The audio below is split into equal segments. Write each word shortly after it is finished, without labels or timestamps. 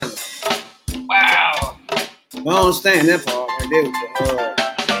I don't understand that part right there with the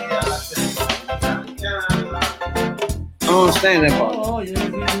I don't understand that part. Oh, yes,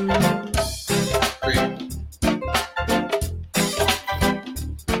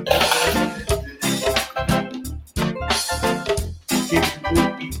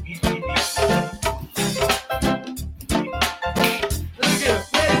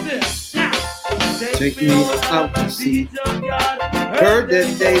 Take me out to see. Heard that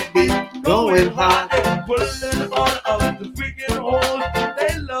they be going hot. Pulling all of the freaking holes.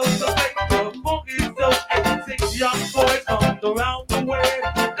 They love to make the funky soul and 6 young boys come around the way.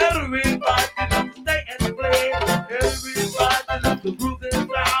 Everybody loves to stay and play. Everybody loves to groove and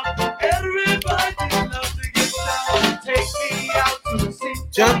sound. Everybody loves to get down. Take me out to see.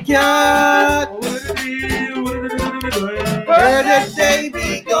 Junkyard. Heard that they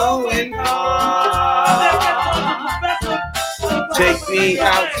be going hard. Take me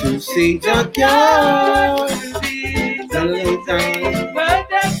out to see Junkyard.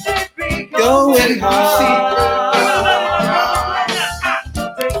 Going hard.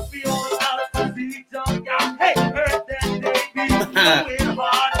 Take me on out to see Junkyard. Hey, heard that they be going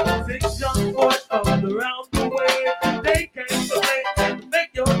hard. 6 young boys from around the way. They came to play and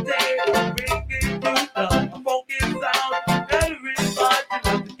make your day. Bringing you the funky sound. Everybody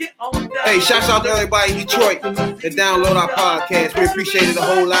loves to get on down. Hey, shouts out to everybody in Detroit that download our podcast. We appreciate it a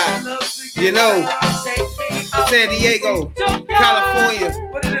whole lot. You know, San Diego, California.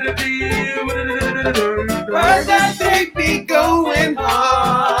 Heard that they be going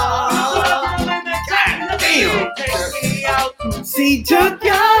hard. God damn. See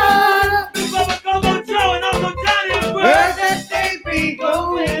Junkyard. Heard that they be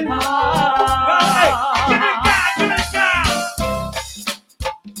going hard.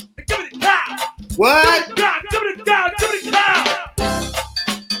 What?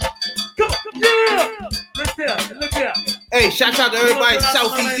 Look here. Hey, shout out to everybody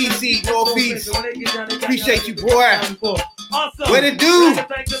Southeast DC, Northeast. Appreciate you, boy. What it do?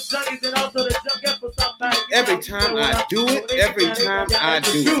 Every time I do it.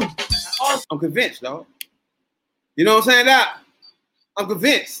 I'm convinced, dog. You know what I'm saying, Doc? I'm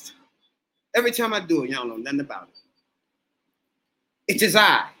convinced. Every time I do it, y'all know nothing about it. It is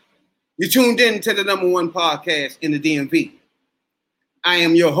I. You're tuned in to the #1 podcast in the DMV. I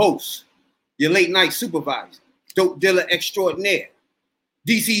am your host, your late night supervisor, dope dealer extraordinaire,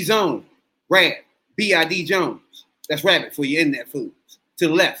 DC Zone, Rab, B.I.D. Jones. That's Rabbit for your internet foods. To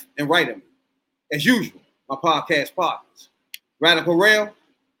the left and right of me. As usual, my podcast partners, Radical Rail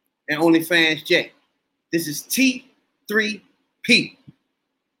and OnlyFans J. This is T3P.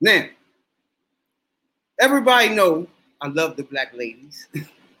 Now, everybody know I love the black ladies.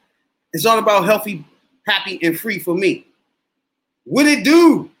 It's all about healthy, happy, and free for me. What it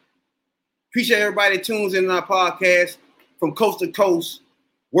do? Appreciate everybody that tunes in our podcast from coast to coast,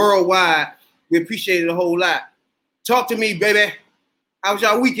 worldwide. We appreciate it a whole lot. Talk to me, baby. How was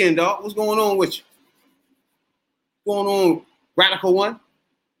y'all weekend, dog? What's going on with you? What's going on, Radical One?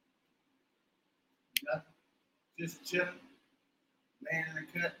 Nothing. Just chilling. Man in the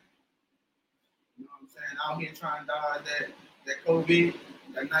cut. You know what I'm saying? Out here trying to dodge that COVID,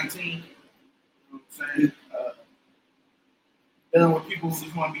 that 19. You know what I'm saying? Dealing with people who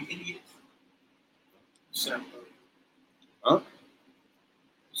just want to be idiots. Simple. Huh?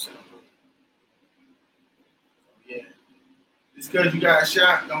 Simple. Yeah. Just because you got a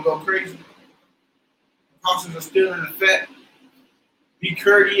shot, don't go crazy. Precautions are still in effect. Be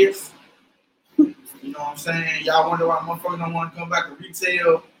courteous. You know what I'm saying? Y'all wonder why motherfuckers don't want to come back to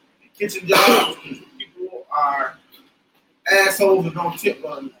retail and kitchen jobs. People are assholes and don't tip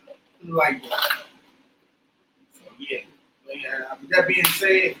like that. So yeah. But yeah, with that being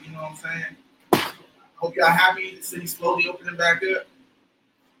said, you know what I'm saying? I hope y'all happy the city's slowly opening back up.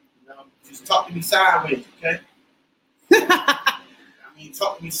 You know, just talk to me sideways, okay?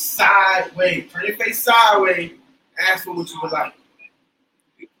 Talk to me sideways. Turn your face sideways. Ask for what you would like.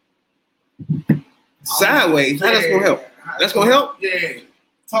 Sideways? How that's gonna help? That's gonna help? Yeah.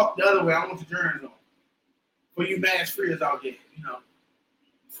 Talk the other way. I want the germs on. For you mask freers out there, you know.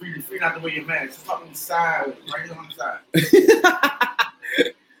 Free not the way your mask. Just talk to me sideways. Right here on the side.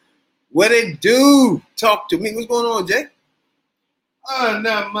 What it do? Talk to me. What's going on, Jay?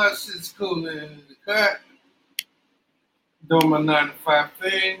 Not much. It's cool in the cut. Doing my 9 to 5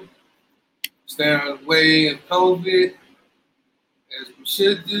 thing. Stay out of the way of COVID. As we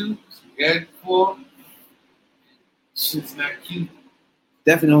should do. As we had before. Shit's not cute.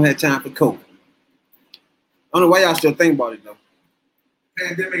 Definitely don't have time for COVID. I don't know why y'all still think about it, though.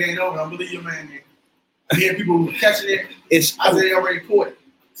 Pandemic ain't over. I believe you, man. I hear people catching it. It's I say they already caught it.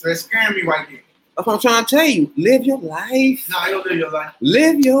 So it's scaring me right there. That's what I'm trying to tell you. Live your life. Nah, you don't live your life.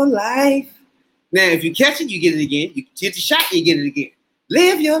 Live your life. Now, if you catch it, you get it again. You get the shot, you get it again.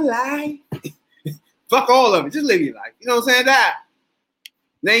 Live your life. Fuck all of it. Just live your life. You know what I'm saying? That.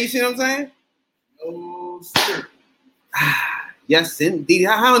 Now you see what I'm saying? No, sir. Yes, indeed.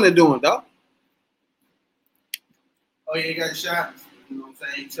 How are they doing, dog? Oh, yeah, you got a shot. You know what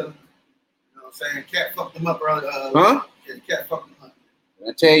I'm saying? Chilling. You know what I'm saying? Cat fucked him up earlier. Huh? Yeah, the cat fucked him up. Did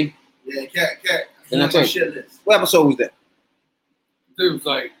I tell you? Yeah, cat. Did I tell you? Shit list. What episode was that? It was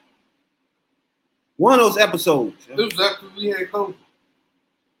like, One of those episodes. it was after we had COVID.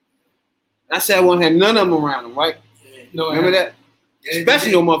 I said I won't have none of them around them, right? Yeah. No, Remember that? Yeah,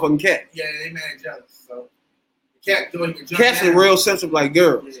 Especially no motherfucking cat. Yeah, they mad jealous. So the cat doing the jump Cats are down. real sensitive like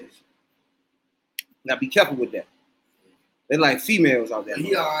girls. Yeah. Now be careful with that. They like females out there. But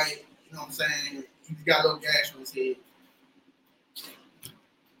he alright, you know what I'm saying? He got a little gash on his head.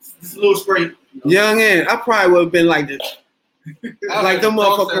 Just a little spray. You know? Young and I probably would have been like this. Like them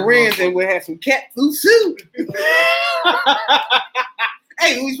motherfucking Koreans and would have some cat food soup.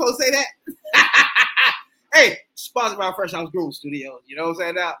 Hey, we supposed to say that? Hey, sponsored by Fresh House Groom Studios. You know what I'm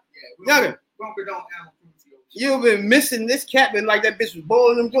saying? Now, Yeah, Younger, we don't condone animal cruelty. you've been missing this cat, been like that bitch was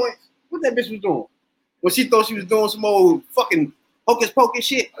boiling them joints. What that bitch was doing? When she thought she was doing some old fucking hocus pocus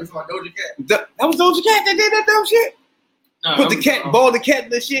shit. I just want Doja Cat. That was Doja Cat that did that dumb shit. Put the cat, ball the cat in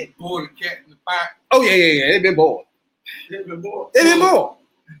the shit. Boiled the cat in the pot. Oh yeah. They been bored. They've been bored. They been bored.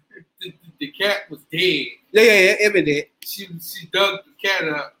 The cat was dead. Yeah. It been dead. She dug the cat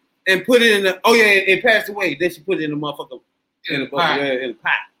up And put it in the. Oh yeah, it passed away. Then she put it in the motherfucker in the pot. Yeah, in the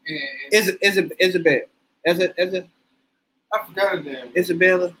pot. And Isabel. I forgot her name.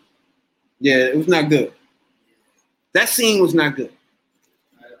 Isabella. Yeah, it was not good. That scene was not good.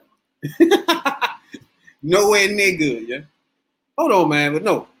 Nowhere near good, yeah. Hold on, man, but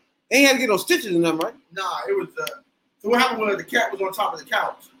no. They ain't had to get no stitches in them, right? Nah, it was so what happened was the cat was on top of the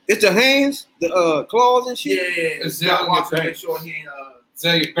couch. It's the hands, the claws and Yeah, shit. You gotta watch to make sure he ain't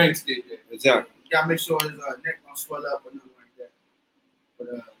Zelia Banks did that. Exactly. you gotta make sure his neck don't swell up or nothing like that. But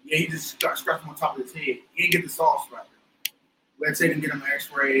yeah, he just scratched him on top of his head. He didn't get the sauce right. We had to take him get him an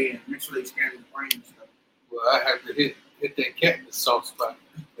X-ray and make sure they scan his brain and stuff. Well, I had to hit that cat in the soft spot.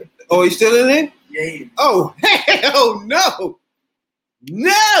 Oh, he's still in there? Yeah. Oh, hell no.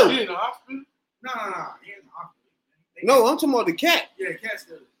 No. You in the hospital? No. He in the hospital. No, I'm talking about the cat. Yeah, the cat's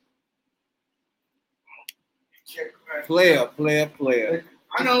still. Player.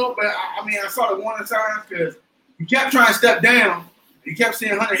 I know, but I mean, I saw it one time because he kept trying to step down. He kept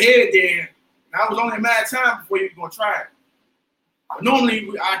seeing Hunter head there. And I was only a matter of time before he was going to try it. Normally,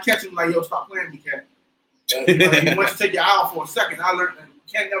 I catch him like, yo, stop playing with me, cat. You want to take your eye off for a second. I learned that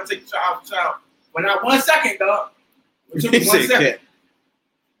you can't never take your eye off the child. But not 1 second, dog. It took me 1 second. Cat.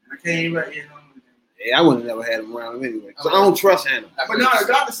 I can't even, Yeah, I wouldn't have never had him around him anyway. So I don't trust animals. But no, the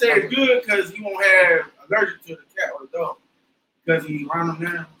doctor said it's good because he won't have allergic to the cat or the dog. Because he around them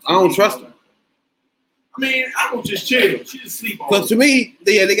now. I don't trust him. I mean, I would just chill. She just sleep on. Because to me,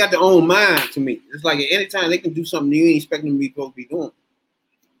 they got their own mind to me. It's like at any time they can do something you ain't expecting them to be supposed to be doing.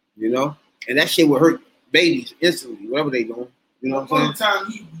 You know? And that shit would hurt babies instantly, whatever they doing. You know what I'm saying?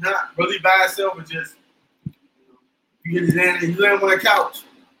 Time he not really by himself, but just you get his hand and you lay him on the couch.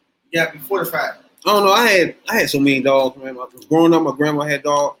 You got to be fortified. I don't know. I had so many dogs, man. Growing up, my grandma had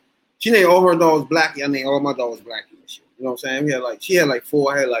dogs. She named all her dogs Blackie. I named all my dogs Blackie and shit. You know what I'm saying? She had like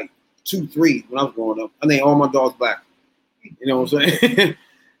 4. I had like 2, 3 when I was growing up. I named all my dogs Blackie. You know what I'm saying?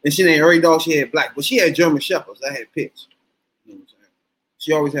 And she named every dog she had Black. But she had German Shepherds. I had Pits. You know what I'm saying?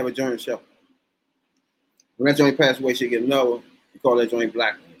 She always had a German Shepherd. When that joint passed away, she'd get another one. We call that joint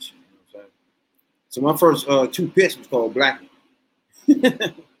Blackie and shit. You know what I'm saying? So my first 2 Pits was called Blackie.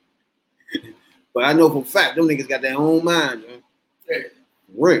 But I know for a fact, them niggas got their own mind, man. Yeah.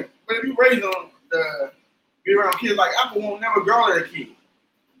 Real. But if you raise them, be around kids like Apple won't never grow that kid.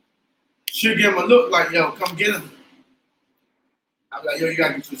 She'll give him a look like, yo, come get him. I'm like, yo, you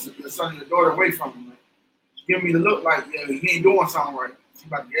gotta get your son and your daughter away from him, man. She give me the look like, yo, he ain't doing something right. She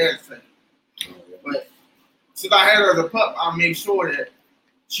about to get ass thing. But since I had her as a pup, I made sure that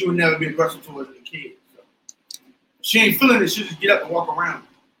she would never be aggressive towards the kid. So, if she ain't feeling it, she'll just get up and walk around.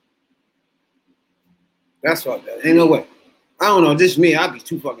 That's what that. Ain't no way. I don't know. Just me. I'd be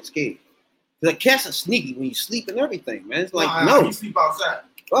too fucking scared. The cats are sneaky when you sleep and everything, man. It's like, no. He sleep outside.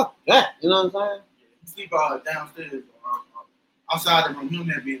 Fuck that. You know what I'm saying? He sleep downstairs, outside the room. He don't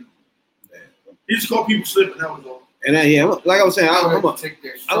have been. He just call people slipping. That was all. And then, yeah, like I was saying,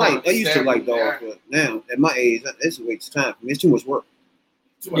 I used to like dogs, but now at my age, it's a waste of time for me. It's too much work.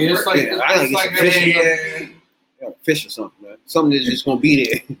 Too much work. I like to get some fish. Yeah, fish or something, man. Something that's just gonna be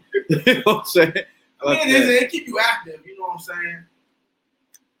there. You know what I'm saying? I mean, it keep you active. You know what I'm saying?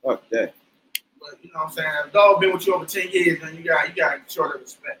 Fuck that. But you know what I'm saying? If a dog been with you over 10 years, then you got to show that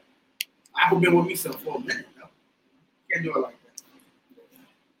respect. Apple been with me for a minute. No. Can't do it like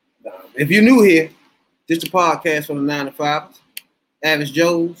that. If you're new here, this is the podcast from the 9 to 5. Average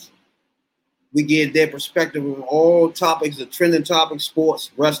Joes. We give their perspective on all topics, the trending topics,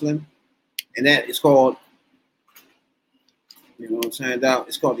 sports, wrestling, and that is called, you know what I'm saying,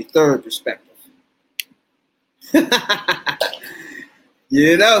 it's called the third perspective.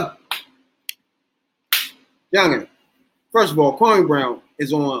 You know? Youngin, first of all, Kwame Brown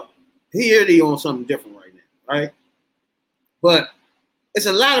is on, he on something different right now, right? But it's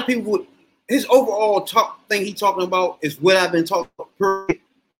a lot of people with his overall thing he talking about is what I've been talking about.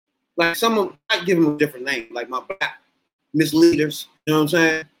 Like someone, I give him a different name, like my black misleaders, you know what I'm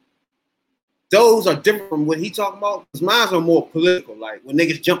saying? Those are different from what he talking about, because mine are more political, like when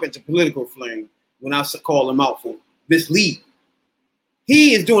niggas jump into political flame, when I call them out for mislead.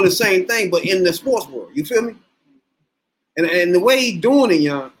 He is doing the same thing, but in the sports world, you feel me? And the way he doing it,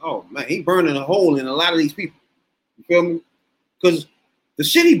 young, oh man, he burning a hole in a lot of these people. You feel me? Because the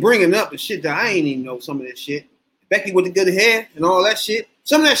shit he bringing up, the shit that I ain't even know some of this shit. Becky with the good hair and all that shit.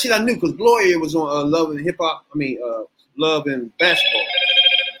 Some of that shit I knew because Gloria was on Love and Hip Hop. Love and Basketball.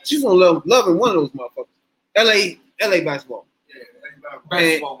 She's on Love and one of those motherfuckers. LA Basketball. Yeah,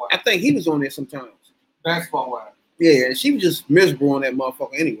 Basketball. I think he was on there sometimes. Basketball wise. Yeah, and she was just miserable on that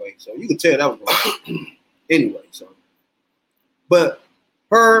motherfucker anyway. So you could tell that was wrong. Anyway, so. But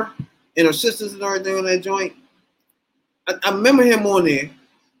her and her sisters and everything on that joint, I remember him on there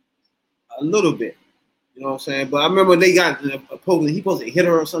a little bit. You know what I'm saying? But I remember they got he supposed to hit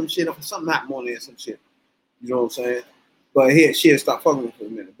her or some shit, or something happened on there, some shit. You know what I'm saying? But she had stopped fucking with him for a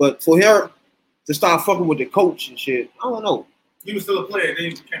minute. But for her to start fucking with the coach and shit, I don't know. He was still a player, then he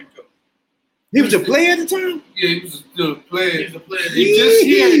became a coach. He was a player at the time? Yeah, he was still a player. He was a player.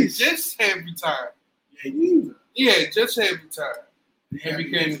 He just had retired. Yeah, just had retired. And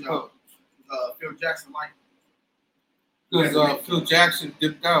became the coach. Phil Jackson liked because Phil Jackson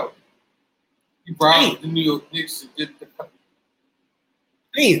dipped out. He brought the New York Knicks and dipped out.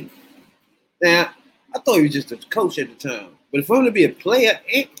 Damn. Now, I thought he was just a coach at the time. But for him to be a player,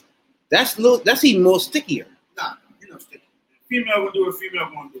 that's even more stickier. Nah, you know, sticky. Female would do it,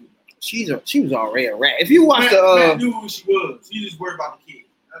 female won't do it. She was already a rat. If you watch Matt knew who she was. He just worried about the kid.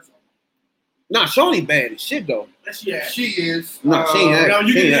 That's all. Nah, Shawty bad as shit though. She is. No, she ain't. No,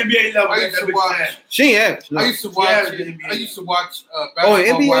 you get NBA level. I used to watch. She ain't. No. I used to watch Basketball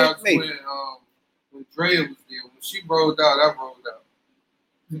NBA, Wives maybe. when Drea was there. When she rolled out, I rolled out.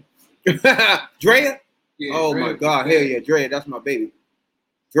 Drea? Yeah, oh Drea my God, hell yeah, Drea, that's my baby.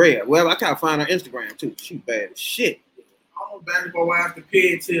 Drea. Well, I gotta find her Instagram too. She bad as shit. I don't know basketball wives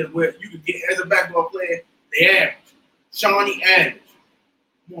compared to what you could get as a basketball player. They average. Shawnee average.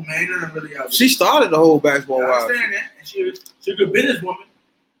 Come on, man, they're not really out. She started the whole basketball I wives. understand that, and she's a good businesswoman.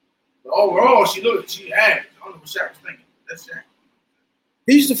 But overall, she average. I don't know what Shaq was thinking. That's Shaq.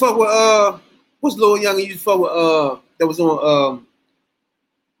 He used to fuck with what's Lil Young? He used to fuck with that was on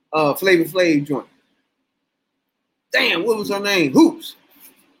Flavor Flav joint. Damn, what was her name? Hoops.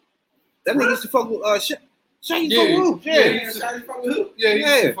 That nigga used to fuck with Shaq used to fuck with Hoops. Yeah, Shaq used to fuck with Hoops. Yeah, he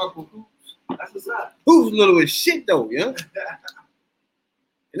used to fuck with Hoops. That's what's up. Hoops little as shit though, yeah.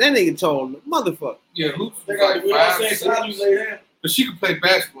 And that nigga told him, motherfucker. Yeah, Hoops They was got like we all say 5'6". salaries like that. But she could play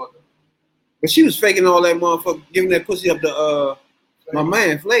basketball though. But she was faking all that motherfucker, giving that pussy up to my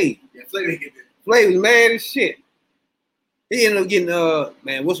man Flav. Yeah, Flav didn't get that. Flav was mad as shit. He ended up getting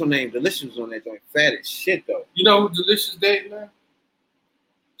man, what's her name? Delicious was on that joint. Fat as shit though. You know who Delicious dating now?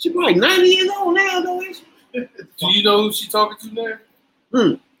 She probably 90 years old now, though, ain't she? Do you know who she talking to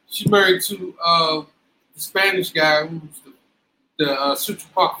now? She married to the Spanish guy who's the Central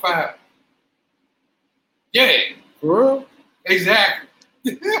Park 5. Yeah. For real? Exactly.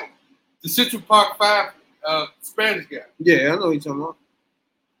 The Central Park 5 Spanish guy. Yeah, I know what you're talking about.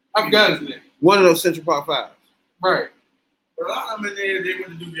 I forgot his name. One of those Central Park 5s. Right. But a lot of them in there, they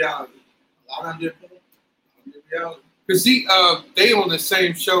went to do reality. A lot of them did reality. Because they on the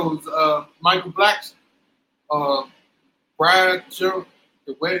same shows, Michael Blackson, Bride Joe,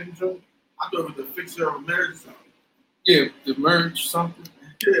 The Wedding Joe. I thought it was the Fixer of Marriage or something. Yeah, The Merge something.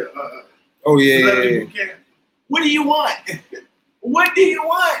 Yeah. Oh, yeah. Celebrity Boot Camp. What do you want? What do you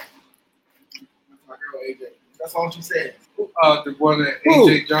want? That's my girl, AJ. That's all she said. The one that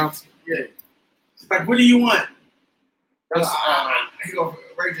AJ Johnson. Yeah. She's like, what do you want? That's He goes,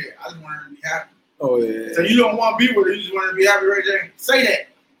 Ray J, I just want her to be happy. Oh, yeah. So you don't want to be with her, you just want her to be happy, Ray J? Say that.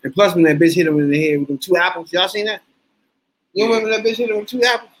 And plus, when that bitch hit him in the head with them 2 apples, y'all seen that? You remember that bitch hit him with 2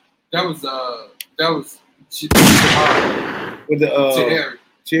 apples? That was with the Tahiri.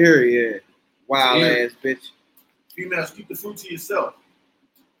 Tahiri, yeah. Wild Tahiri. ass bitch. Females, keep the fruit to yourself.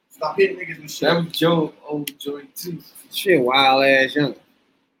 Stop hitting niggas with shit. That was Joe old joint too. Shit, wild ass young.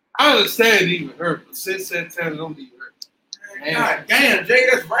 I understand it even hurt, but since that time, don't even hurt. God damn, Jay,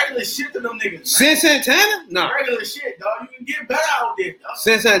 that's regular shit to them niggas. Man. Sin Santana? No. Regular shit, dog. You can get better out there, dog.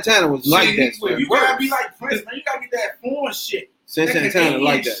 Sin Santana was like Shit, that. he was son. You gotta be like Prince, man. You gotta get that foreign shit. Sin that Santana Canadian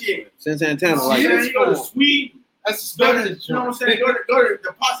like that. shit. Sin Santana like You know, that. you go to Sweden, That's a go to, Spanish you know what I'm joint. saying? Go to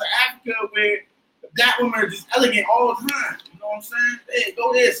the parts of Africa where the black women are just elegant all the time. You know what I'm saying? Hey,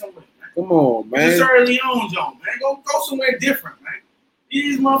 go there somewhere, man. Come on, It's a man. Sierra Leone Jones, man. Go somewhere different, man.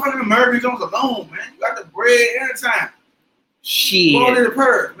 These motherfucking American Jones alone, man. You got the bread and the time. Go Shit. to the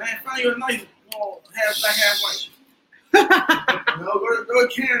purse, man. Find you a nice, half black, half white. You know, go to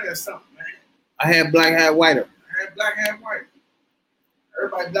Canada or something, man. I had black, had whiter, Half black, half white.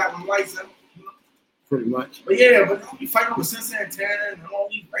 Everybody black and white, something. You know? pretty much. But yeah, but don't be fighting over Sin Santana and all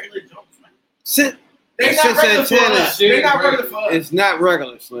these regular jokes, man. Sin, They Sin not regular for Santana us. They not regular for us. it's not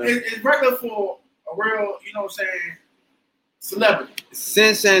regular, Slim. It's regular for a real, you know what I'm saying, celebrity.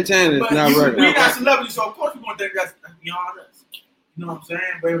 Sin Santana is But not we regular. not celebrities, so of course we're gonna think that's beyond us. You know what I'm saying?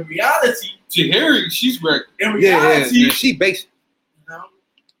 But in reality, Tahiri, she's regular. in Yeah, reality, yeah, she basic. you know,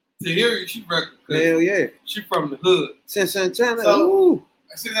 Tahiri, she's regular. 'Cause Hell yeah. she from the hood. Sin Santana, So- ooh.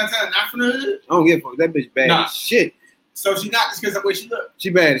 Sin Santana not from the hood, I don't give a fuck. That bitch bad Nah. as shit. so she not just because of the way she look. She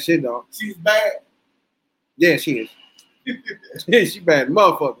bad as shit, dog. She's bad. Yeah, she is. Yeah, she bad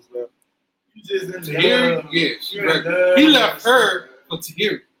motherfuckers, man. You just in Tahiri, love. yeah, she You're in regular. love. He left her for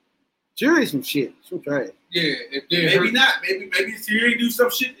Tahiri. Jury some shit. Some trash. Yeah, and then Maybe her, not. Maybe Siri do some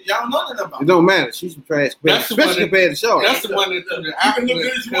shit that y'all don't know nothing about. It don't matter. She's some trash. That's the one Especially that- compared to Shaw. that's the one that threw the You can look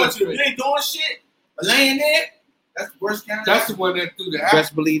good accolades. as you want to. If you ain't doing shit, but laying there, that's the worst kind of. That's the one that threw the accolades.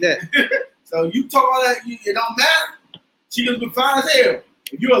 Best believe that. So you talk all that, it don't matter. She gonna be fine as hell.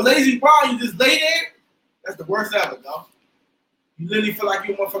 If you're a lazy ball, you just lay there. That's the worst ever, dog. You literally feel like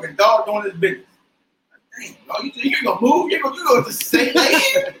you're a motherfucking dog doing this business. Like, damn, dog, you ain't gonna move. You gonna just stay lay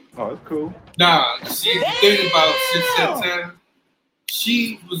there. Oh, it's cool. Nah, see, the thing about Sin Santana,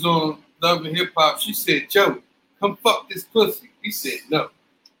 she was on Love and Hip Hop. She said, Joe, come fuck this pussy. He said, no.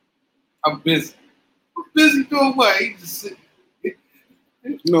 I'm busy. I'm busy doing what? He just said,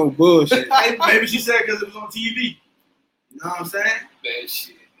 No bullshit. Maybe she said because it was on TV. You know what I'm saying? man,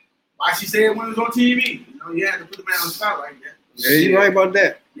 shit. Why she said it when it was on TV? You know, you had to put the man on the spot like that. Yeah, you right about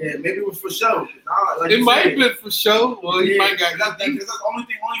that. Yeah, maybe it was for show. Like It you might said. have been for show, or he might got that's the only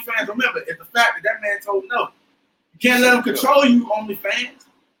thing OnlyFans remember is the fact that man told no. You can't let them control you, OnlyFans.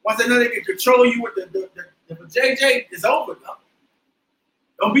 Once they know they can control you with the JJ, it's over, though.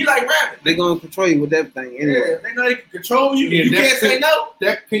 Don't be like Rabbit. They gonna control you with everything anyway. Yeah, they know they can control you. Yeah, You that's can't say it. no.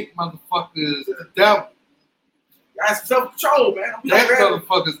 That pink motherfucker is the devil. You got some self-control, man. Don't be That like Rabbit.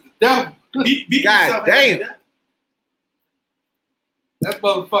 motherfucker's the devil. Beat God yourself, damn. man. That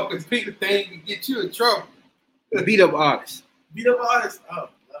motherfucking pink thing can get you in trouble. Beat up artists. Beat up artists.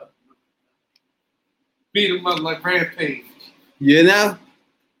 Beat him up like Rampage. You know?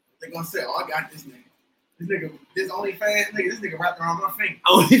 They gonna say, "Oh, I got this nigga. This OnlyFans nigga. This nigga wrapped around my finger.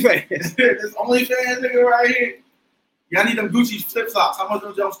 OnlyFans. This OnlyFans nigga right here. Y'all need them Gucci flip flops. How much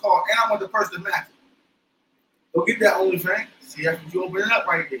those jumps cost? And I want the person to match it. Go get that OnlyFans. See after you open it up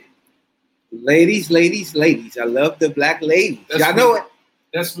right there. Ladies, ladies, ladies. I love the black ladies. That's Y'all know when- it.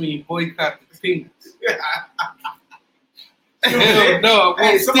 That's when you boycott the penis. Hey, Hell no, I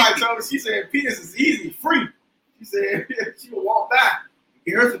won't somebody stick told me, she said penis is easy, free. She said she would walk by.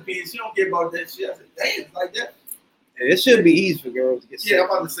 Get her some penis. She don't care about that shit. I said, damn, it's like that. And it should be easy for girls to get Yeah, I'm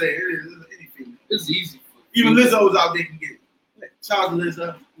sick. about to say it is anything. It's easy. For Even Lizzo's out there can get it. Shout out to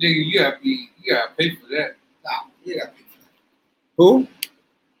Lizzo. Nigga, you gotta pay for that. Nah, you gotta pay for Who?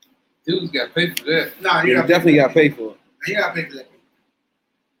 Dudes gotta pay for that. that. Nah, you You gotta definitely got to pay for You gotta pay for that.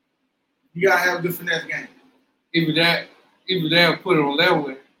 You gotta have a good finesse game. Even that put it on that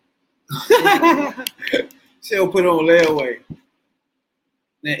way. it. She'll put it on layaway.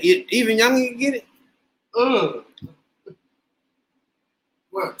 Now, even young can get it.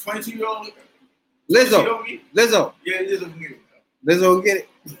 What, 22-year-old? Lizzo. Lizzo. Yeah, Lizzo can get it. Lizzo can get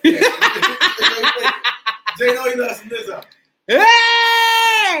it. Jay know he loves some Lizzo.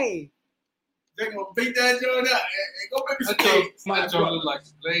 Hey! They gonna beat that joint up. Hey, go make me some That cakes. joint look like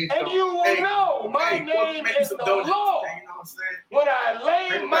some glazed And dough. you will Hey, know my Hey, go name make me is some the donuts. Lord You know what I'm saying? when I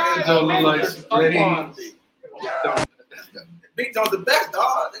lay my That joint look like hands some upon glazed. thee. Big Joe's the best,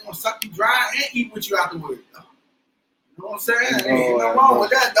 dog. They gonna suck you dry and eat with you afterwards. Dog. You know what I'm saying? Ain't nothing wrong with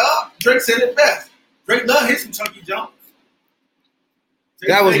that, dog. Drake said it best. Drake love his some chunky jumps.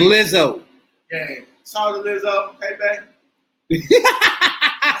 That was Lizzo. Yeah. Shout out to Lizzo. Hey, babe. You know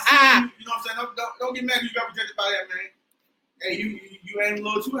what I'm saying? Don't get mad if you got rejected by that, man. Hey, you ain't a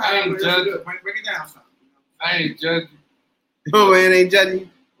little too high. I ain't but it's judging. good. Break it down, son. I ain't judging, Oh man, ain't judging you.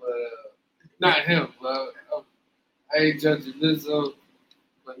 but not him. But I ain't judging Lizzo,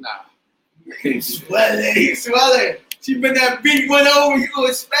 but nah. He's swelling. She been that beat went over, you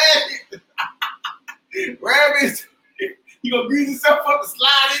gonna smash it. Grab it. You gonna grease yourself up and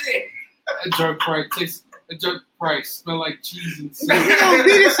slide in there. That jerk probably smell like cheese and You syrup. gonna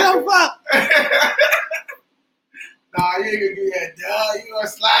beat yourself up. Nah, you ain't gonna do that, dog. You gonna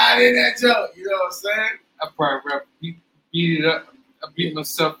slide in that junk. You know what I'm saying? I probably beat it up. I beat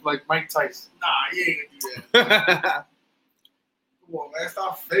myself like Mike Tyson. Nah, you ain't gonna do that. Come on, man.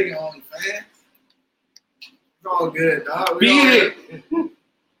 Stop faking on the fans. It's all good, dog. Beat it.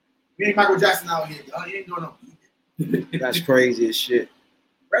 We ain't Michael Jackson out here, dog. You ain't doing no beat. That's crazy as shit.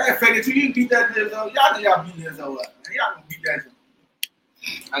 Brad fake it too. You can beat that Lizzo. Y'all know y'all beat Lizzo up, man. Y'all gonna beat that.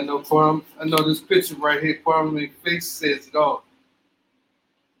 I know this picture right here. Kwame face says it all.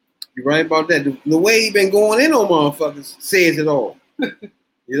 You're right about that. The way he been going in on motherfuckers says it all. You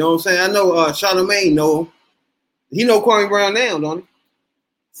know what I'm saying? I know Charlamagne know him. He know Kwame Brown now, don't he?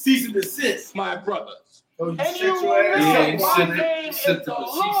 Cease and desist. My brothers. So you And shut you your will ass Yeah, up, he know Kwame. my name sent is the the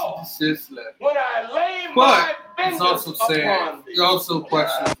law. cease and desist letter. When I lay But my it's fingers also saying upon he also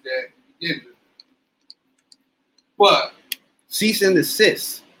questions that he didn't. But Cease and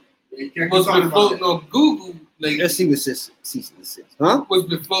desist. Yeah, you can't what's keep talking been about floating on Google lately? Let's see what cease and desist. Huh? What's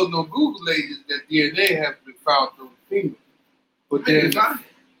been floating on Google lately is that DNA has been found through the female. But that.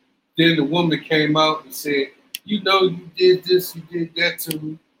 then the woman came out and said, you know, you did this, you did that to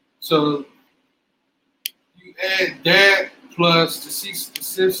me. So you add that plus the cease and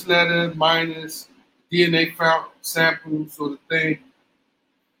desist letter minus DNA found sample sort of thing,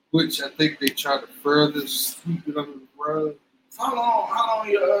 which I think they try to further sweep it under the rug. How long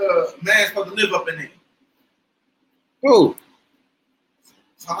your man's supposed to live up in there? Oh,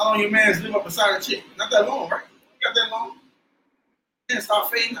 So how long your man's live up inside a chick? Not that long, right? You got that long? Then start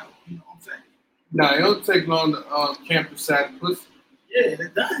fading out. You know what I'm saying? Nah, it don't take long to campus side pussy. Yeah,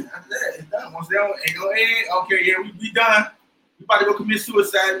 it's done. After that, it's done. Once they don't, okay, yeah, we done. We about to go commit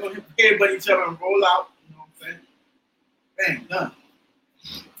suicide. We're gonna hit headbutt each other and roll out. You know what I'm saying? Bang, done.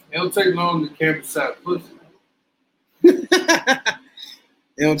 It don't take long to campus side pussy. it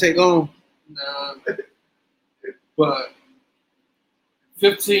don't take long. Nah, but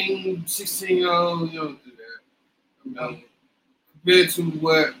 15, 16-year-old, you don't do that. I mean, compared to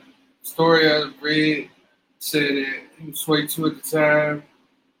what story I read said that he was 22 at the time,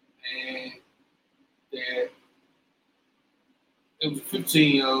 and that it was a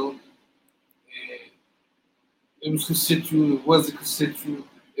 15-year-old, and it was consensual, it wasn't consensual,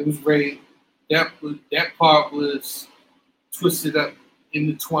 it was rape. That part was twisted up,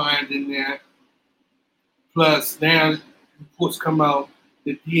 intertwined in there. Plus, now reports come out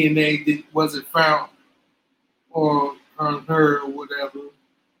that DNA that wasn't found on her or whatever.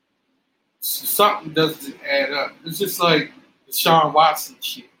 Something doesn't add up. It's just like the Sean Watson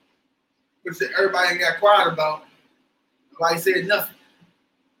shit. Which everybody got quiet about. Nobody said nothing.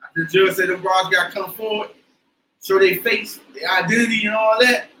 The judge said the bros got to come forward, show their face, their identity, and all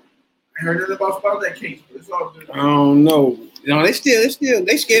that. I heard nothing about that case, but it's all good. I don't know. You know, they scared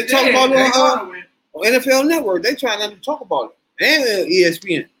to talk about it on NFL Network. They try not to talk about it. And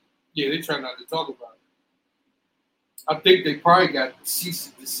ESPN. Yeah, they try not to talk about it. I think they probably got cease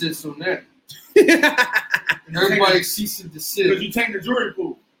and desist on that. Everybody cease and Because desist. you take the jury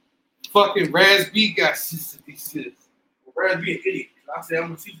pool. Fucking Raz B got cease and desist. Brad be an idiot. I said I'm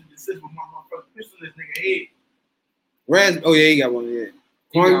gonna cease and desist with my motherfucking pistol in this nigga head. Raz, oh yeah, he got one. Yeah,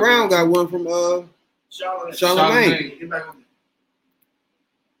 Kwame Brown got one from Charlamagne. Charlamagne. Get back on me.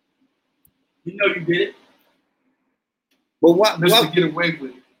 You know you did it. But why? Just to get away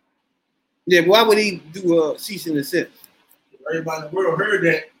with it. Yeah, why would he do cease and desist? Everybody in the world heard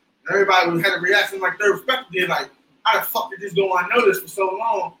that. Everybody had a reaction like their respect did. Like, how the fuck did this go unnoticed for so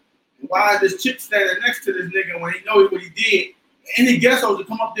long? And why is this chick standing next to this nigga when he know what he did? Any guest host to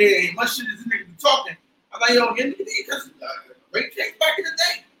come up there and much shit as this nigga be talking. I'm like, yo, get me because rape case back in the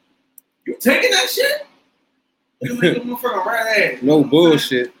day. You taking that shit? You make a motherfucking right ass. No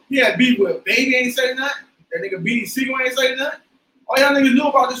bullshit. He had beef with Baby ain't say nothing. That nigga BD Siegel ain't say nothing. All y'all niggas knew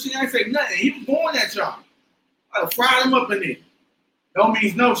about this shit ain't say nothing. He was going at y'all. I fried him up in there. No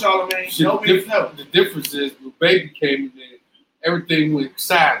means no, Charlamagne. Shit, No means no. The difference is when Baby came in there, everything went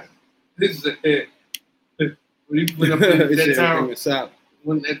silent. This is a hit. When he went up in that time,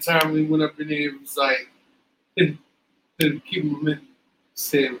 when that time we went up in there, it was like to keep him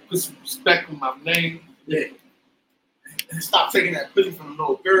said, put some respect on my name. Yeah. And stop taking that pussy from the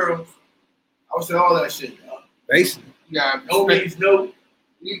little girls. I would say all that shit. Basically. Yeah, No means no.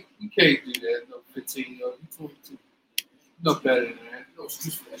 You can't do that. No 15 year old. You 22. No better than that. No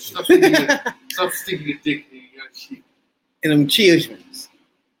excuse for that shit. Stop sticking your dick in your shit. And them children.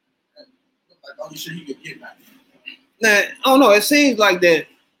 Like the only shit he could get back. Now, I don't know. It seems like that.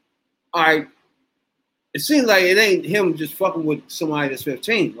 All right. It seems like it ain't him just fucking with somebody that's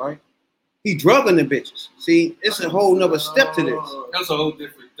 15, right? He drugging the bitches. See, it's a whole nother step to this. That's a whole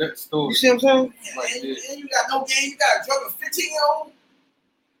different story. You see what I'm saying? Like And this. you got no game. You got a drug a 15-year-old.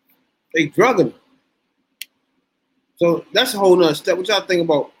 They drugging them. So that's a whole nother step. What y'all think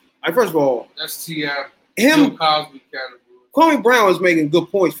about? Like, first of all, That's T.I. him, Bill Cosby category. Kwame Brown is making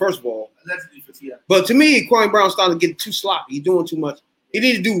good points, first of all. Allegedly for T.I. But to me, Kwame Brown's starting to get too sloppy. He's doing too much. He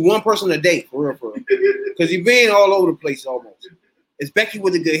need to do one person a day, for real. Because he's being all over the place almost. It's Becky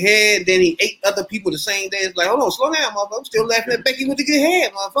with the good hair, then he ate other people the same day. It's like, hold on, slow down, motherfucker. I'm still laughing at Becky with the good hair,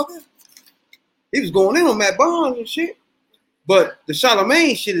 motherfucker. He was going in on Matt Barnes and shit. But the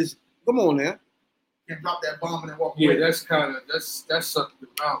Charlamagne shit is, come on now. Can drop that bomb and then walk Yeah, away. that's kind of that's sucked him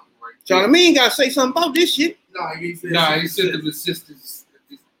out right. Charlamagne got to say something about this shit. Nah, he said. Nah, he said the assistants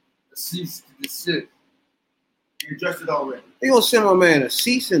cease to desist. You addressed it already. They gonna send my man a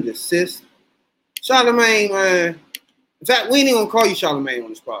cease and desist. Charlamagne, man. In fact, we ain't even gonna call you Charlamagne on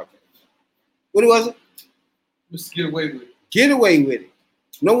this podcast. What was it? Let's get away with it. Get away with it.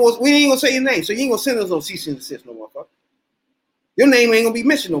 No more. We ain't gonna say your name, so you ain't gonna send us no cease and desist no more, fuck. Your name ain't gonna be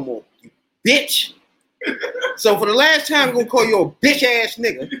mentioned no more, you bitch. So for the last time, I'm gonna call you a bitch ass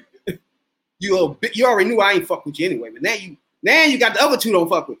nigga. You already knew I ain't fuck with you anyway, but now you got the other two don't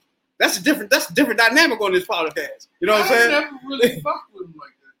fuck with you. That's a different dynamic on this podcast. You know what I'm saying? I never really fucked with him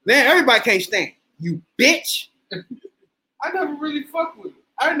like that. Now everybody can't stand you, bitch. I never really fucked with him.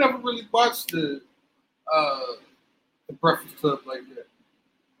 I never really watched the Breakfast Club like that.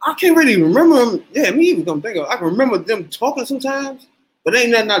 I can't really remember them. Yeah, me even come think of it. I can remember them talking sometimes, but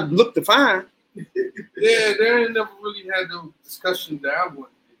ain't nothing I look to find. Yeah, they ain't never really had no discussion that I wanted to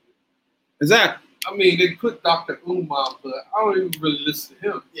do. Exactly. I mean, they put Dr. Umar, but I don't even really listen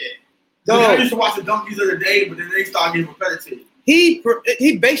to him. Yeah. Dog. I used to watch the donkeys of the day, but then they started getting repetitive.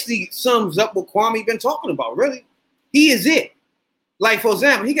 He basically sums up what Kwame been talking about, really. He is it. Like, for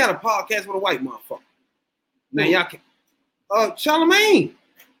example, he got a podcast with a white motherfucker. Now, y'all can Charlamagne.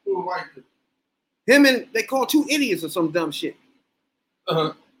 Who white people? Him and they call two idiots or some dumb shit.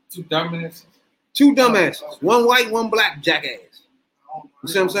 Two dumbasses. Two dumbasses. One white, one black jackass. You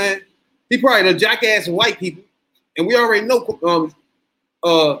see what I'm saying? He probably the jackass of white people. And we already know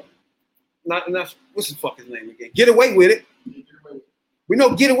not what's the fuck his name again? Get Away With It. We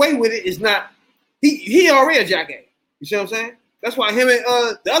know Get Away With It is not he already a jackass. You see what I'm saying? That's why him and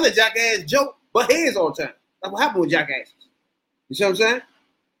the other jackass joke butt heads all the time. That's what happened with jackasses. You see what I'm saying?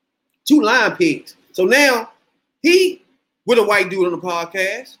 Two lying pigs. So now he with a white dude on the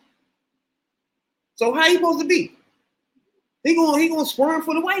podcast. So how he supposed to be? He gonna squirm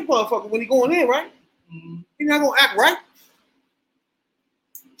for the white motherfucker when he going in, right? Mm-hmm. He not gonna act right.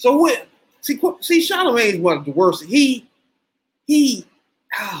 So what? See, Charlamagne is one of the worst. He.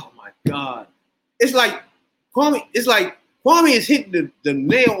 Oh my God! It's like Kwame is hitting the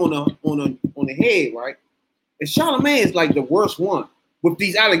nail on the head, right? And Charlamagne is like the worst one. With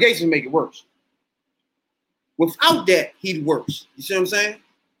these allegations, make it worse. Without that, he's worse. You see what I'm saying?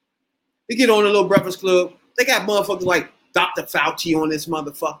 They get on a little Breakfast Club. They got motherfuckers like Dr. Fauci on this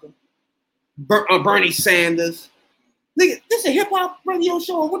motherfucker. Bernie Sanders. Nigga, this is a hip hop radio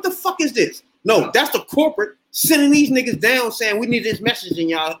show. What the fuck is this? No, that's the corporate sending these niggas down saying we need this message in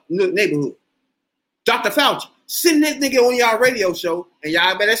y'all neighborhood. Dr. Fauci, send that nigga on y'all radio show and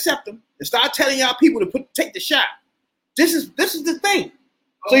y'all better accept him and start telling y'all people to take the shot. This is the thing.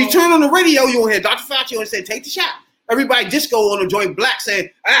 So you turn on the radio, you want to hear Dr. Fauci and say, take the shot. Everybody disco on the joint black saying,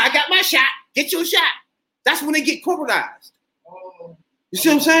 I got my shot. Get your shot. That's when they get corporatized. You see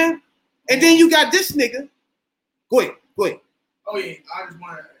what I'm saying? And then you got this nigga. Go ahead. Oh yeah, I just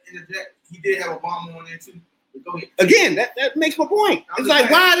want to interject. He did have Obama on there too. But go ahead. Again, that makes my point. It's like,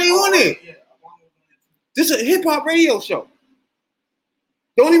 why are they on it? Yeah, Obama was on there too. This is a hip hop radio show.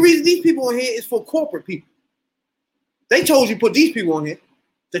 The only reason these people on here is for corporate people. They told you to put these people on here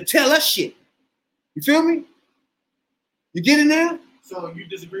to tell us shit. You feel me? You get it now? So you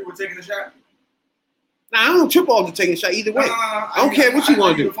disagree with taking a shot? Nah, I don't trip off to taking a shot either way. I don't care what you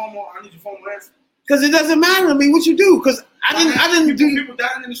want to do. I need your formal answer. Because it doesn't matter to me what you do. Because I didn't do. People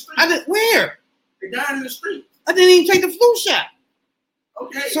dying in the street. I didn't. Where? They dying in the street. I didn't even take the flu shot.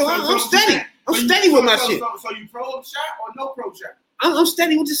 Okay. So I'm steady. I'm steady with my shit. So you pro shot or no pro shot? I'm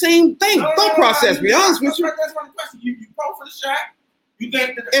steady with the same thing. Thought process. Be honest with you. That's not the question. You vote for the shot. You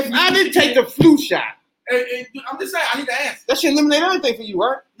think that If I didn't take the flu shot, I'm just saying, I need to answer. that should eliminate everything for you,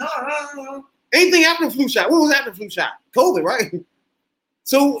 right? No. Anything after the flu shot. What was after the flu shot? COVID, right?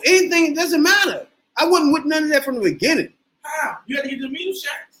 So anything, it doesn't matter. I wasn't with none of that from the beginning. How? You had to get the measles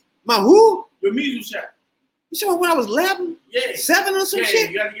shots. My who? The measles shot. You saw when I was 11? Yeah. 7 or some Yeah,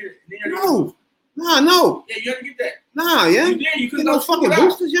 shit? you got to get it. Then you gotta No. No. Yeah, you got to get that. Nah, yeah. You did. You Get couldn't those go fucking school out.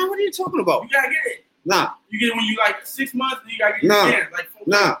 boosters, young. What are you talking about? You got to get it. Nah. You get it when you like 6 months, then you got to get Nah. it again. Like 4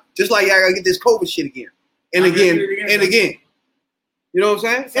 Nah. Just like I gotta get this COVID shit again. And I gotta again. get it again. And again. You know what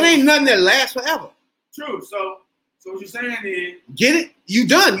I'm saying? So- It ain't nothing that lasts forever. True. So what you're saying is, Get it? You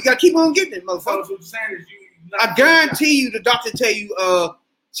done. You gotta keep on getting it, so motherfucker. what you're saying is you. I guarantee you the doctor tell you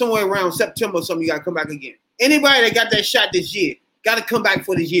somewhere around September or something, you gotta come back again. Anybody that got that shot this year gotta come back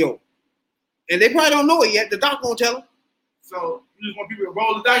for this year. And they probably don't know it yet. The doctor won't tell them. So you just want people to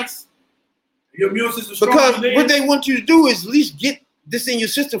roll the dice. Your immune system strong. Because what they want you to do is at least get this in your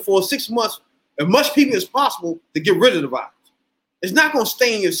system for 6 months, as much people as possible to get rid of the virus. It's not gonna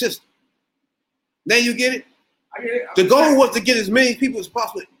stay in your system. Now you get it? I get it. The goal was to get as many people as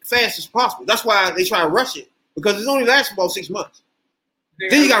possible, fast as possible. That's why they try to rush it, because it's only lasts about 6 months.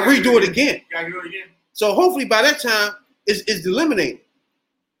 Then you gotta redo it again. You gotta do it again. So hopefully by that time, it's eliminated.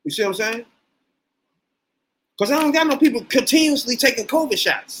 You see what I'm saying? Because I don't got no people continuously taking COVID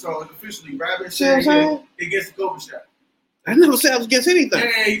shots. So it's officially Rabbit See what I'm said saying? he against the COVID shot. I never said I was against anything.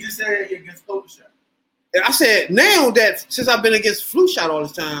 Yeah, he just said he against the COVID shot. And I said now that since I've been against flu shot all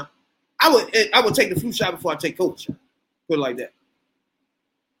this time, I would take the flu shot before I take COVID shot. Put it like that.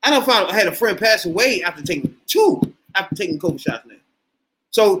 I had a friend pass away after taking COVID shots now.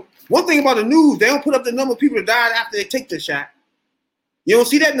 So one thing about the news, they don't put up the number of people that died after they take the shot. You don't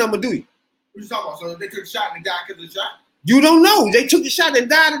see that number, do you? What you talking about? So they took the shot and died because of the shot? You don't know. They took the shot and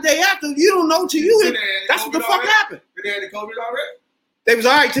died the day after. You don't know till you. So they had That's what the COVID fuck already? happened. Did they had the COVID already? They was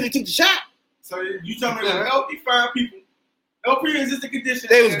all right till they took the shot. So you tell me it was healthy, 5 people, no pre-existing condition.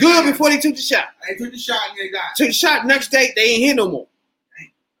 They was good before they took the shot. They took the shot and they died. Took the shot next day, they ain't here no more.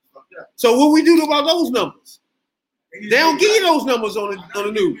 Fucked up. So what we do about those numbers? They They don't give you those numbers on the news. You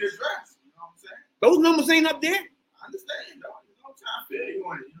know what I'm saying? Those numbers ain't up there. I understand, though. You know, I'm trying to feel you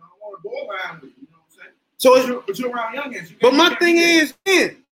on it. You know, I want to go around with you. You know what I'm saying? So it's, But you're around youngins. but my thing is,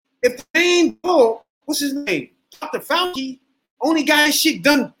 man, if they ain't dog, what's his name? Dr. Fauci only got his shit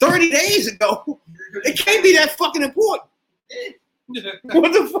done 30 days ago. It can't be that fucking important.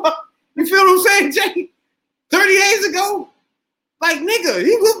 What the fuck? You feel what I'm saying, Jay? 30 days ago? Like, nigga,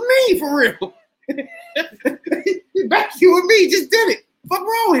 he was me for real. He back you with me, just did it. Fuck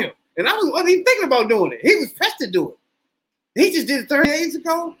wrong with him. And I wasn't even thinking about doing it. He was pressed to do it. He just did it 30 days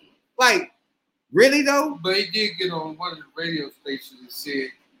ago? Like, really though? But he did get on one of the radio stations and said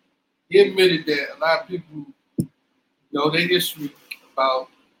he admitted that a lot of people, they just read about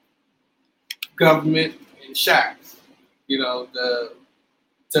government and shots. The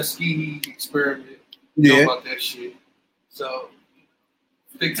Tuskegee experiment. Yeah. Know about that shit. So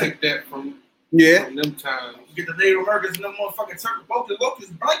they took that from them times. You get the Native Americans and them motherfucking turkey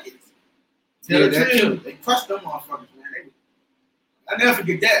locust blankets. Yeah, Tell the that truth, too. they crushed them motherfuckers, man. I never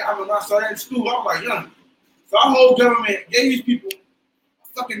forget that. I remember I saw that in school. I was like, young. So our whole government gave these people a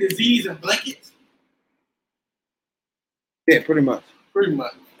fucking disease and blankets Yeah, pretty much. Pretty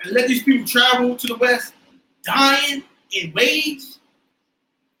much. and let these people travel to the West, dying in waves,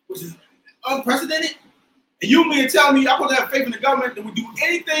 which is unprecedented. And you mean to tell me I'm supposed to have faith in the government that would do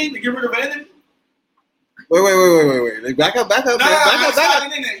anything to get rid of an enemy? Wait. Back up. Back up. No, Back up.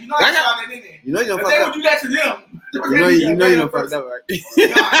 in there. You know I Back up. shot it in there. You know you don't If fuck they would up. do that to them, You know you don't fuck up, right?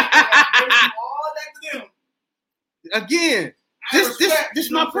 all that to them. Again, I respect, this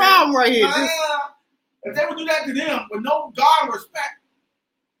you know my what I'm saying? problem right here. Nah, if they would do that to them with no God and respect,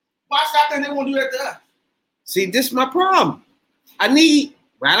 why stop them? They won't do that to us. See, this is my problem. I need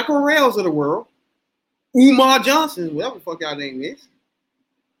Radical Rails of the world, Umar Johnson, whatever the fuck y'all name is,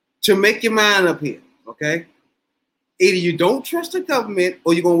 to make your mind up here, okay? Either you don't trust the government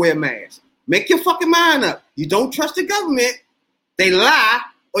or you're going to wear a mask. Make your fucking mind up. You don't trust the government, they lie,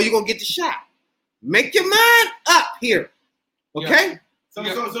 or you're going to get the shot. Make your mind up here, okay? So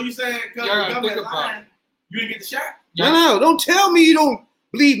Yeah. so you saying because Yeah, the government think about lying, you didn't get the shot? No, don't tell me you don't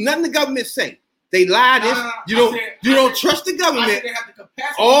believe nothing the government say. They lie this. You don't trust the I government said they have the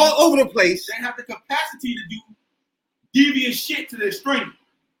capacity. all over the place. They have the capacity to do deviant shit to the extreme.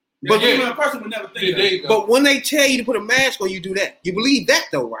 But But even a person would never think Yeah, of there it. you go. But when they tell you to put a mask on, you do that. You believe that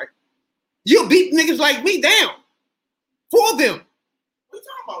though, right? You'll beat niggas like me down for them. What you talking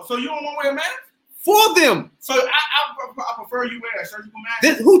about? So you don't want to wear a mask? for them. So I prefer you wear a surgical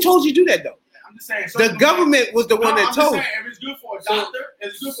mask. Who told you to do that though? I'm just saying. The government was the one that I'm told. just saying, if it's good for a doctor, if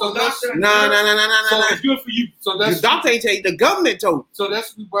it's good for a doctor. No. It's good for you. So The that's doctor ain't tell you. The government told. so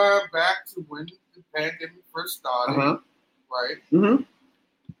that's why back to when the pandemic first started, right? Mm-hmm.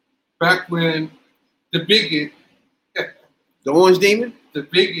 Back when the bigot, The orange demon. the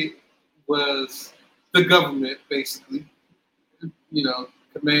bigot was the government, basically. You know,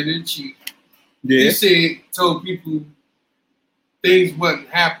 commander in chief. He told people things wasn't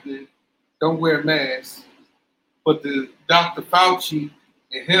happening. Don't wear masks. But the Dr. Fauci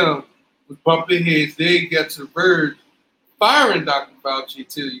and him was bumping heads. They got to the verge firing Dr. Fauci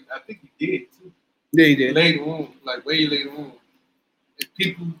until I think he did too. Yeah, he did. Later on, like way later on. And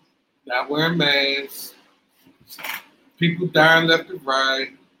people not wearing masks. People dying left and right.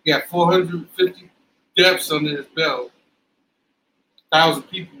 He got 450 deaths under his belt. 1,000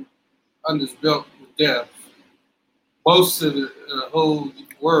 people under his belt with deaths. Most of the whole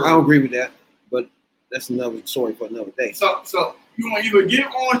world. I don't agree with that, but that's another story for another day. So you want to either give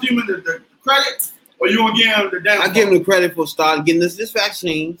Orange Demon the credit, or you want to give him the damn. I give him the credit for starting getting this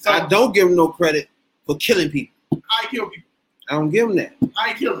vaccine. So- I don't give him no credit for killing people. How he kill people? I don't give him that. How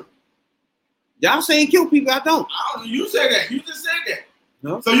he kill them? Y'all saying kill people, I don't. I don't know. You said that. You just said that.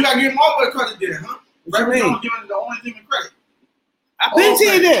 No. So you got to give him all the credit there, huh? What you Right, mean? don't give him the Orange Demon credit. I've been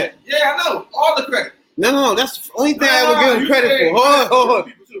saying that. Yeah, I know. All the credit. No, that's the only thing I ever give him credit for. Hold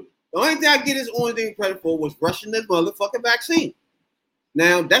on. The only thing I get his orange demon credit for was rushing the motherfucking vaccine.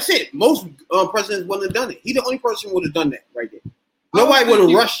 Now, that's it. Most presidents wouldn't have done it. He the only person who would have done that right there. Nobody would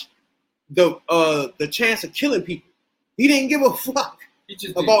have rushed the chance of killing people. He didn't give a fuck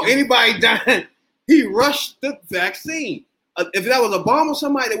about anybody dying. He rushed the vaccine. If that was Obama or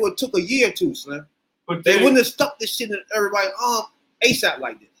somebody, that would have took a year or two, son. But They wouldn't have stuck this shit in everybody's arm ASAP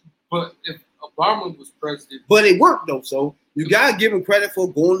like this. But if Obama was president, But it worked though, so you gotta give him credit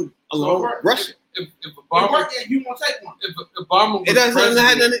for going along rushing. if It Obama, worked, yeah, you want to take one. if Obama was It doesn't have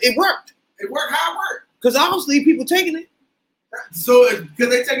president, nothing. It worked It worked how it worked. because obviously people taking it. So because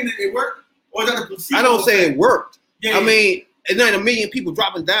they taking it, it worked? Or is that a placebo? I don't say it worked. Yeah, I mean, it's not 1 million people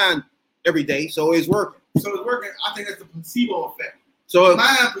dropping down every day, so it's working. so it's working. I think that's the placebo effect. So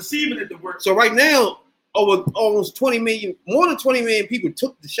Mine perceiving it to work. so right now, over almost 20 million, more than 20 million people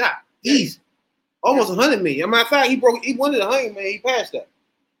took the shot. Easy. Almost 100 million. As a matter of fact, he wanted 100 million. He passed that.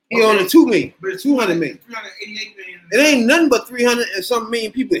 He Okay. on 2 million. But it's 200 million. 388 million. It ain't nothing but 300 and some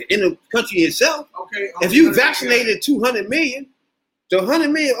million people in the country itself. Okay. If you vaccinated 200 million, the 100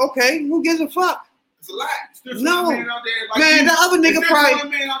 million, okay, who gives a fuck? It's a lot. Still No. 200 million out there like Man, you. the other nigga There's probably, 200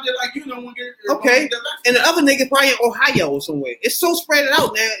 million out there like you don't want to get it. Okay. and the other nigga probably in Ohio or somewhere. It's so spread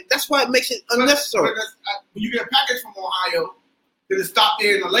out, man. That's why it makes it unnecessary. When you get a package from Ohio, because it stopped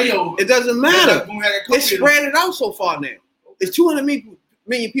there in the layover. It doesn't matter. It's spread. spread it out so far now. It's 200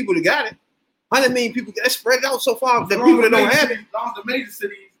 million people that got it. 100 million people. That's spread out so far. The people that don't have it. As long as the major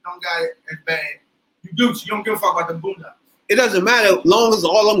cities don't got it as bad, you don't give a fuck about the boondocks. It doesn't matter as long as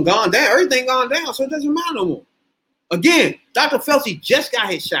all of them gone down. Everything gone down, so it doesn't matter no more. Again, Dr. Fauci just got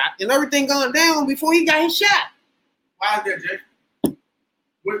his shot, and everything gone down before he got his shot. Why is that, Jay?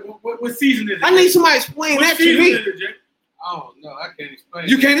 What season is it? I need somebody to explain What that to season me. is it, Jay? oh no, I can't explain.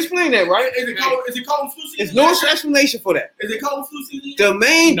 You that. can't explain that, right? Is it cold? Is it cold flu season? There's no explanation for that. Is it cold flu season? The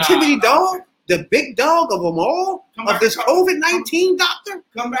main Nah. Tibbity dog, the big dog of them all, Come of back this to- COVID-19 doctor,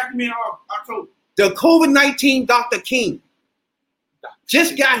 Come back to me in October. the COVID-19 Dr. King,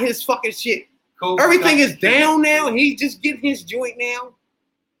 just got his fucking shit. COVID Everything is doctor. down now. He just getting his joint now.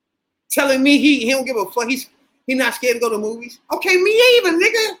 Telling me he don't give a fuck. He not scared to go to movies. Okay, me either,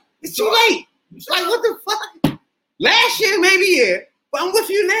 nigga. It's too late. Like, what the fuck? Last year, maybe, yeah. But I'm with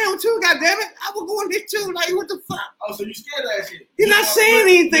you now, too, goddammit. I was going there, too. Like, what the fuck? Oh, so you scared of that shit? You're not saying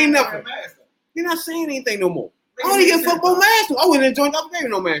anything, no. nothing. You're not saying anything no more. I don't even fuck no mask on. I went and joined up there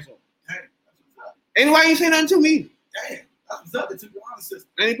with no mask on. Anyway, ain't say nothing to me. Damn, that's what's up. They took the honor system.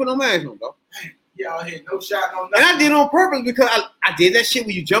 I ain't put no mask on, though. Yeah, out here, no shot, no And nothing. I did it on purpose because I did that shit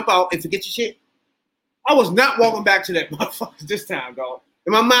when you jump out and forget your shit. I was not walking back to that motherfucker this time, dog.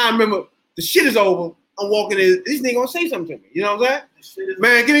 In my mind, remember, the shit is over. I'm walking in. This nigga gonna say something to me. You know what I'm saying? This shit is-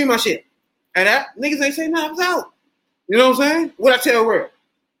 Man, give me my shit. And that niggas ain't saying nothing. I was out. You know what I'm saying? What I tell the world?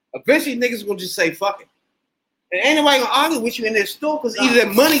 Eventually, niggas gonna just say fuck it. And ain't nobody gonna argue with you in this store because either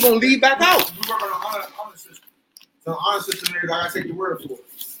that money gonna lead back out. We work on the honor system. So the honor system is, I gotta take your word for it.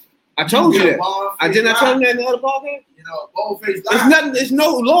 I told you get a that. bald I face did not lie. tell you that in the other podcast. You know, bold face There's lie. nothing. There's no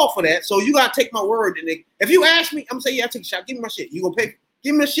law for that. So you gotta take my word. And if you ask me, I'm gonna say, yeah, I take a shot. Give me my shit. You gonna pay?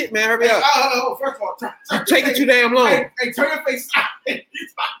 Give me the shit, man. Hurry up. First of all, You take it too damn long. Hey, turn your face.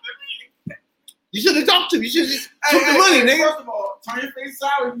 You should have talked to him. You should just took the money, nigga. First of all, turn your face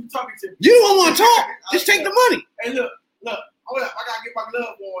sour when you talking to me. You don't want to talk. Just take the money. Hey, look. Hold up. I gotta get my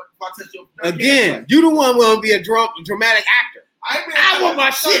glove on if I touch your. Again, you the one want to be a dramatic actor. I want my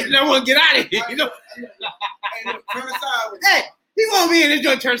shit and I want to get out of here. You know. Hey, look, turn sideways. Hey, he want me in this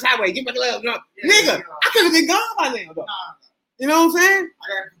joint, turn sideways. Get my glove. No. Nigga, I could have been gone by now, though. You know what I'm saying? I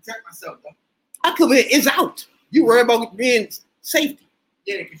gotta protect myself, though. I could be. It's out. You worry about being safety.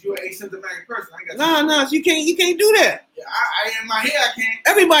 Yeah, because you're an asymptomatic person. No, you can't do that. Yeah, I in my head I can't.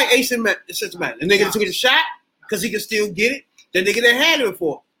 Everybody asymptomatic. The nigga that took the shot because he can still get it. The nigga that had it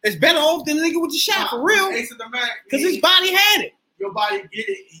before. It's better off than the nigga with the shot for real. Asymptomatic. Because his body had it. Your body get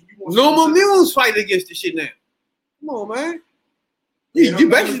it. And you want normal immunes fight against this shit now. Come on, man. You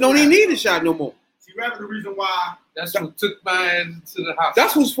basically don't even need the shot no more. See, rather the reason why. That's what took my ass to the hospital.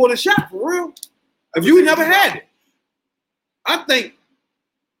 That's what's for the shot for real. If you never had it, I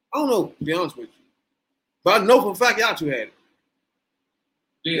don't know, to be honest with you. But I know for a fact y'all two had it.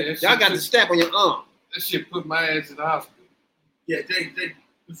 Yeah, y'all got the stab on your arm. That shit put my ass in the hospital. Yeah, Jay,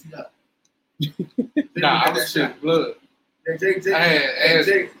 pussy up. Nah, I was shit blood. Yeah,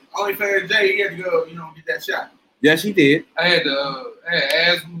 Jay, only fan Jay, he had to go, get that shot. Yes, he did. I had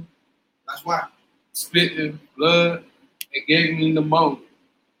asthma. That's why. Spitting blood. It gave me pneumonia.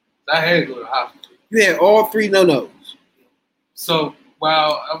 I had to go to the hospital. You had all 3 no-nos. So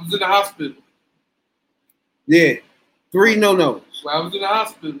while I was in the hospital. Yeah, 3 no-nos. While I was in the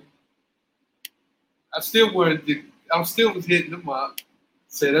hospital, I still was hitting them up.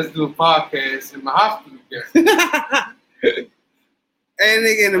 Said, let's do a podcast in my hospital care. And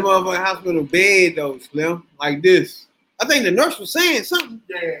nigga in the motherfucking hospital bed though, Slim, like this. I think the nurse was saying something.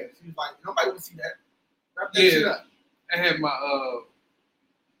 Yeah, she was like, nobody would see that. Wrap that shit up. I had my I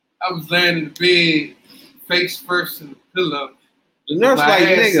was laying in the bed, face first in the pillow. The nurse like,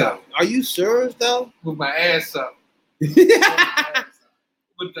 nigga, are you serious though? With my ass up. With the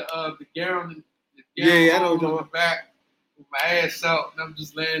gown, I know what you're on the back, with my ass out, and I'm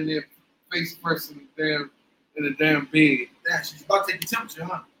just laying there, face first in the damn bed. Yeah, she's about to take the temperature,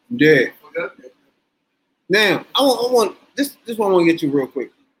 huh? Yeah. Now, I want this one I want to get to real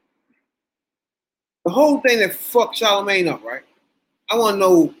quick. The whole thing that fucked Charlamagne up, right? I want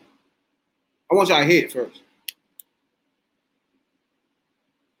y'all to hear it first.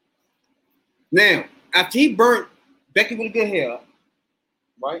 Now, after he burnt Becky with a good hair,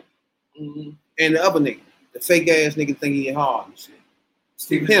 right? Mm-hmm. And the other nigga, the fake ass nigga thinking he hard and shit.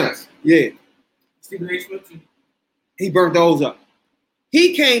 Stephen H. Yeah. Stephen H. Smith too. He burnt those up.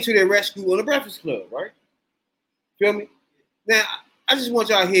 He came to their rescue on the Breakfast Club, right? Feel me? Now, I just want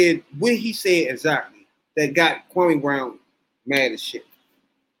y'all to hear what he said exactly that got Kwame Brown mad as shit.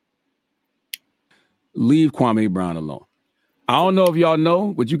 Leave Kwame Brown alone. I don't know if y'all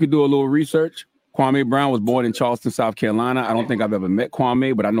know, but you could do a little research. Kwame Brown was born in Charleston, South Carolina. I don't think I've ever met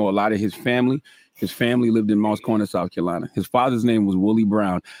Kwame, but I know a lot of his family. His family lived in Moss Corner, South Carolina. His father's name was Willie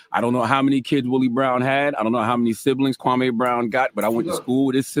Brown. I don't know how many kids Willie Brown had. I don't know how many siblings Kwame Brown got, but I went to school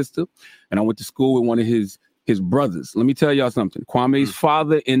with his sister, and I went to school with one of his brothers. Let me tell y'all something. Kwame's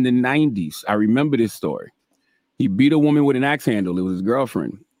father in the 90s, I remember this story. He beat a woman with an axe handle. It was his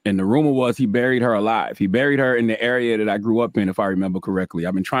girlfriend. And the rumor was he buried her alive. He buried her in the area that I grew up in, if I remember correctly.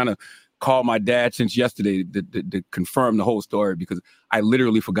 I've been trying to call my dad since yesterday to confirm the whole story because I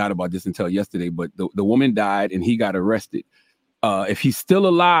literally forgot about this until yesterday. But the woman died and he got arrested. If he's still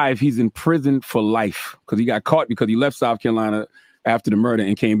alive, he's in prison for life because he got caught because he left South Carolina after the murder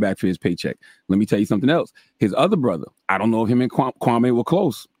and came back for his paycheck. Let me tell you something else. His other brother, I don't know if him and Kwame were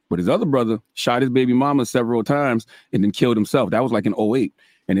close, but his other brother shot his baby mama several times and then killed himself. That was like in 2008.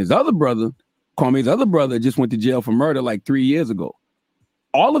 And his other brother, Kwame's other brother, just went to jail for murder like 3 years ago.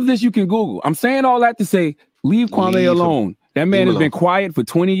 All of this you can Google. I'm saying all that to say, leave Kwame alone. That man has been quiet for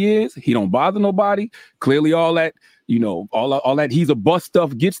 20 years. He don't bother nobody. Clearly all that, all that he's a bust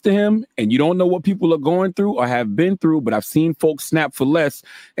stuff gets to him, and you don't know what people are going through or have been through, but I've seen folks snap for less,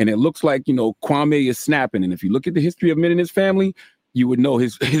 and it looks like, Kwame is snapping. And if you look at the history of men in his family, you would know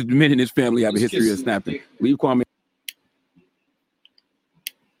his men in his family have a history of snapping. Leave Kwame.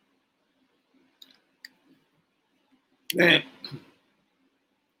 Man,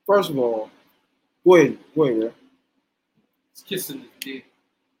 first of all, go ahead, Rick. It's kissing the dick.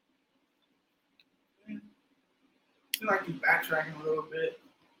 I feel like you're backtracking a little bit.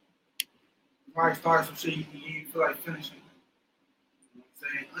 You probably start some shit you feel like finishing. You know what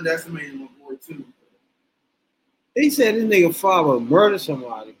I'm saying? Underestimating my boy too. He said this nigga father murdered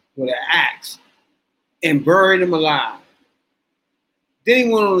somebody with an axe and buried him alive. Then he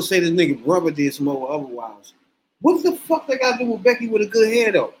went on to say this nigga brother did some more otherwise. What the fuck they got to do with Becky with a good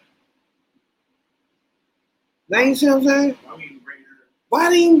hair, though? Now you see what I'm saying? Why we even bring her? Why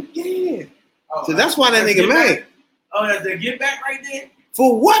didn't yeah? Oh, So that's why that nigga mad. Oh, that's the get back right there?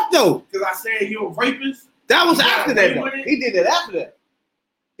 For what though? Because I said he was rapist? That was You got after away that though. with it? He did it after that.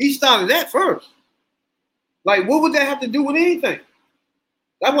 He started that first. Like, what would that have to do with anything?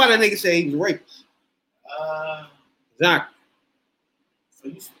 That's why that nigga said he was a rapist. Exactly. So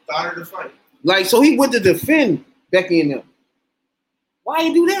you started the fight. Like, so he went to defend Becky and them. Why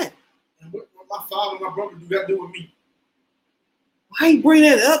you do that? And what my father and my brother do got to do with me? Why you bring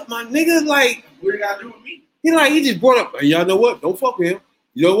that up, my nigga? Like, What it got to do with me? he just brought up, hey, y'all know what? Don't fuck with him.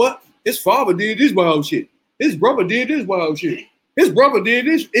 You know what? His father did this wild shit. His brother did this wild shit. His brother did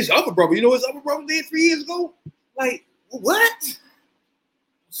this. His other brother, you know what his other brother did 3 years ago? Like, what?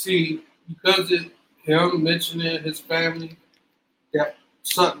 See, because of him mentioning his family, that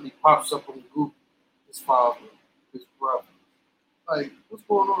suddenly pops up on Google. His father, his brother. Like, what's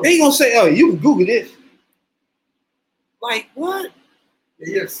going on? They ain't gonna say, oh, you can Google this. Like, what?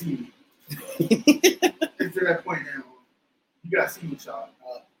 Yeah, you see me. It's to that point now. You got to see what y'all.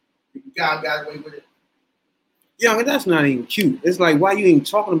 If you got away with it. Yeah, I mean, that's not even cute. It's like, why you even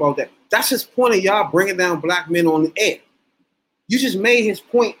talking about that? That's his point of y'all bringing down black men on the air. You just made his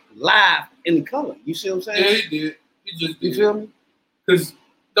point live in the color. You see what I'm saying? Yeah, he did. He just did. You feel me? Because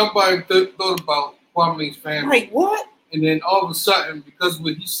nobody thought about Kwame's family. Like, what? And then all of a sudden, because of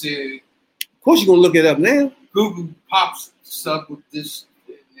what he said, Of course you're going to look it up now. Google pops up with this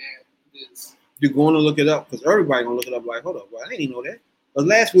and this. You're going to look it up because everybody going to look it up like, hold up, well, I didn't even know that. But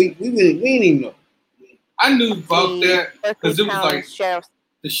last week, we didn't even know. I knew about that because it was like Sheriff.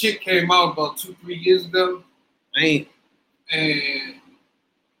 the shit came out about 2-3 years ago. I ain't. And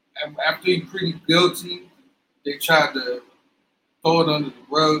after he pleaded guilty, they tried to throw it under the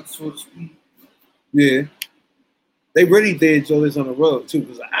rug, so to speak. Yeah. They really did throw this on the rug, too,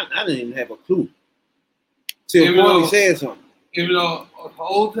 because I didn't even have a clue. Till Even Kwame though- said something. Even though the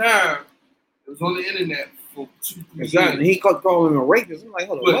whole time it was on the internet for 2-3 Exactly. And years. he called him a rapist. I'm like,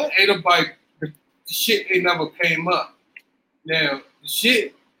 hold on, But what? ain't nobody, the shit ain't never came up. Now, the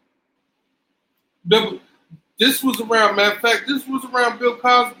shit, this was around, matter of fact, this was around Bill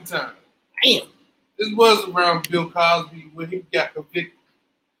Cosby time. Damn. This was around Bill Cosby when he got convicted.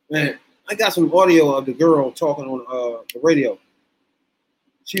 Man, I got some audio of the girl talking on the radio.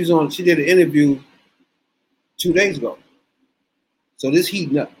 She did an interview 2 days ago. So this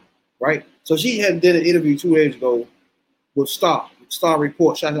heating up, right? So she did an interview 2 days ago with Star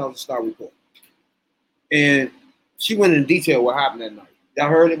Report. Shout out to Star Report. And she went in detail what happened that night. Y'all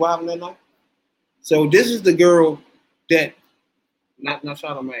heard what happened that night? So this is the girl that, not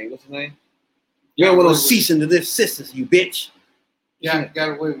Charlamagne, what's his name? You don't want to cease and desist sisters, you bitch. Yeah,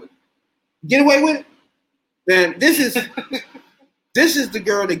 got away with it. Get away with it? Man, this is the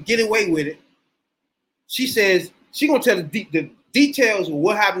girl that get away with it. She says she gonna tell the details of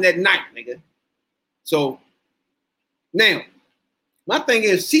what happened that night, nigga. So now, my thing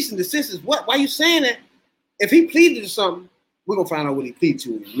is cease and desist is what? Why you saying that? If he pleaded to something, we're gonna find out what he pleaded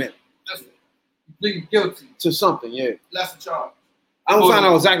to in a minute. That's it. He pleaded guilty. To something, yeah. Lesser charge. I'm gonna find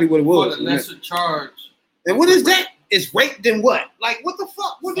out exactly what it For was. the lesser charge. And what is that? It's rape then what? Like what the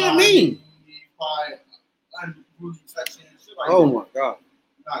fuck? What does that mean? Oh my god.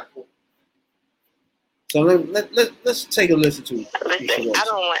 Not cool. So let's take a listen to it. Listen, I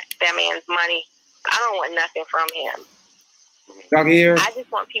don't want that man's money. I don't want nothing from him. Y'all can hear? I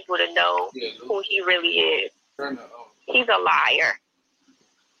just want people to know who he really is. Turn it on. He's a liar.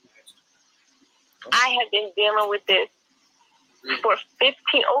 I have been dealing with this for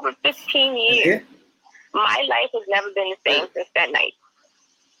over 15 years. Yeah. My life has never been the same since that night.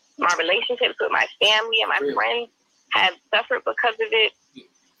 My relationships with my family and my friends have suffered because of it.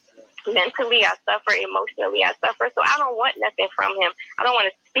 Mentally, I suffer. Emotionally, I suffer. So I don't want nothing from him. I don't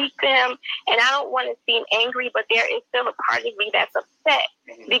want to speak to him, and I don't want to seem angry, but there is still a part of me that's upset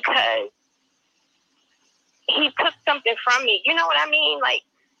because he took something from me. You know what I mean? Like,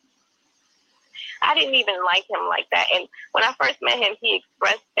 I didn't even like him like that. And when I first met him, he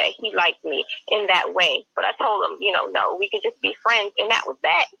expressed that he liked me in that way. But I told him, no, we could just be friends. And that was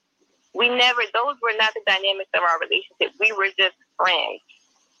that. Those were not the dynamics of our relationship. We were just friends.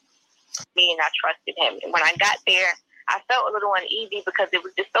 Me and I trusted him. And when I got there, I felt a little uneasy because there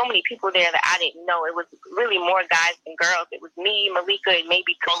was just so many people there that I didn't know. It was really more guys than girls. It was me, Malika, and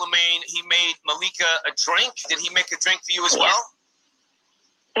maybe Charlamagne. He made Malika a drink. Did he make a drink for you as well?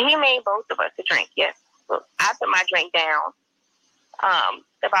 He made both of us a drink, yes. So I put my drink down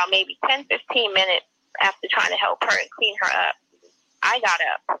about maybe 10, 15 minutes after trying to help her and clean her up. I got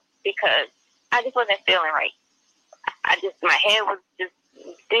up because I just wasn't feeling right. My head was just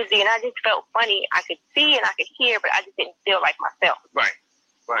dizzy, and I just felt funny. I could see and I could hear, but I just didn't feel like myself. Right.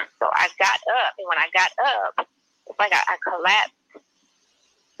 So I got up, and when I got up, it's like I collapsed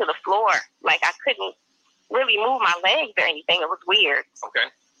to the floor. Like I couldn't really move my legs or anything. It was weird. Okay.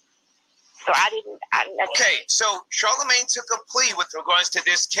 So I didn't. Okay, so Charlamagne took a plea with regards to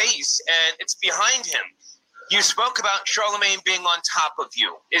this case, and it's behind him. You spoke about Charlamagne being on top of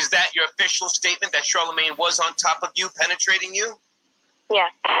you. Is that your official statement that Charlamagne was on top of you, penetrating you? Yeah.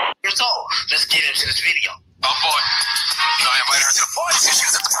 So, let's get into this video. Oh boy. You know, I invited her to the party since she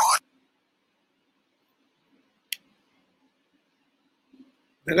was at the party.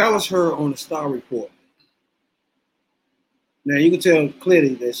 And that was her on the Star Report. Now you can tell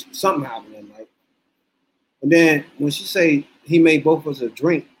clearly that something happened that night. And then when she say he made both of us a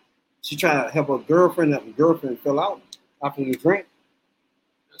drink, she tried to help her girlfriend up. Her girlfriend fell out after the drink.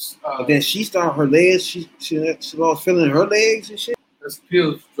 But then she started her legs. She lost feeling in her legs and shit. That's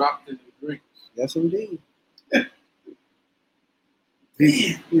pills dropped in the drinks. Yes, indeed.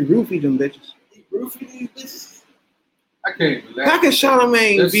 He roofied them bitches. He roofied these bitches. I can't relax. How can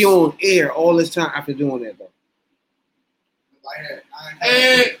Charlamagne be on air all this time after doing that though?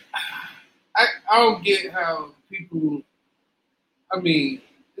 And I don't get how people. I mean,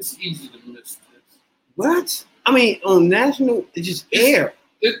 it's easy to miss this. What? I mean, on national, it's just air.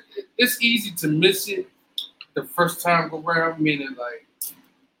 It's easy to miss it the first time go around. Meaning, like,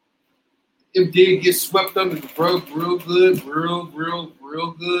 it did get swept under the rug real good,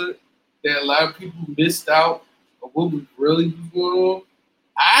 real good. That a lot of people missed out on what was really going on.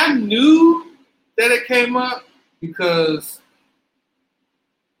 I knew that it came up because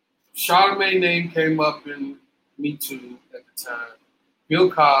Charlamagne's name came up in Me Too at the time. Bill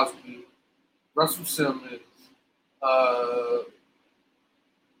Cosby, Russell Simmons,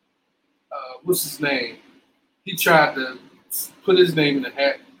 what's his name? He tried to put his name in the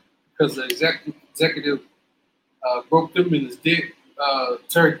hat because the executive broke them in his dick.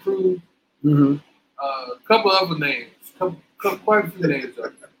 Terry Crews, a couple other names, quite a few names.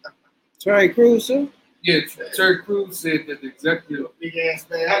 Terry Crews, too? Yeah, Terry Crews said that the executive big ass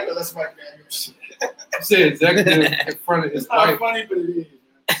man. I know that's my man. He said executive in front of his It's not wife. funny, but it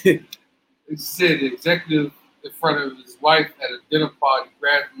is. He said the executive in front of his wife at a dinner party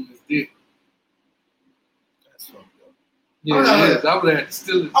grabbed him his dick. That's fucked up. Yeah, Oh, no, it is. I would have had to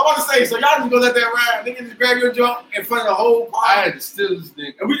steal it. I want to say, so y'all just gonna let that ride? Nigga just grab your junk in front of the whole I party, had to steal this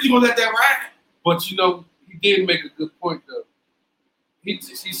nigga. and we just gonna let that ride? But you know, he did make a good point though. He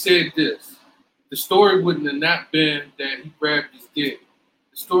said this. The story wouldn't have not been that he grabbed his dick.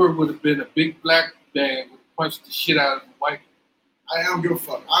 The story would have been a big black man would punch the shit out of a white I don't give a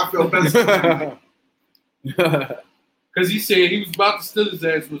fuck. I feel better. because he said he was about to steal his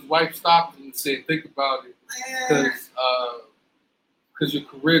ass when his wife stopped him and said, think about it. Because your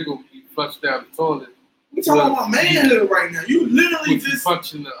career gonna be flushed down the toilet. We talking about manhood right now. You literally With you just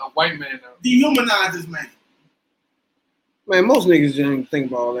punching a white man out. dehumanize this man. Man, most niggas didn't think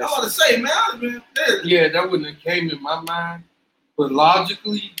about all I that want to say, man, I've been there. Yeah, that wouldn't have came in my mind. But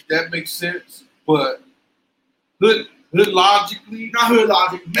logically, that makes sense. But hood logically, Not hood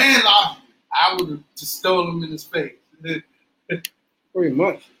logic, man logic. I would have just stole him in his face. Pretty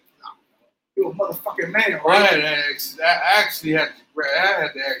much. You a motherfucking man, I right? actually had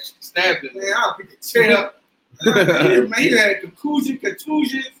to stab him. Man, I'll pick a chair up. Man, he had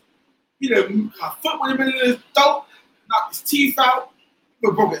contusions. He done, my foot would have been in his throat, knocked his teeth out,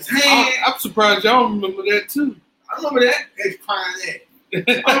 would broke his hand. I'm surprised y'all remember that too. I remember that. He's crying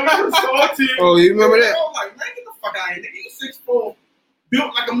that. I remember the story too. Oh, you remember that? I was like, man, get the fuck out of here. Nigga, you 6'4",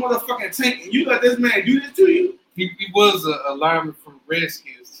 built like a motherfucking tank, and you let this man do this to you? He was a lineman from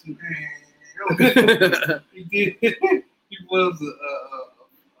Redskins too. Man, He did. He was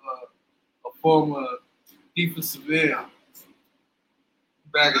a former defensive end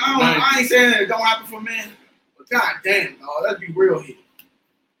back in the 90s. I ain't saying that it don't happen for men, but god damn, dog, let's be real here.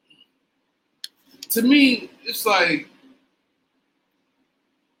 To me, it's like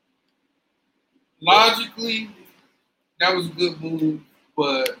logically that was a good move,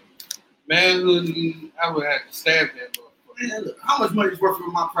 but manhoodly, I would have to stab that motherfucker. Man, look, how much money is worth for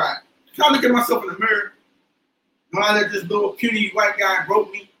my pride? Can I look at myself in the mirror? When I let this little puny white guy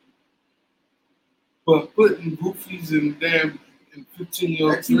broke me? But putting goofies in damn in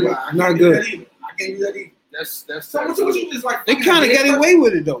 15-year-old That's too high. I Not can't do good. that either. I can't do that either. that's So what you just like? They kind of got away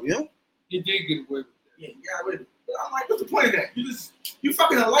with it though, you know? he did get away with that. Yeah, you got away with it. But I'm like, what's the point of that? You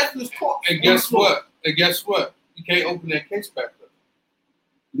fucking a lifeless corpse. And guess what? You can't open that case back up.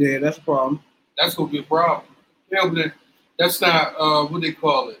 Yeah, that's a problem. That's gonna be a problem. You can't open that. That's not what they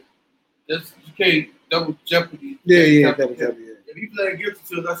call it. You can't double jeopardy. Yeah, You yeah, have to- double. Yeah, If you play guilty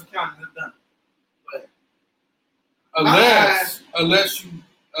to a lesser count, it's done. But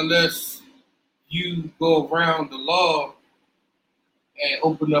unless you go around the law and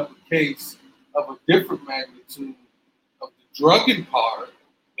open up a case of a different magnitude of the drugging part,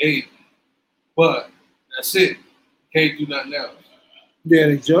 maybe. But that's it. Can't do nothing else. Yeah,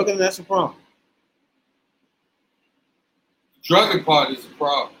 the drugging, that's a problem. The drugging part is a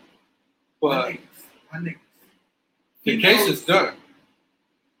problem. But my niggas. The case is done.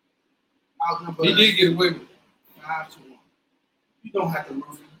 He did get away with it. 5-1. You don't have to roof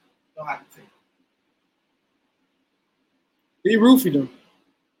him. You don't have to take it. He roofied him.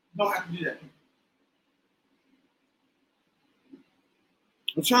 You don't have to do that.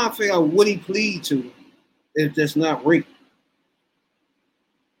 I'm trying to figure out what he plead to if that's not rape.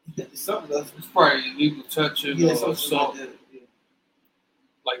 Something else. It's probably illegal touching or something. Like that.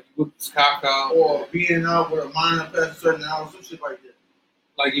 Like you whipped his cock out. Or being out with a minor past a certain hour, some shit like that.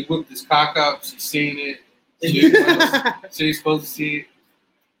 Like he whipped his cock out, she seen it. She ain't supposed to see it.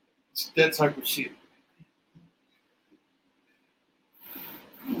 That type of shit.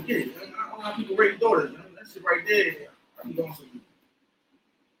 I don't get it. I don't know how people rape daughters. Man. That shit right there. I be doing something.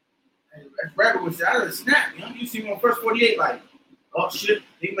 As Rabbit would say, I just snap. You know, you see me on first 48, like, oh shit,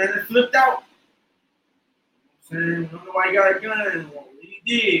 he man that flipped out. You know what I'm saying, I don't know why he got a gun. He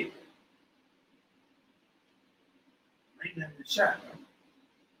did. Ain't nothing been shot, bro.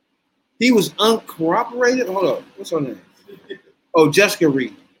 He was uncorroborated? Hold up. What's her name? Oh, Jessica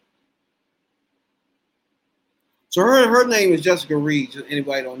Reed. So her name is Jessica Reed. Just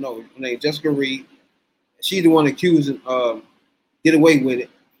anybody don't know. Her name is Jessica Reed. She's the one accused get away with it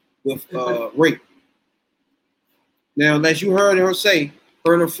with rape. Now, as you heard her say,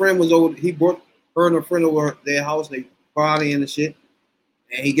 her and her friend was over. He brought her and her friend over their house. They partying and shit.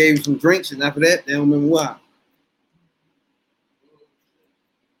 And he gave her some drinks. And after that, they don't remember why.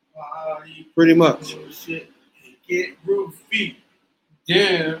 Pretty much. Shit. Get roofy.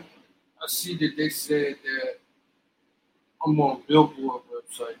 Yeah, I see that they said that I'm on Billboard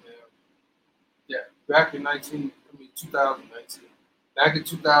website now. Yeah, back in 2019. Back in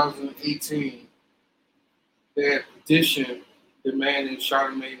 2018, they had petitioned demanding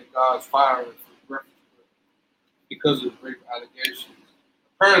Charlamagne the God's firing from reference because of rape allegations.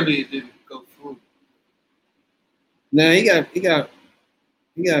 Apparently, it didn't go through. Now he got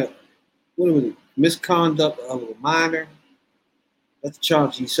what was it? Misconduct of a minor. That's the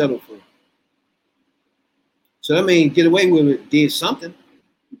charge he settled for. So I mean, get away with it did something.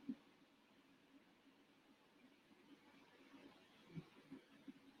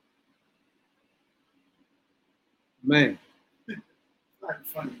 Man. It's not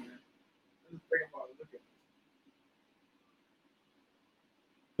funny, man. Let's think about it. Look at it.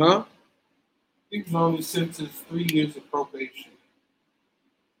 Huh? He was only sentenced 3 years of probation.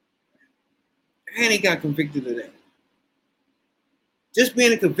 And he got convicted of that. Just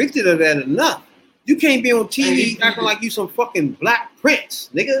being convicted of that enough. You can't be on TV acting like you some fucking black prince,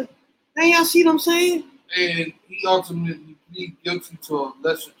 nigga. Now y'all see what I'm saying? And he ultimately pleaded guilty to a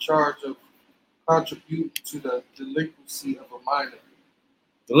lesser charge of contributing to the delinquency of a minor.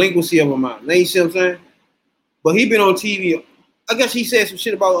 Delinquency of a minor. Now you see what I'm saying? But he been on TV. I guess he said some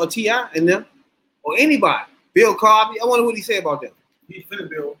shit about T.I. and them. Or anybody. Bill Cosby. I wonder what he said about them. He defended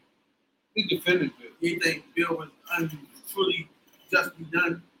Bill. He defended Bill. He think Bill was truly justly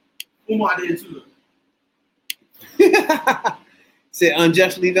done. Umar did too. Said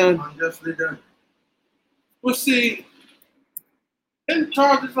unjustly done. Unjustly done. Well, see, and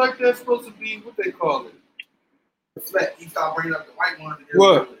charges like that supposed to be what they call it. Reflect. He started bringing up the white ones.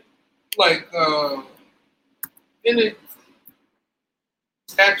 What? Like in the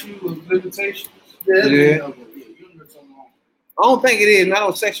statute of limitations. Yeah. I don't think it is. Not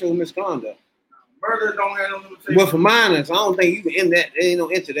on sexual misconduct. Murder don't have no limitations. But for minors, I don't think you can end that. They ain't no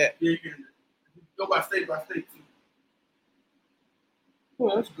into that. Yeah, you can go by state too.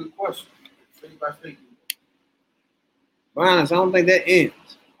 Well, that's a good question. State by state. Minors, I don't think that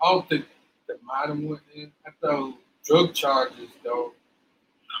ends. I don't think the minor went in. I thought drug charges, though.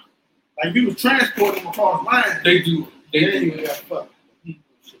 Like you was transporting them across lines. They do. They do. Yeah, fuck.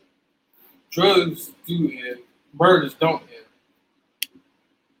 Drugs do end. Murders don't end.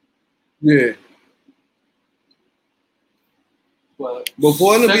 Yeah. But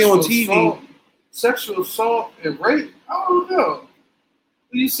before to be on TV, sexual assault and rape, I don't know.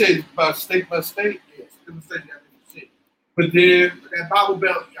 You say by state by state? Yes, different state got different shit. But then that Bible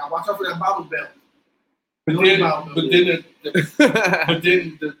belt, y'all watch out for that Bible belt. But then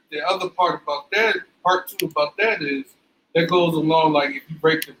the other part about that, part two about that is that goes along like if you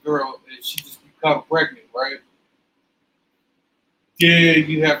rape the girl and she just become pregnant, right? Then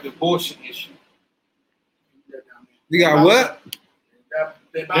you have the abortion issue. You got what?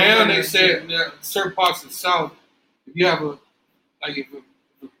 Now they said that certain parts of the South, if you have if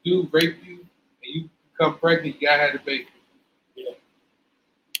a dude rape you and you become pregnant, you gotta have the baby.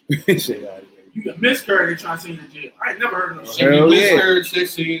 You got miscarriage, they trying to send you to jail. I ain't never heard of no shit. If you Hell yeah. miscarriage, they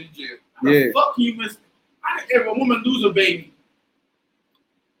send you to jail. Yeah. Fuck you, if a woman lose a baby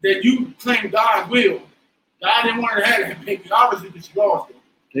that you claim God will, God didn't want her to have that baby, obviously, because she lost it.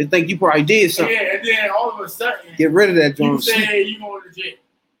 They think you probably did something. Yeah, and then all of a sudden, Get rid of that you joint. say you going to jail.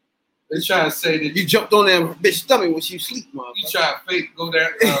 They try to say that You jumped on that bitch stomach when she sleep, you motherfucker. try to fake go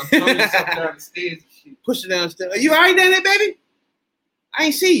down, throw yourself down the stairs and shit, Push it downstairs. Are you alright down there, baby? I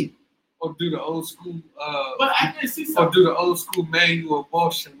ain't see you. or do the old school, But I didn't see or something. do the old school manual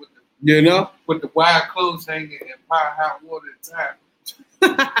abortion with You know? the wire clothes hanging and pile hot water at time.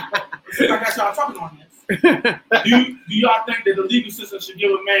 Like I started talking on this. Do y'all think that the legal system should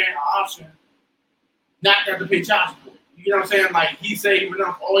give a man an option not to have to pay child support? You know what I'm saying? Like he said he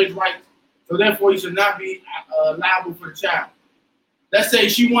renounced all his rights, so therefore he should not be liable for the child. Let's say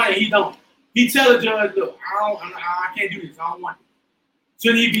she wanted, he don't. He tell the judge, look, I can't do this. I don't want it.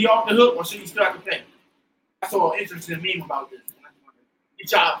 Should he be off the hook or should he still have to pay? I saw an interesting meme about this.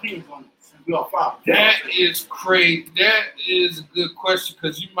 Get y'all opinions on this. We all follow. That is crazy. That is a good question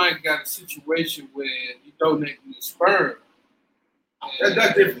because you might got a situation where you donate your sperm.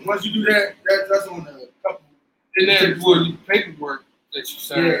 That's different. Once you do that, that's on the couple. And then well, your paperwork that you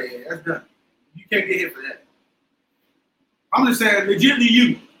sign. Yeah, that's done. You can't get hit for that. I'm just saying,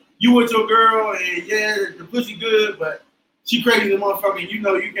 legitimately you with your girl and yeah, the pussy good, but she crazy the motherfucker. And you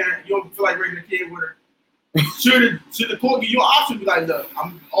know you don't feel like raising a kid with her. Should the court give you an option? Be like, look,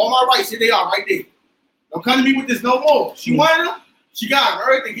 I'm all my rights here. They are right there. Don't come to me with this no more. She wanted them. She got them.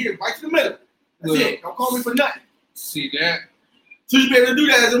 Everything here, right to the middle. That's it. Don't call me for nothing. See that? So you be able to do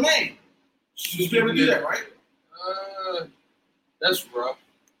that as a man. You should be able to do that, right? That's rough.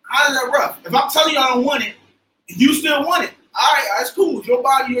 How is that rough? If I'm telling you I don't want it, and you still want it, all right, that's cool. It's your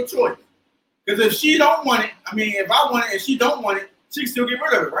body, your choice. Because if she don't want it, if I want it and she don't want it, she can still get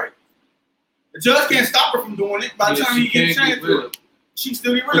rid of it, right? The judge can't stop her from doing it. By the time he gets changed to it, she can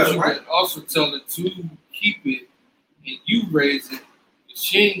still get rid of it, you right? can also tell her to keep it and you raise it.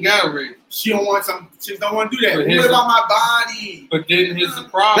 She ain't got to raise it. She don't want something. She don't want to do that. But What about my body? But then here's the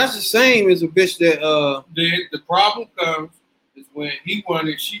problem. That's the same as a bitch that The problem comes is when he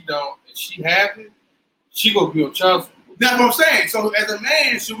wanted, she don't, and she have it, she gonna be on child support. That's what I'm saying. So as a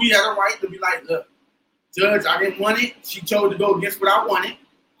man, should we have a right to be like, look, judge, I didn't want it. She chose to go against what I wanted.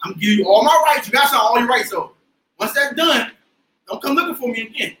 I'm giving you all my rights. You got all your rights. So once that's done, don't come looking for me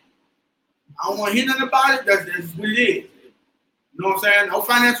again. I don't want to hear nothing about it. That's what it is. You know what I'm saying? No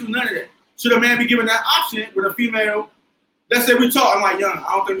financial, none of that. Should a man be given that option with a female? Let's say we talk. I'm like, young,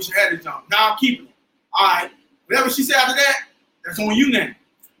 I don't think we should have this jump. Now I'm keeping it. All right. Whatever she said after that, that's on you now.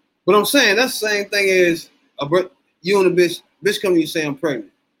 But I'm saying that's the same thing as you and the bitch come to you say I'm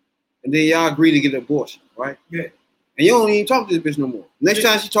pregnant, and then y'all agree to get an abortion, right? Yeah. And you don't even talk to this bitch no more. Next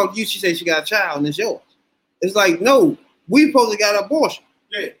time she talk to you, she say she got a child and it's yours. It's like, no, we supposed to got an abortion.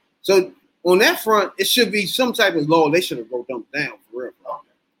 Yeah. So on that front, it should be some type of law. They should have wrote them down for real.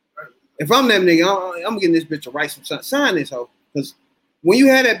 If I'm that nigga, I'm getting this bitch to write some sign this hoe. Because when you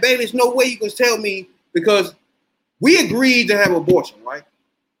had that baby, there's no way you can tell me because we agreed to have abortion, right?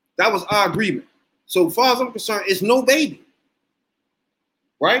 That was our agreement. So as far as I'm concerned, it's no baby.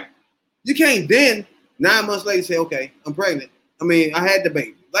 Right? You can't then 9 months later say, okay, I'm pregnant. I had the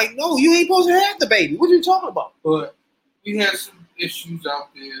baby. Like, no, you ain't supposed to have the baby. What are you talking about? But we had some issues out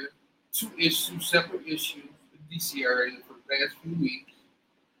there, two separate issues in the DC area for the past few weeks.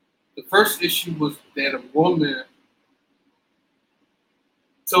 The first issue was that a woman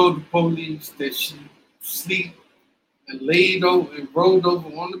told the police that she sleep and laid over and rolled over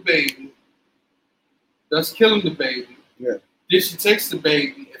on the baby, thus killing the baby. Yeah. Then she takes the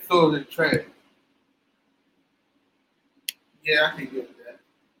baby and throws it in the trash. Yeah, I can get with that.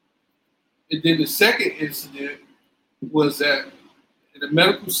 And then the second incident was at a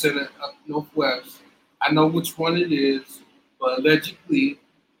medical center up Northwest. I know which one it is, but allegedly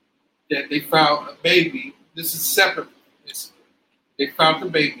that they found a baby. This is separate. They found the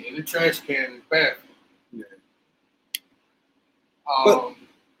baby in the trash can in the bathroom.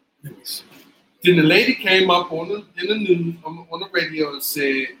 Yeah. Then the lady came up in the news on the radio and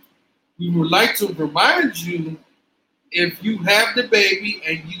said, "We would like to remind you, if you have the baby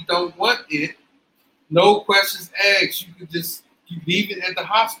and you don't want it, no questions asked. You leave it at the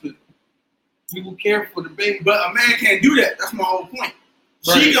hospital. We will care for the baby." But a man can't do that. That's my whole point.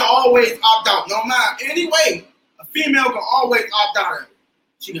 Right. She can always opt out. No matter anyway, a female can always opt out of it.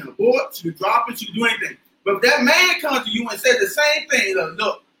 She can abort, she can drop it, she can do anything. But if that man comes to you and says the same thing,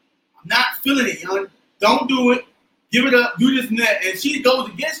 look, I'm not feeling it, young. Don't do it. Give it up. Do this and that. And she goes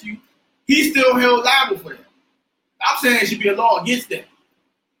against you, he's still held liable for that. I'm saying there should be a law against that.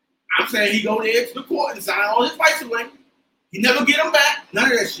 I'm saying he go there to the court and sign all his rights away. He never get them back.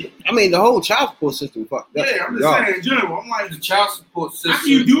 None of that shit. I mean, the whole child support system fucked up. Yeah, I'm just saying in general. I'm like, The child support system. how can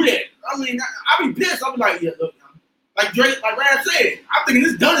you do that? I mean, I be pissed. I be like, yeah, look, like Drake, like Rap said, I'm thinking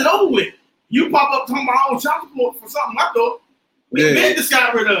this done and over with. You pop up talking about child support for something I thought we been just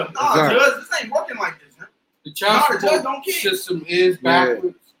got rid of. Nah, Exactly. Judge, this ain't working like this, man. The child No, the judge don't support care. system is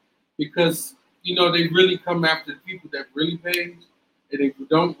backwards because they really come after the people that really pays, and they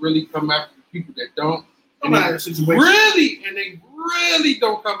don't really come after the people that don't. And Come out they of the situation. really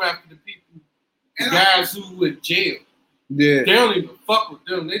don't come after the people, the And guys who in jail. Yeah. They don't even fuck with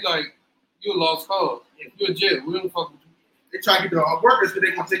them. They like, you're a lost cause. You're in jail. We don't fuck with you. They try to get the workers because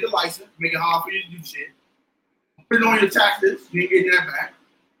they gonna take your license, make it hard for you to do shit. Put it on your taxes, you ain't getting that back.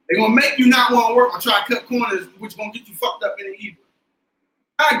 They gonna make you not want to work or try to cut corners, which gonna get you fucked up in the evil.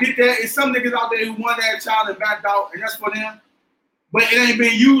 I get that. It's some niggas out there who want that child and backed out, and that's for them. But it ain't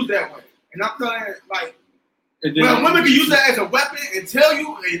being used that way. And I'm telling you, like, And then well, women can use that as a weapon and tell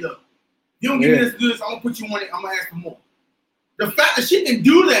you, hey, look, you don't give me this, do this, I'm gonna put you on it, I'm gonna ask for more. The fact that she can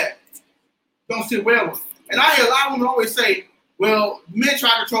do that don't sit well with her. And I hear a lot of women always say, well, men try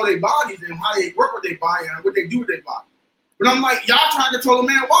to control their bodies and how they work with their body and what they do with their body. But I'm like, y'all trying to control a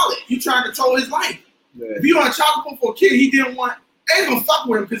man's wallet. You trying to control his life. Yeah. If you on a child support for a kid, he didn't want, they ain't gonna fuck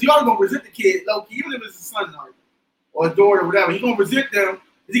with him because he always gonna resent the kid, low key, even if it's his son or his daughter or whatever. He gonna resent them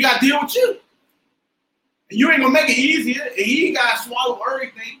because he got to deal with you. And you ain't gonna make it easier, and he ain't gotta swallow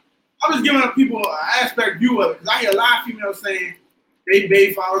everything. I'm just giving people an aspect view of it because I hear a lot of females saying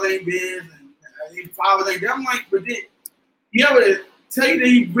they follow their biz and they follow their. I'm like, but did he ever tell you that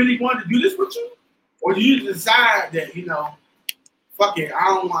he really wanted to do this with you, or do you decide that fuck it,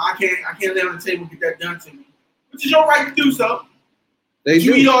 I can't lay on the table and get that done to me, which is your right to do so. They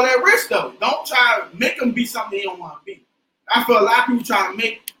You do. eat all that risk though. Don't try to make them be something they don't want to be. I feel a lot of people try to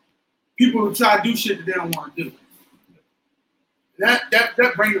make people who try to do shit that they don't want to do.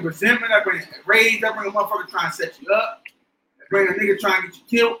 That brings the resentment, that brings rage, that brings a motherfucker trying to set you up, that brings a nigga trying to get you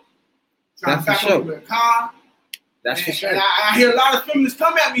killed, trying to That's back for up with a car. That's for And sure. I hear a lot of feminists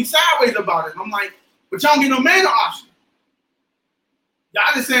come at me sideways about it. I'm like, but y'all don't get no man option. Y'all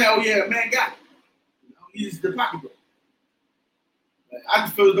just saying, oh yeah, a man got it. He's the pocketbook. I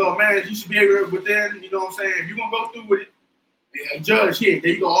just feel as though, man, you should be able to within, you know what I'm saying? If you're going to go through with it, judge here,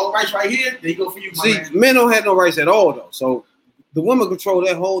 there you go, all rights right here, there you go for you, my See, man. men don't have no rights at all, though. So the women control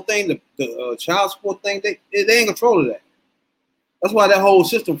that whole thing, the child support thing. They ain't control of that. That's why that whole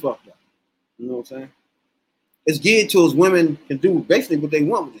system fucked up. You know what I'm saying? It's geared towards women can do basically what they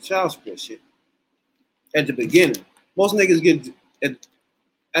want with the child support shit. At the beginning, most niggas get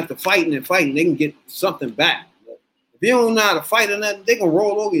after fighting, they can get something back. But if you don't know how to fight or nothing, they gonna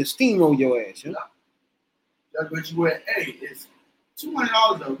roll over and steamroll your ass. You know? That's what you wear. Hey, it's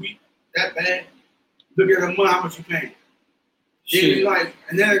 $200 a week. That bad? Look at the month, how much you paying. Shit. Like,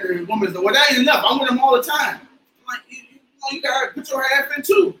 and then the woman's like, well, that ain't enough. I'm with them all the time. I'm like, you gotta put your half in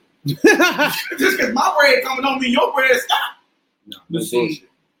too. Just because my bread coming don't mean your bread stop. No, You that's see, bullshit.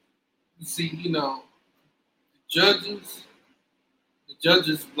 the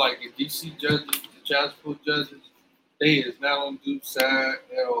judges, like the DC judges, the child support judges, they is not on Duke's side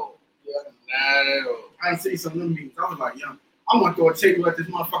at all. Not at all. I see some of them meetings. I was like, yo, I want to throw a table at this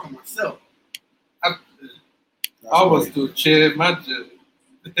motherfucker myself. I was to chair my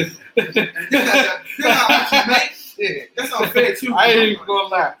judge. That's unfair too. I ain't even gonna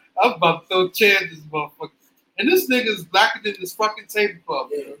lie. I was about to throw chairs at this motherfucker. And this nigga's blacker than this fucking tablecloth.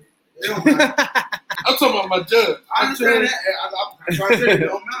 Yeah. They don't matter. I'm talking about my judge. I understand that. I'm trying to say it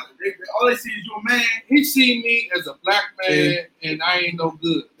don't matter. All they see is you a man. He see me as a black man, and I ain't no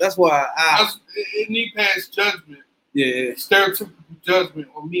good. That's why And he passed judgment, yeah. stereotypical judgment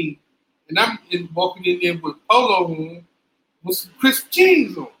on me. And I'm walking in there with polo on, with some crisp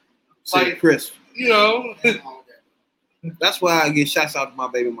jeans on. Like Chris. You know. That's why I get shouts out to my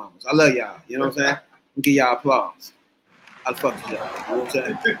baby mamas. I love y'all. You know what I'm saying? I'm give y'all applause. I fuck with y'all. You know what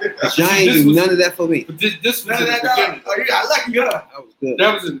I'm saying? But y'all ain't do none of that for me. But this was None in of the that beginning. Oh, you got lucky, huh? That was good.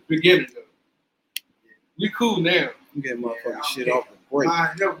 That was in the beginning, though. We cool now. I'm getting motherfucking Yeah, shit okay. off the break.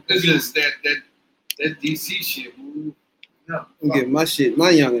 It's just that DC shit. Ooh. I'm getting my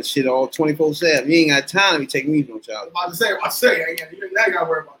youngin' shit all 24/7. You ain't got time to be taking me no I was child. about to say, you got to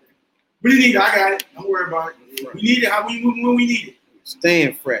worry about that. We need it. I got it. Don't worry about it. We need it how we when we need it.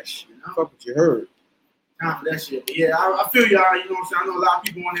 Staying fresh. You know? Fuck what you heard. Nah, that shit. But yeah, I feel y'all. You know what I'm saying? I know a lot of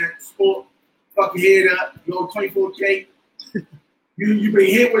people on that sport. Fuck your head up. You owe 24K. you been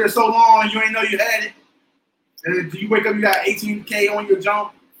hit with it so long, you ain't know you had it. And you wake up, you got 18K on your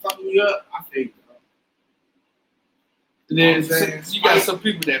jump, fucking you up. I feel you, bro. And then you got some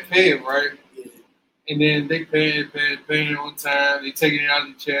people that pay it, right? Yeah. And then they pay it on time. They taking it out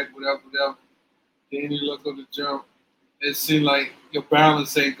of the check, whatever. Then you look on the jump. It seems like your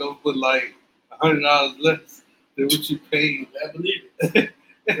balance ain't go for like $100 less than what you paid. I believe it.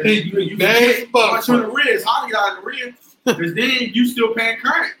 you mad much on the rears. How you got the rears? Because then you still paying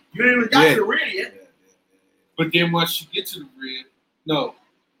current. You ain't even got to the rear yet. But then once you get to the rear, no.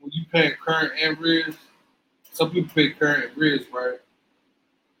 When you pay current and rears, some people pay current and rears, right?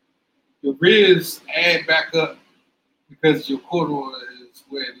 The rears add back up because your court order is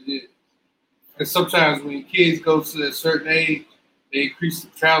where it is. Because sometimes when kids go to a certain age, they increase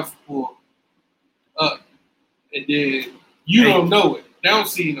the child support up. And then you don't know it. They don't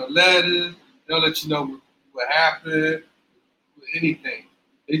see no letters. They don't let you know what happened with anything.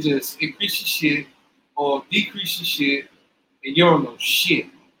 They just increase your shit or decrease your shit, and you don't know shit.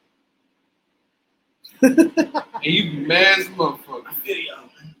 And you be mad as a motherfucker.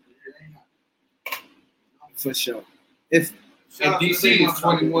 For sure. And DC is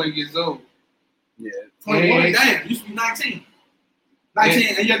 21 years old. Yeah. 21, damn. Used to be 19.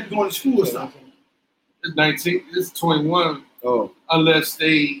 19, and you have to go to school or something. It's 19. It's 21. Oh. Unless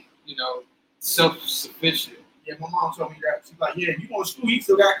they, self-sufficient. Yeah, my mom told me that. She's like, yeah, you going to school, you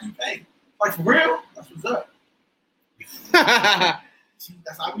still got to keep paying. Like, for real? That's what's up.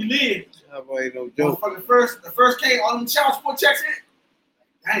 That's how we live. No joke. The first came, all them child support checks in.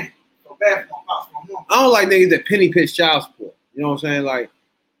 Dang, so bad for my pops, my mom. I don't like niggas that penny pinch child support. You know what I'm saying? Like,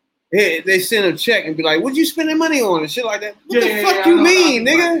 they send a check and be like, "What'd you spend that money on?" and shit like that. What the fuck you mean,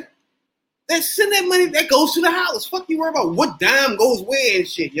 nigga? They send that money that goes to the house. Fuck you worry about what dime goes where and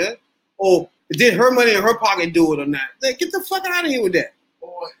shit, yeah? Or did her money in her pocket do it or not? Like, get the fuck out of here with that.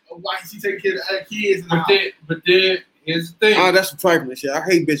 Or why is she taking care of other kids? But then here's the thing. Oh, that's some trifling shit. I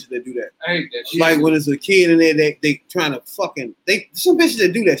hate bitches that do that. I hate that shit. Like when there's a kid in there, they trying to fucking some bitches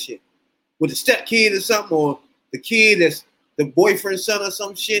that do that shit with a step kid or something, or the kid that's the boyfriend's son or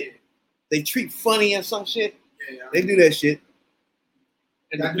some shit. They treat funny or some shit. Yeah. They do that shit.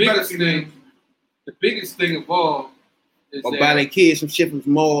 And the biggest thing of all is or that, buy their kids some shit from the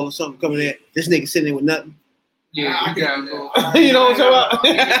mall or something coming there. This nigga sitting there with nothing. Yeah, I got a little. You know what I'm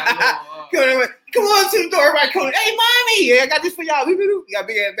talking about? Come on to the door, everybody coming. Hey, mommy, yeah, I got this for y'all. You got a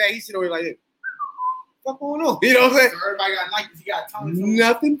big ass bag. He's sitting over here like this. What's going on? You know what I'm saying? So everybody got Nikes. He got Tony.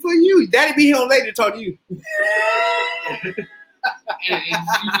 Nothing for you. Daddy be here on later to talk to you. And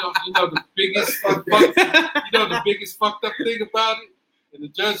the biggest fucked up thing about it, and the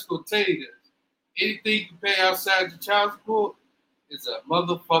judge will tell you this: anything you pay outside your child support is a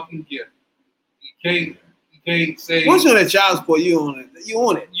motherfucking gift. You can't say once you're on that child support, you own it. You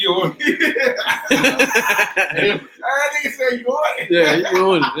own it. You own it. I think say you own it. Yeah, you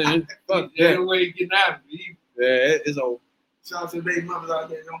own it, man. Fuck There's that. no way you getting out of it. Yeah, it's over. Shout out to the baby mothers out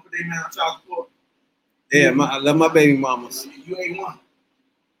there. Don't put their man on child support. Yeah, I love my baby mamas. You ain't one.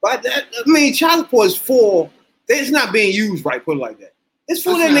 But child support is for. It's not being used right. Put it like that. It's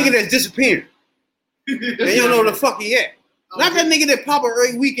for that nigga that's disappearing. And you don't know where the fuck he at. Not that nigga that pop up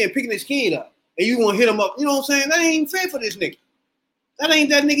every weekend picking his kid up. And you want to hit him up. You know what I'm saying? That ain't fair for this nigga. That ain't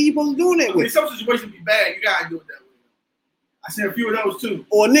that nigga you supposed to be doing that with. Some situations be bad. You gotta do it that way. I seen a few of those too.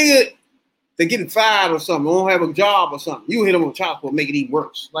 Or a nigga that getting fired or something, don't have a job or something. You hit him on child support, make it even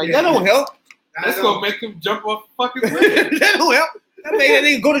worse. Like that don't help. That's gonna make him jump off the fucking bridge. That don't help. That make that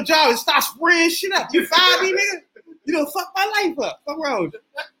nigga go to job and start spraying shit up. You fired me, nigga. You done fuck my life up. Fuck wrong with you.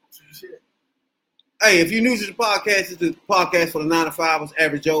 Hey, if you're new to the podcast, it's the podcast for the 9 to 5ers,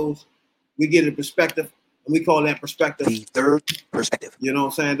 average Joes. We get a perspective, and we call that perspective the third perspective. You know what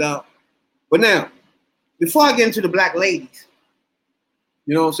I'm saying, dog? But now, before I get into the black ladies,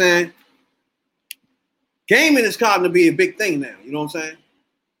 you know what I'm saying? Gaming is starting to be a big thing now. You know what I'm saying?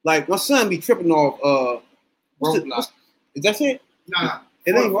 Like my son be tripping off. Roblox. Is that it? Nah.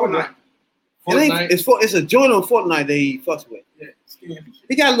 It ain't Roblox. Fortnite. It's a joint on Fortnite that he fucks with. Yeah,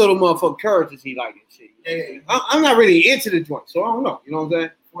 he got little motherfucking characters he like and shit. Yeah. I'm not really into the joint, so I don't know. You know what I'm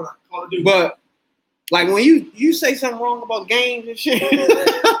saying? Call of Duty. But like when you say something wrong about games and shit, and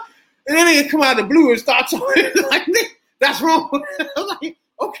then they come out of the blue and start talking like that's wrong. I'm like,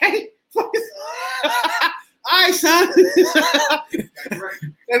 okay, all right, son. That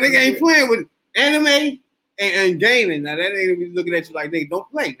nigga ain't playing with anime and gaming. Now that ain't even looking at you like, nigga, don't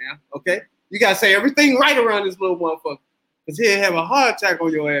play now, okay? You gotta say everything right around this little motherfucker, cause he'll have a heart attack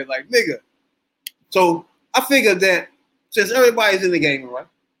on your ass, like nigga. So I figured that since everybody's in the gaming, right,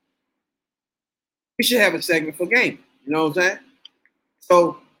 we should have a segment for gaming. You know what I'm saying?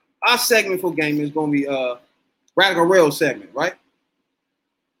 So our segment for gaming is going to be Radical Rail segment, right?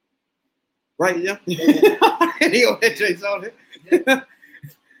 Right, yeah? He over there, Jay, saw it.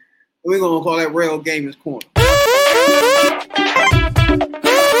 We're going to call that Rail Gamers Corner.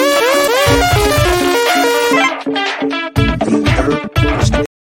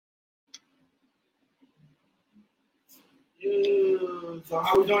 So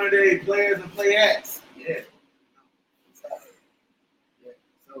how we doing today? Players and playettes. Yeah.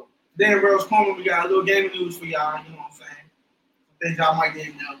 So today in Rail's Corner, we got a little gaming news for y'all. You know what I'm saying? Things y'all might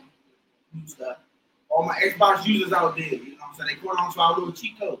didn't know. New stuff. All my Xbox users out there, you know what I'm saying? They going on to our little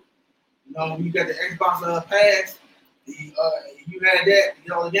cheat code. You know, you got the Xbox Pass. You had that, you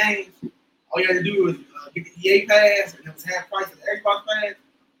get all the games. All you had to do was get the EA Pass, and it was half price of the Xbox Pass.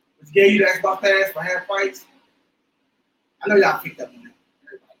 Which gave you the Xbox Pass for half price. I know y'all picked up on that.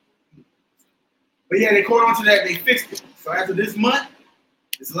 But yeah, they caught on to that. They fixed it. So after this month,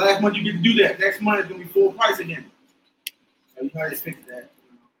 it's the last month you get to do that. Next month, it's going to be full price again. So you know they fixed that.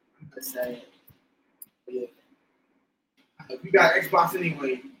 I'm just sad. But yeah. If you got Xbox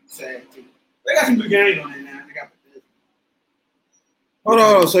anyway, sad too. They got some good games on there now. They got this. Hold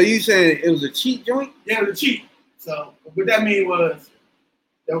on. So you saying it was a cheat joint? Yeah, it was a cheat. So what that mean was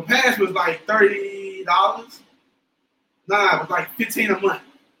the pass was like $30. Nah, it was like $15 a month.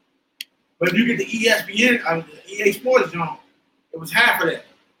 But if you get the ESPN, the EA Sports joint, it was half of that.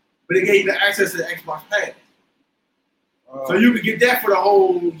 But it gave you the access to the Xbox Pass. So you could get that for the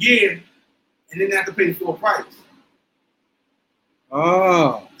whole year and then have to pay the full price.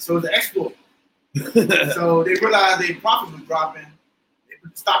 Oh. So it's an export. So they realized their profits was dropping. They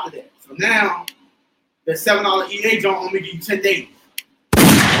put a stop to that. So now the $7 EA joint only give you 10 days. So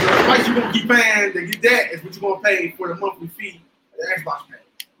the price you're going to keep paying to get that is what you're going to pay for the monthly fee of the Xbox Pass.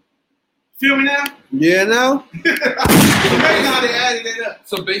 Feel me now? Yeah, now? Imagine how they added that up.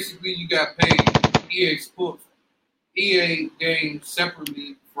 So basically, you got paid EA Sports, EA games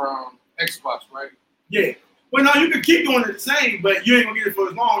separately from Xbox, right? Yeah. Well, no, you can keep doing it the same, but you ain't gonna get it for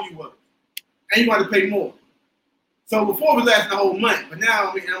as long as you was, and you got to pay more. So before it was lasting the whole month, but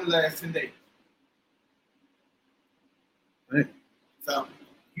now it only lasts 10 days. Right. So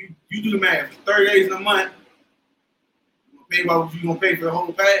you do the math. 30 days in a month, you're gonna pay about what you're gonna pay for the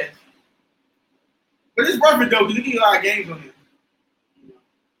whole pass. But it's worth it though, because you get a lot of games on it.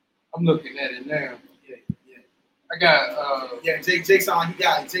 I'm looking at it now. Yeah. I got Jake's on. He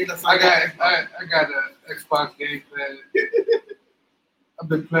got it. Jake looks like I got an Xbox Game Pass. I've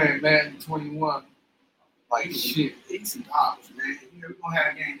been playing Madden 21. Like shit. $80, man. You know, we're gonna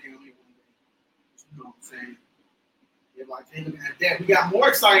have a game there one day. You know what I'm saying? Yeah, like they looking at that. We got more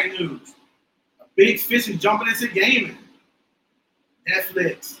exciting news. A big fish is jumping into gaming.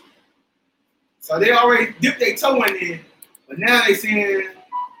 Netflix. So they already dipped their toe in there, but now they saying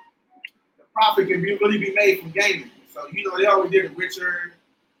the profit can really be made from gaming. So, you know, they already did The Witcher,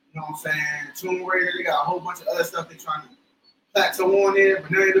 you know what I'm saying, Tomb Raider, they got a whole bunch of other stuff they're trying to plateau on there,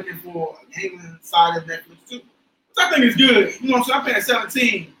 but now they're looking for a gaming side of Netflix too. Which I think is good. You know what I'm saying? I'm paying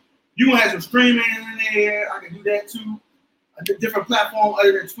 17. You gonna have some streaming in there. I can do that too. A different platform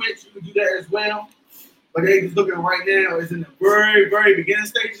other than Twitch, you can do that as well. But they just looking right now, it's in the very, very beginning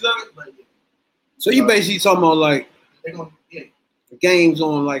stages of it. But yeah. So you basically talking about like they're gonna games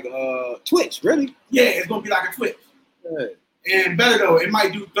on like Twitch, really? Yeah, it's gonna be like a Twitch. Yeah. And better though, it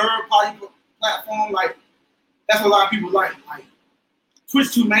might do third-party platform. Like that's what a lot of people like. Like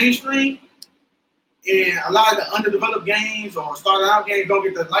Twitch too mainstream, and a lot of the underdeveloped games or started out games don't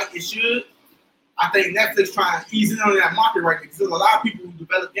get the light it should. I think Netflix trying to ease in on that market right there because there's a lot of people who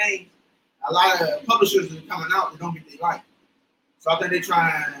develop games. A lot of publishers that are coming out that don't get their light. So I think they're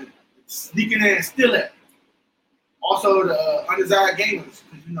trying to sneak in there and steal it. Also, the undesired gamers,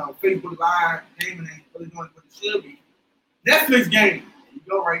 because you know Facebook Live gaming ain't really doing what it should be. Netflix gaming, you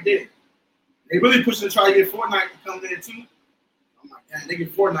go right there. They really pushing to try to get Fortnite to come there too. I'm like, damn, they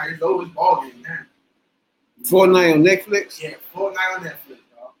get Fortnite. It's always ball game now. Fortnite on Netflix? Yeah, Fortnite on Netflix,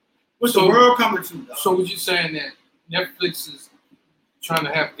 dog. What's the world coming to, dog? So, what you saying that Netflix is trying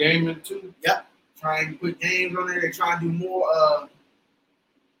to have gaming too? Yep. Trying to put games on there. They're trying to do more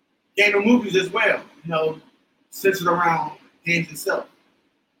gaming movies as well. You know, centered around games itself.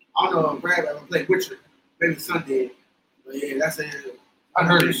 I don't know if Brad ever played Witcher. Maybe Sunday. But yeah, that's it. I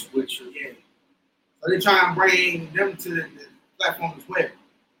heard it's Witcher. Yeah. So they're trying to bring them to the platform as well.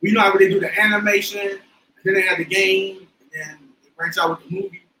 We know how they do the animation, and then they have the game, and then they branch out with the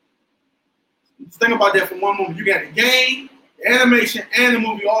movie. Just think about that for one moment. You got the game, the animation, and the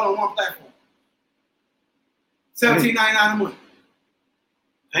movie all on one platform. $17.99 a month.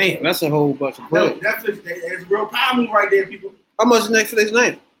 Damn, that's a whole bunch of No, bread. Netflix, it's a real power move right there, people. How much is Netflix now?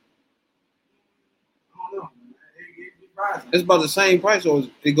 I don't know. It's rising. It's about the same price, or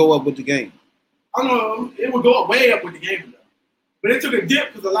it go up with the game? I don't know. It would go way up with the game, though. But it took a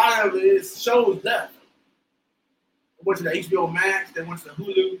dip because a lot of it shows left. They went to the HBO Max. They went to the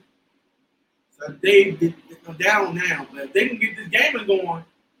Hulu. So they're down now. But if they can get this gaming going,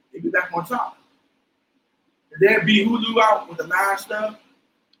 they'll be back on top. And they'll be Hulu out with the live stuff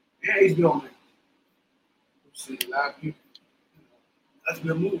and HBO Max. See a lot of people. That's a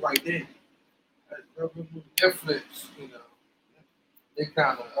good move right there. That's a real good move. Netflix, they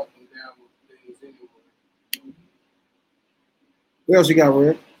kind of up and down with things anyway. What else you got,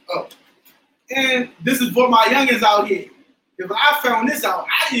 Red? Oh. And this is for my youngins out here. Because I found this out,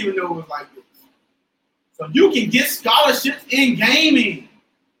 I didn't even know it was like this. So you can get scholarships in gaming.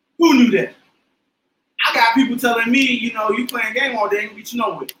 Who knew that? I got people telling me, you playing game all day and get you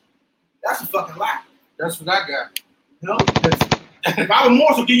nowhere. That's a fucking lie. That's what I got. If I was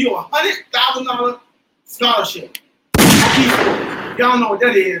more, so give you $100,000 scholarship. Y'all don't know what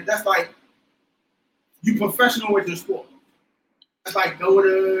that is. That's like you professional with your sport. That's like go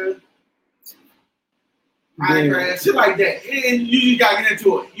to Minecraft, shit like that. And you gotta get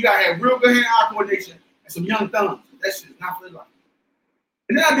into it. You gotta have real good hand-eye coordination and some young thumbs. That shit is not for the life.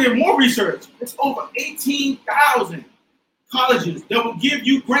 And then I did more research. It's over 18,000 colleges that will give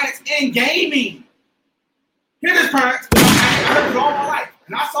you grants in gaming. Here it is, parents. I heard this all my life.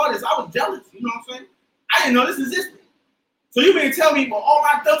 And I saw this. I was jealous. You know what I'm saying? I didn't know this existed. So you mean to tell me, well, all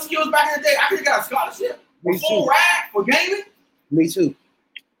my dumb skills back in the day, I could have got a scholarship? A full ride for gaming? Me too.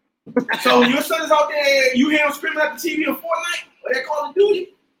 So your son is out there, you hear him screaming at the TV in Fortnite, or they Call of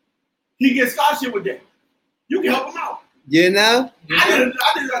Duty, he gets scholarship with that. You can help him out. Yeah, now? I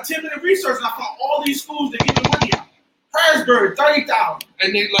did a 10-minute research and I found all these schools that give me money out. Harrisburg, 30,000.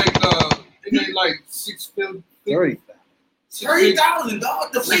 And they like 6 30,000. 30,000,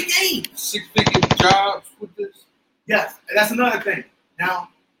 dog. The free game. 6-figure jobs with this. Yes, and that's another thing. Now,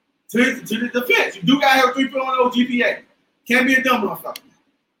 to the defense, you do gotta have a 3.0 GPA. Can't be a dumb motherfucker.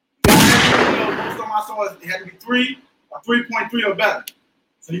 Most of my saw it had to be 3 or 3.3 or better.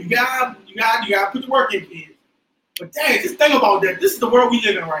 So you gotta put the work in, kids. But dang, just think about that. This is the world we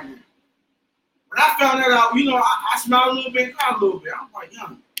live in right now. When I found that out, I smiled a little bit, cried a little bit. I'm like,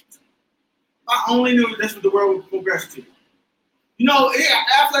 I only knew that's what the world would progress to.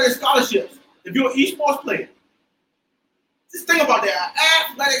 Athletic scholarships. If you're an esports player, just think about that.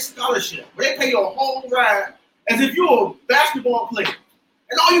 Athletic scholarship. Where they pay you a whole ride as if you're a basketball player.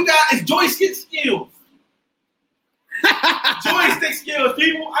 And all you got is joystick skills. Joystick skills,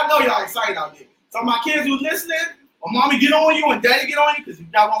 people. I know y'all excited out there. So my kids who listening, or mommy get on you and daddy get on you, because you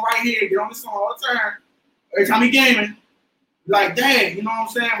got one right here, get on this song all the time. Every time he gaming, like, dang, you know what I'm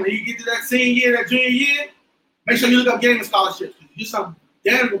saying? When you get to that senior year, that junior year, make sure you look up gaming scholarships. You're something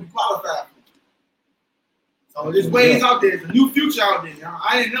damn will be qualified for. So there's ways out there. There's a new future out there.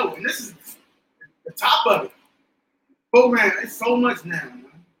 I didn't know. And this is the top of it. Program, it's so much now.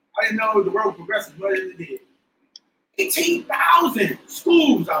 Man. I didn't know the world progresses more than it did. 18,000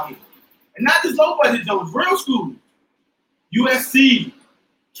 schools out here. And not just low budget zones, real schools. USC,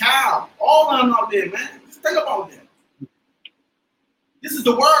 Cal, all of them out there, man. Just think about that. This is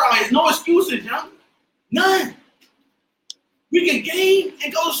the word out here. No excuses, young. None. We can game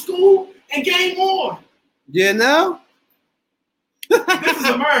and go to school and gain more. Yeah, now? This is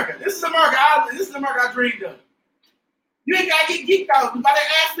America. This is America I dreamed of. You ain't got to get geeked out. You got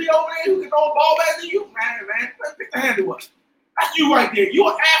that athlete over there who can throw a ball back to you. Man, pick the handle up. That's you right there.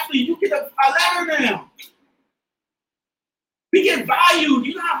 You're an athlete. You get a ladder down. We get valued.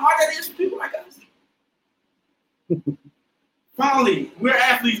 You know how hard that is for people like us? Finally, we're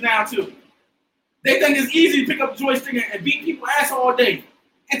athletes now, too. They think it's easy to pick up the joystick and beat people's ass all day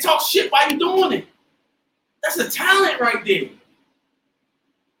and talk shit while you're doing it. That's a talent right there.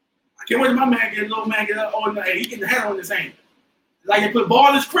 I can't wait till my man get a little man get up. Oh, no, he get the head on his hand. Like you put the ball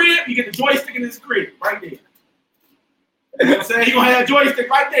in his crib, you get the joystick in his crib right there. You know what I'm saying? He gonna have a joystick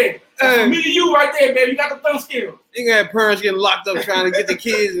right there. Hey. Me and you right there, baby. You got the thumb skills. You got parents getting locked up trying to get the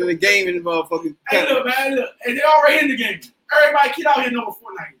kids in the game and the motherfucking. Hey, look, man, look. And they already in the game. Everybody kid out here know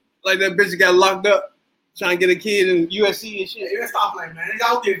Fortnite. Like that bitch that got locked up trying to get a kid in USC and shit. Yeah, stop like, man. They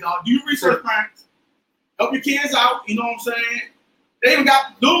out there, dog. Do your research, parents. Help your kids out. You know what I'm saying? They even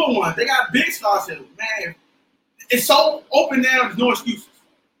got little ones. They got big scholarships. Man, it's so open now, there's no excuses.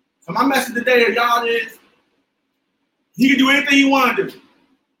 So my message today to y'all is, he can do anything he want to do.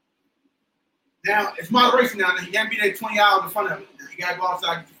 Now, it's moderation now. You can't be there 20 hours in front of it. You got to go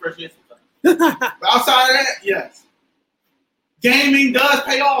outside and get your fresh air sometimes. But outside of that, yes. Gaming does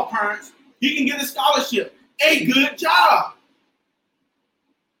pay off, parents. He can get a scholarship. A good job.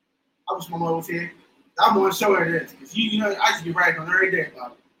 I wish my mother was here. I want to show her this. Because you know, I just get ragged on every day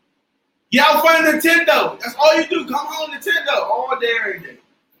about it. Get out front of Nintendo. That's all you do. Come home Nintendo all day, every day.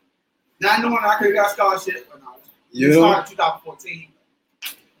 Not knowing I could have got a scholarship or not. It started in 2014.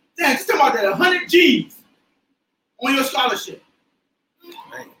 Damn, just talking about that 100 G's on your scholarship.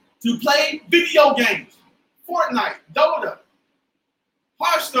 Man. To play video games. Fortnite, Dota,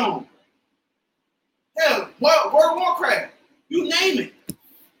 Hearthstone, hell, World of Warcraft, you name it.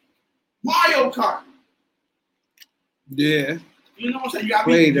 Mario Kart. Yeah. You know what I'm saying? You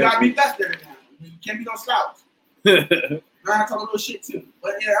gotta be best there now. You can't be no scouts. I talk a little shit too.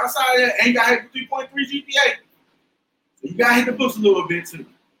 But yeah, outside of that, ain't got to hit 3.3 GPA. So you gotta hit the books a little bit too.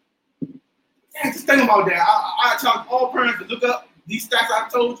 Yeah, just think about that. I tell all parents to look up these stats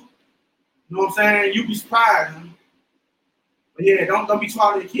I've told you. You know what I'm saying? You'll be surprised. Man. But yeah, don't be too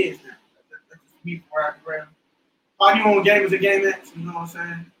hard on your kids now. That's just me before I grab them. Find your own gamers and game X, you know what I'm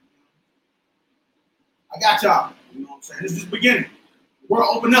saying? I got y'all. You know what I'm saying? This is the beginning. We're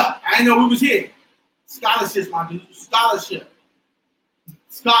open up. I didn't know we was here. Scholarships, my dude.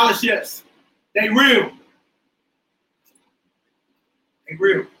 Scholarships. They real. They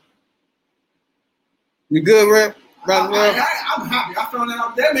real. You good, Rep? Brother, I'm happy. I found that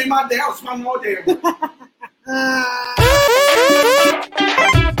out. That made my day. I was smiling all day.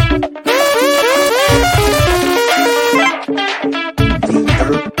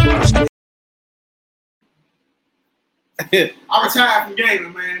 I retired from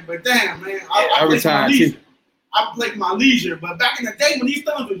gaming, man. But damn, man. I retired too. I played my leisure. But back in the day when these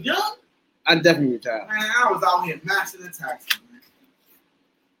thumbs were young, I definitely retired. Man, I was out here maxing and taxing, man.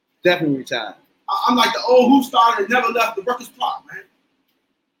 Definitely retired. I'm like the old hoop star that never left the Rutgers Park, man.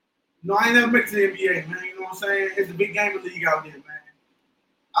 You know, I ain't never made it to the NBA, man. You know what I'm saying? It's a big game of league out there, man.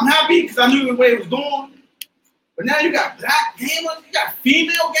 I'm happy because I knew the way it was going. But now you got black gamers, you got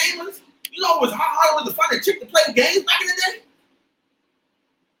female gamers. You know, it was hard to find a chick to play games back in the day.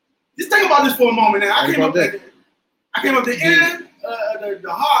 Just think about this for a moment now. I came up at the end, the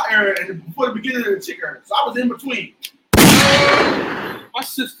hard era, and before the beginning of the chick era. So I was in between. My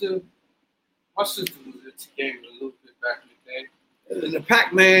sister was into gaming a little bit back in the day. The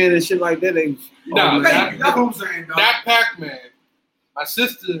Pac-Man and shit like that. That's what I'm saying, dog. Not Pac-Man. My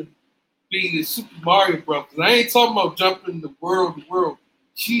sister being the Super Mario Brothers. I ain't talking about jumping the world.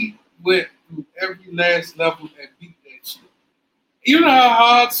 She went through every last level and beat that shit. You know how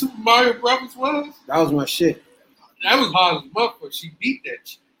hard Super Mario Brothers was? That was my shit. That was hard as a motherfucker. She beat that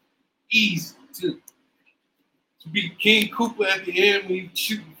shit. Easy, too. She beat King Koopa at the end when he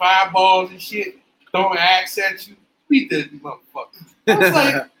shooting fireballs and shit, throwing axe at you. Beat that motherfucker. I was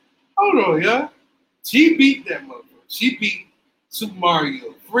like, hold on, y'all. She beat that motherfucker. She beat Super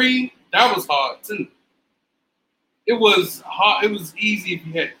Mario 3. That was hard, too. It was hard. It was easy if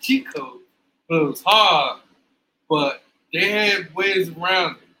you had cheat codes, but it was hard. But they had ways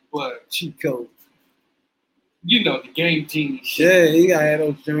around it. But cheat codes. You know, the game genie shit. Yeah, you gotta have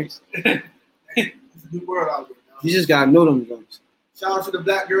those drinks. It's a new world out there. You just gotta know them drinks. Shout out to the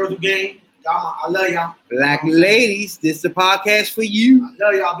black girls who game. Y'all, I love y'all. Black ladies, this is the podcast for you. I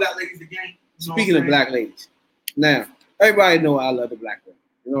love y'all black ladies again. Speaking of black ladies, now everybody know I love the black women.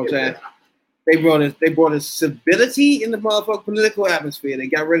 You know what I'm saying? They brought us stability in the motherfucking political atmosphere. They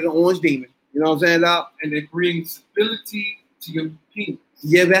got rid of the orange demon. You know what I'm saying, dog? And they bring stability to your penis.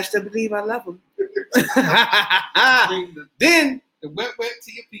 You best to believe I love them. Then the wet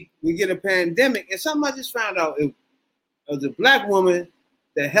to your penis. We get a pandemic, and something I just found out it was a black woman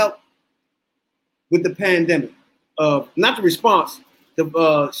that helped with the pandemic. Not the response,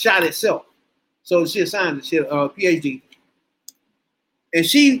 the shot itself. So she assigned she had a PhD. And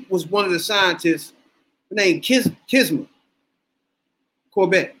she was one of the scientists named Kisma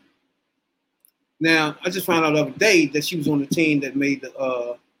Corbett. Now, I just found out the other day that she was on the team that made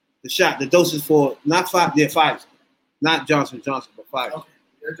the shot, the doses for not Pfizer, not Johnson & Johnson, but Pfizer. Okay.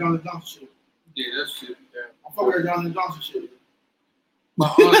 They're Johnson & Johnson shit. Yeah, that's shit. Yeah. I thought we were Johnson & Johnson shit. My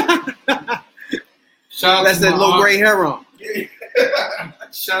aunt. That's that low grade hair on. Yeah.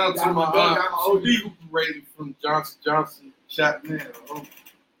 Shout out to my aunt. She recuperated from Johnson & Johnson. Shot now.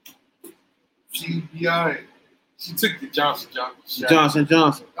 She be all right. She took the Johnson shot. Johnson.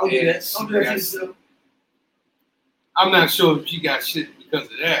 Don't do that. Don't do that to yourself. I'm not sure if she got shit because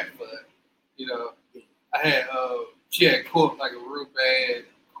of that, but you know, I had she had caught like a real bad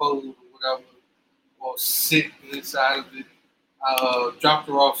cold or whatever, or sick inside of it. Dropped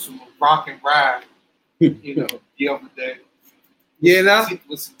her off some rock and ride, you know, the other day. Yeah, no.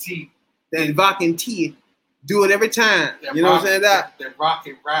 With some tea. That vodka and tea, do it every time. That You know what I'm rock- saying? That rock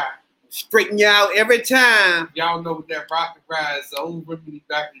and ride. Straighten you out every time. Y'all know what that rock and ride is. The old remedy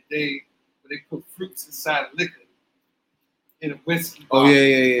back in the day where they put fruits inside of liquor in a whiskey Oh bottle.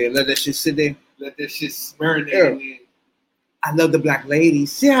 yeah. Let that shit sit there. Let that shit marinate Yeah. in. I love the black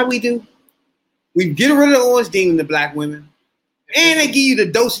ladies. See how we do? We get rid of the orange demon, the black women, and they give you the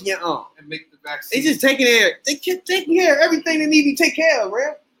dose in your arm. and make the vaccine. They just taking care. They keep taking care of everything they need to take care of,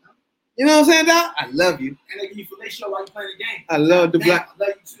 man. You know what I'm saying, Doc? I love you. And they give you fellatio while you playing the game. I love the Damn, black. I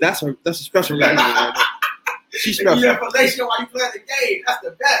love you too. That's a special lady right there. She's They give you special. that fellatio while you playing the game. That's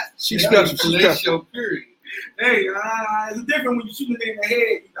the best. She's Yeah, special. She's fellatio, special. period. Hey, it's different when you shoot a nigga in the head.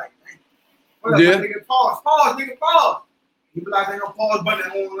 You like, dang. What up, Yeah. nigga? Pause, nigga, pause. You be like, ain't no pause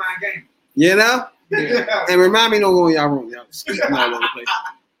button in an online game. You know? Yeah. And remind me, don't go in y'all room, y'all. Skeeting all over the place.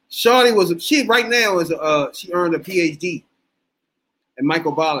 Shorty she right now is she earned a PhD in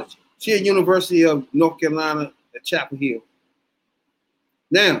microbiology. She at University of North Carolina at Chapel Hill.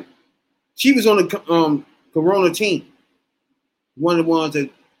 Now, she was on the Corona team. One of the ones that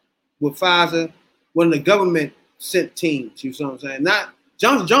with Pfizer, one of the government sent teams. You know what I'm saying? Not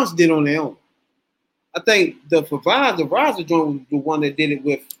Johnson did on their own. I think the Pfizer joint was the one that did it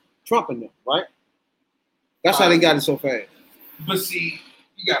with Trump and them, right? That's how they got it so fast. But see,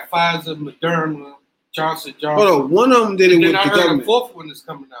 you got Pfizer, Moderna, Johnson Johnson. Hold on, one of them did it And with then the I heard the government. fourth one is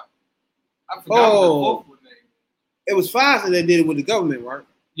coming out. I forgot what the fourth one name. It was Pfizer that did it with the government, right?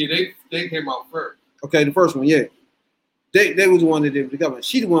 Yeah, they came out first. Okay, the first one, yeah. They was the one that did it with the government.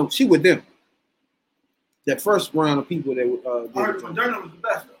 She with them. That first round of people that did I heard it. Moderna was the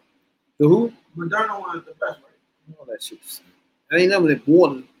best, though. The who? Moderna was the best, right? All that shit. That ain't nothing that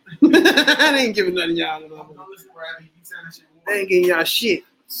water. I ain't giving nothing y'all. Don't listen, Bradley. You saying that shit. I ain't getting y'all shit.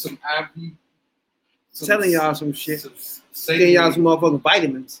 Some IV. Telling y'all some shit. Some Getting y'all some motherfucking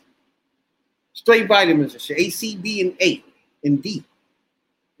vitamins. Straight vitamins and shit. A, C, B, and A, and D.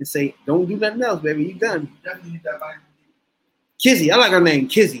 And say, don't do nothing else, baby. You done. You definitely need that vitamin D. Kizzy. I like her name,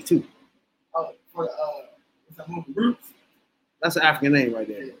 Kizzy, too. Oh, for what's that movie? Roots. That's an African name right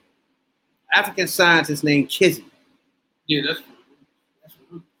there. African scientist named Kizzy. Yeah, that's That's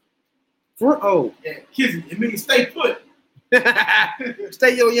for Roots. Oh. Yeah, Kizzy. It means stay put.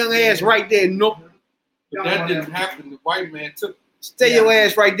 Stay your young ass right there, nope. but that didn't happen. The white man took Stay your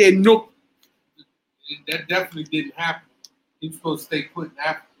ass right there, nope. that definitely didn't happen. He was supposed to stay put in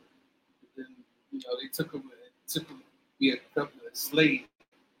Africa. But then, they took him to be a couple of slaves.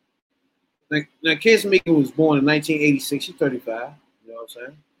 Now Kiss Mika was born in 1986. She's 35. You know what I'm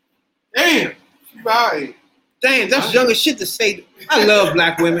saying? Damn, she right. Damn, that's young as shit to say. I love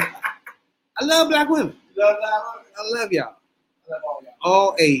black women. I love black women. You love that? I love y'all. I love all y'all.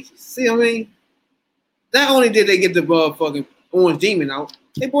 All ages. See what I mean? Not only did they get the motherfucking orange demon out,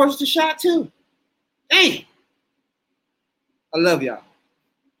 they brought us the shot too. Damn. I love y'all.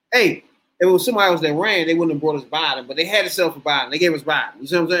 Hey, if it was somebody else that ran, they wouldn't have brought us Biden, but they had to sell for Biden. They gave us Biden. You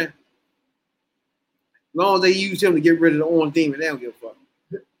see what I'm saying? As long as they use him to get rid of the orange demon, they don't give a fuck.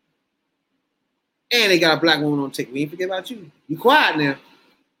 And they got a black woman on ticket. We ain't forget about you. You quiet now.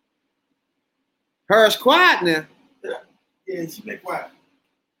 Her's quiet now. Yeah, she been quiet.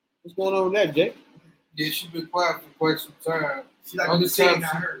 What's going on with that, Jake? Yeah, she been quiet for quite some time. She like Only the same time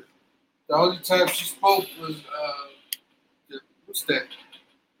I heard. The only time she spoke was what's that?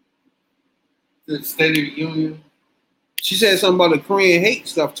 The State of the Union. She said something about the Korean hate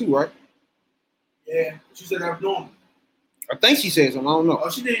stuff too, right? Yeah, she said that was normal. I think she said something. I don't know. Oh,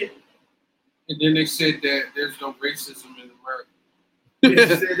 she did. And then they said that there's no racism in America. Yeah,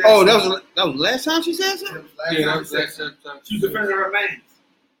 she said that. Oh, that was the last time she said That something? was last Yeah, time that was she said that's that time. she was defending her man.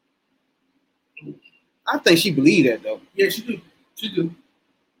 I think she believed that though. Yeah, she do. She do.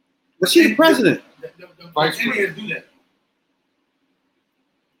 But she the president. The Vice Indians do that.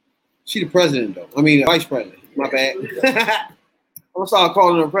 She the president though. I mean, vice president. My bad. I'm gonna start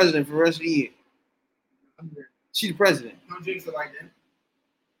calling her president for the rest of the year. She the president. Don't jinx it like that.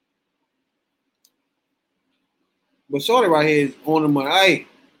 But Shorty right here is on the money.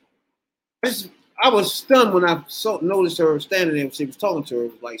 I was stunned when I noticed her standing there when she was talking to her.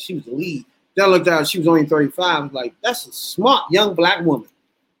 It was like she was the lead. Then I looked out, she was only 35. I was like, that's a smart young black woman.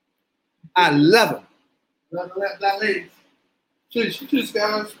 I love her. Black ladies. She just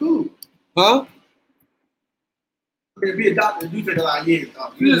got out of school. Huh? To be a doctor, do take a lot of years.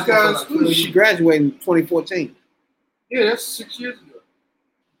 You just got out of school. She graduated in 2014. Yeah, that's 6 years ago.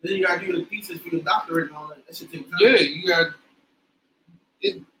 Then you gotta do the thesis for your doctorate and all that. That shit takes time. Yeah, you got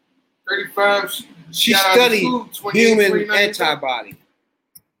 35. She got out of studied school, 28, human 29 years old. antibody.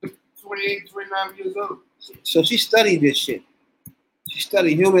 28, 29 years old. So she studied this shit. She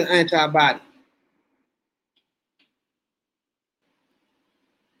studied human antibody.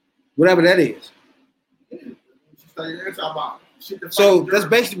 Whatever that is. She studied antibody. So that's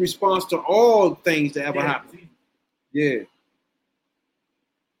basically response to all things that ever happened. Yeah.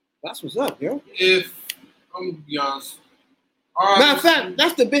 That's what's up, yo. If I'm gonna be honest. Matter of fact,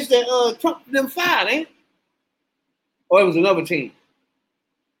 that's the bitch that Trump them fired, ain't it? Or it was another team.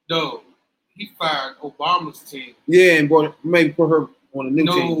 No, he fired Obama's team. Yeah, and maybe put her on a new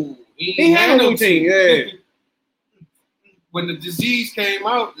team. No, He had a new team, yeah. When the disease came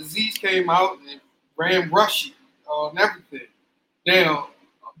out and ran Russia and everything. Now,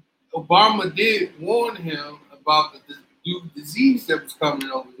 Obama did warn him about the new disease that was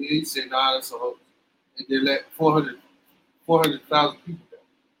coming over here. He said, nah, that's a hoax. And they let 400,000 people go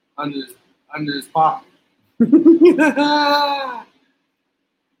under his pocket.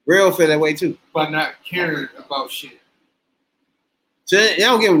 Real feel that way too. By not caring about shit. So y'all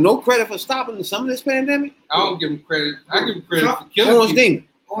don't give him no credit for stopping some of this pandemic? I don't give him credit. I give him credit for killing Orange people. Demon.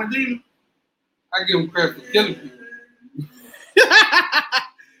 Orange Demon. I give him credit for killing people.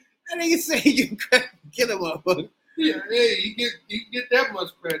 That nigga say you give him credit for killing motherfucker. Yeah, you get that much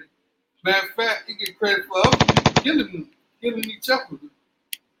credit. Matter of fact, you get credit for other people killing each other.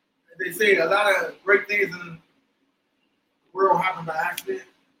 They say a lot of great things in the world happen by accident.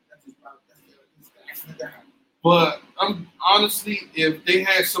 That's just an accident that happened. But I'm honestly, if they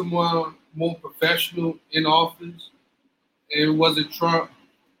had someone more professional in office, and it wasn't Trump,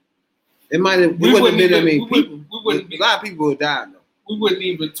 it might have. It wouldn't have been that many people. We wouldn't be, a lot of people would die though. We wouldn't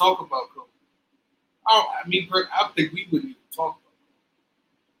even talk about COVID. I think we wouldn't even talk about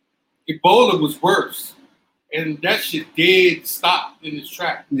it. Ebola was worse, and that shit dead stopped in its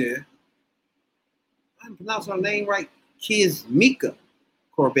track. Yeah. I didn't pronounce her name right. Kizzmekia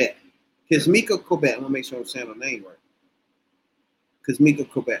Corbett. Kizzmekia Corbett. I'm gonna make sure I'm saying her name right. Kizzmekia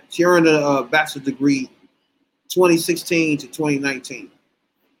Corbett. She earned a bachelor's degree 2016 to 2019.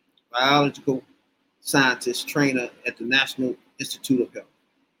 Biological scientist trainer at the National Institute of Health.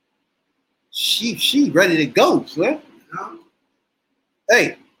 She ready to go, Slim.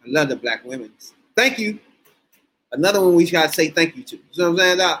 Hey, I love the black women. Thank you. Another one we gotta say thank you to. You know what I'm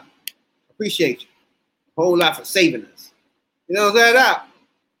saying, Doc? Appreciate you. A whole lot for saving us. You know what I'm saying, Doc?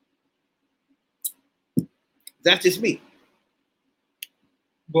 That's just me.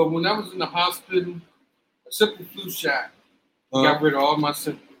 But when I was in the hospital, a simple flu shot got rid of all my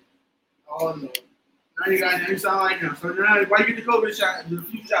symptoms. Oh no. Now you sound like him. So now why you get the COVID shot? The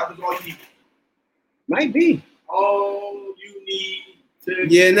flu shot was all you need. Might be. All you need to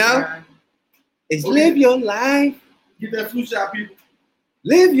is live your life. Get that flu shot, people.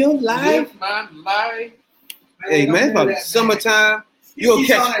 Live your life. Live my life. Hey man, it's about summertime. You'll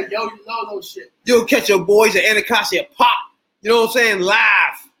catch You'll catch your boys at Anacostia Pop. You know what I'm saying?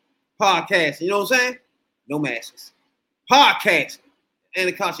 Live podcast. You know what I'm saying? No masks. Podcast.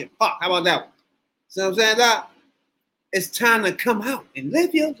 Anacostia Pop. How about that one? See what I'm saying, Doc? It's time to come out and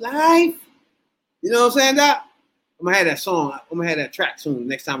live your life. You know what I'm saying, Doc? I'm gonna have that song. I'm gonna have that track soon.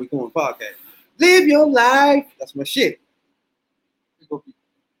 Next time we go on podcast. Live your life. That's my shit.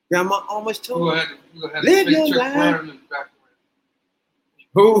 Grandma almost told me. Live your life.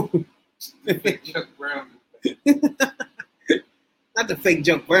 Who? Chuck Brown. Not the fake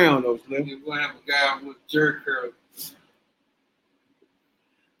Chuck Brown, though, Slim. You're gonna have a guy with jerk curl.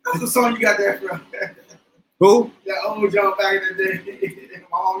 That's the song you got there from. Who? That old John back in the day.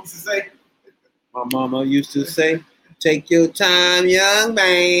 My mom used to say. My mama used to say, take your time, young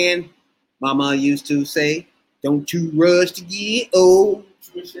man. Mama used to say, don't you rush to get old.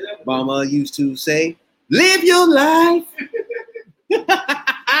 Mama used to say, live your life.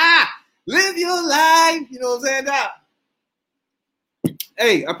 Live your life. You know what I'm saying, Doc?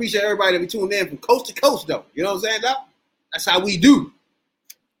 Hey, I appreciate everybody that be tuning in from coast to coast, though. You know what I'm saying, Doc? That's how we do.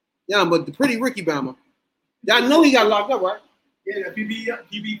 Yeah, but the pretty Ricky Bama, y'all know he got locked up, right? Yeah, PB.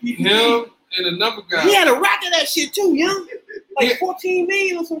 Him and another guy. He had a rack of that shit too, young. Like 14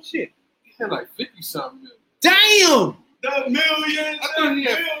 million or some shit. He had like 50-something million. Damn! The millions. I thought he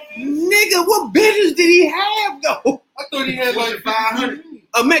had. Nigga, what business did he have though? I thought he had like 500.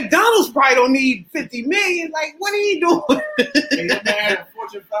 A McDonald's probably don't need 50 million. Like, what are you doing? Hey, that man had a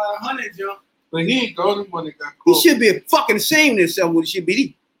Fortune 500 jump. But he ain't the only one that got He caught. should be fucking ashamed of himself what it should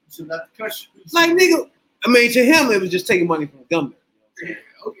be. Should not the country. Like, nigga, I mean, to him, it was just taking money from the government. Yeah,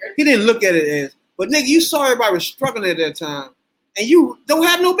 okay. He didn't look at it as, but nigga, you saw everybody was struggling at that time, and you don't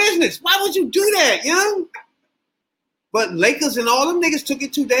have no business. Why would you do that, young? But Lakers and all them niggas took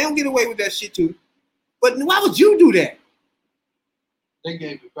it too. They don't get away with that shit too. But why would you do that? They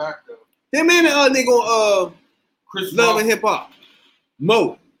gave it back though. Him and nigga Chris Love Rock. and Hip Hop.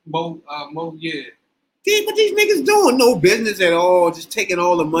 Mo. Yeah. See what these niggas doing? No business at all, just taking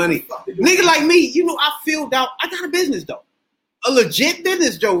all the money. Nigga like me, you know, I filled out. I got a business though, a legit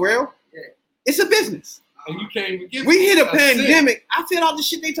business, Joe Real. Yeah. It's a business. And you can't even get We hit a cent. pandemic. I filled out the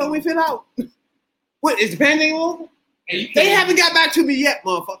shit they told me to fill out. What is the pandemic over? And you They can't- haven't got back to me yet,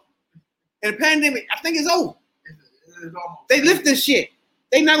 motherfucker. And the pandemic, I think it's over. It's almost- They lift this shit.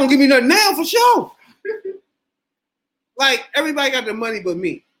 They not gonna give me nothing now for sure. Like everybody got the money but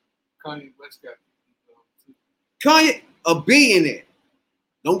me. Kanye West got Kanye, a billionaire.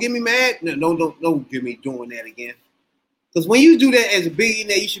 Don't get me mad. No, don't get me doing that again. Because when you do that as a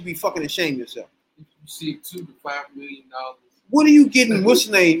billionaire, you should be fucking ashamed of yourself. you see $2 to $5 million. What are you getting? What's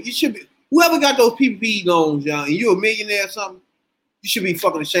your name? You should be. Whoever got those PPP loans, y'all, and you're a millionaire or something, you should be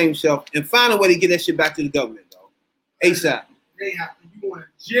fucking ashamed of yourself and find a way to get that shit back to the government, though. ASAP. They have you going to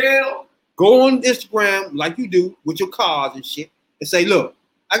jail. Go on Instagram like you do with your cards and shit and say, look,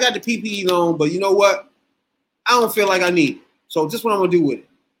 I got the PPE loan, but you know what? I don't feel like I need it. So this is what I'm gonna do with it.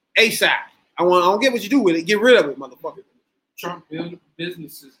 ASAP. I don't get what you do with it. Get rid of it, motherfucker. Trump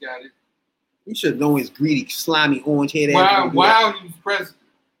businesses got it. You should have known his greedy, slimy, orange head ass. While he was president.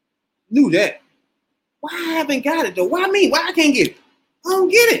 Knew that. Why I haven't got it though? Why me? Why I can't get it? I don't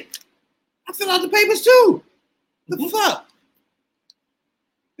get it. I fill out the papers too. What the fuck?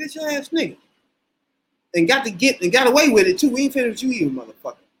 Bitch ass nigga. And got away with it too. We ain't finished with you either,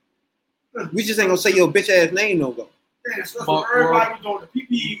 motherfucker. We just ain't gonna say your bitch ass name no go. Damn, so everybody was doing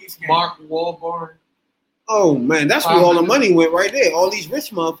the PPE scam. Mark Wahlberg. Oh man, that's where all the money went right there. All these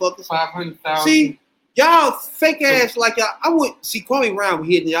rich motherfuckers. 500,000. See, y'all fake ass like y'all. I would see Kwame Brown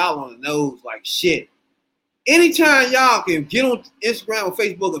hitting y'all on the nose like shit. Anytime y'all can get on Instagram or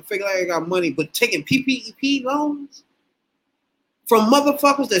Facebook and fake like I got money, but taking PPP loans from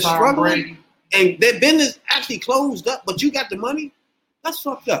motherfuckers that's Tom struggling Brady. and their business actually closed up, but you got the money, that's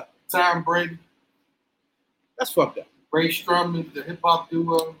fucked up. Tom Brady. That's fucked up. Ray Strumman, the hip hop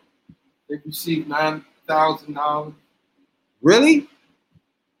duo. They received $9,000. Really?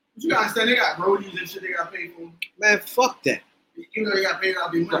 But you gotta understand, they got roadies and shit they got paid for. Man, fuck that. You know they got paid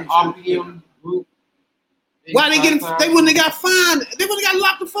out their The money. Omnium Group. Why they getting? $85,000. They wouldn't have got fined. They would have got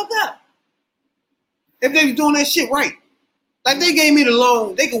locked the fuck up if they was doing that shit right. Like they gave me the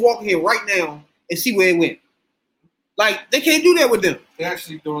loan, they could walk in here right now and see where it went. Like they can't do that with them. They're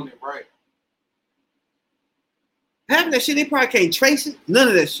actually doing it right. Having that shit, they probably can't trace it. None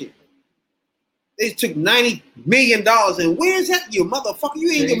of that shit. They took $90 million and where's that? You motherfucker,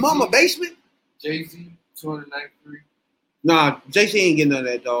 you in your mama basement? Jay-Z, 293. Nah, JC ain't getting none of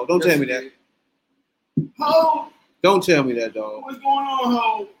that, dog. Don't tell me that. Ho, Don't tell me that, dog. what's going on,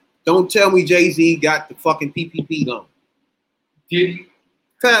 ho? Don't tell me Jay-Z got the fucking PPP loan. Diddy.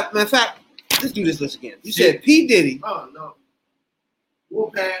 Matter of fact, let's do this list again. You said P. Diddy. Oh no.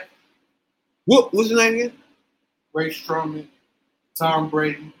 Warpath. What's his name again? Ray Strumman. Tom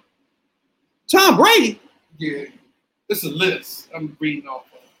Brady. Tom Brady. Yeah. It's a list I'm reading off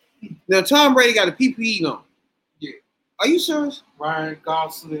of. Now Tom Brady got a PPE loan. Yeah. Are you serious? Ryan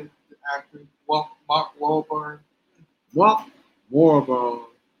Gosling, the actor. Mark Wahlberg. Mark Wahlberg.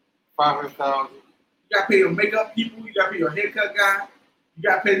 500,000. You gotta pay your makeup people. You gotta pay your haircut guy. You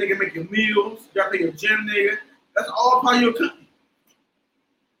gotta pay nigga make your meals. You gotta pay your gym nigga. That's all part of your company.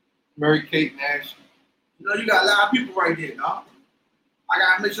 Mary-Kate and Ashley. You know, you got a lot of people right there, dog. I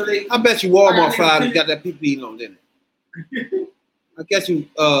gotta make sure they. I bet you Walmart Five got that PPE loan, didn't it? I guess you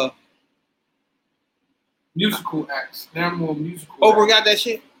Musical acts. Now more musical Oprah acts. got that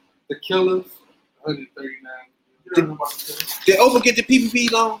shit. The Killers, 139. You don't know about that. Did Oprah get the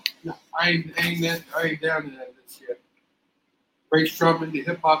PPP loan? I ain't down to that list yet. Ray Strumman, the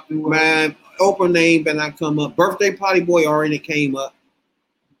hip hop duo. Man, Oprah name better not come up. Birthday Party Boy already came up.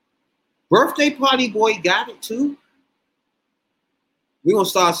 Birthday Party Boy got it too. We're gonna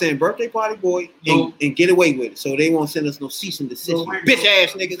start saying Birthday Party Boy and get away with it, so they won't send us no cease and desist. Lil Wayne, Bitch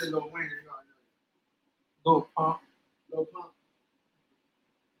ass you niggas. said Lil Wayne, Lil Pump. Lil Pump.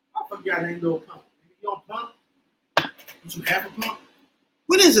 I forgot ain't Lil Pump. You don't pump? You have a pump?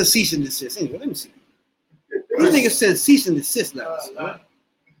 What is a cease and desist? Anyway, let me see. These niggas send cease and desist letters. We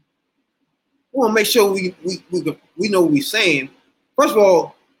want to make sure we know what we're saying. First of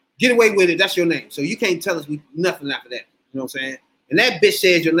all, get away with it. That's your name, so you can't tell us nothing after that. You know what I'm saying? And that bitch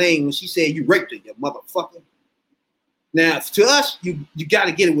said your name when she said you raped her, you motherfucker. Now to us, you got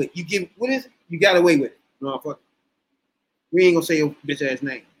to get it with. You give what is it? You got away with it, motherfucker. We ain't gonna say your bitch ass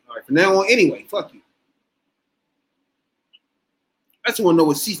name. All right, from now on, anyway, fuck you. I just want to know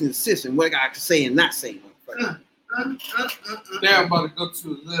what cease and desist and what I got to say and not say. Now I'm about to go to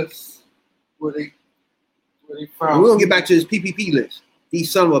a list where they We're found. gonna get back to this PPP list.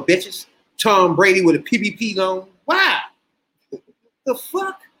 These son of a bitches. Tom Brady with a PPP loan. Why? The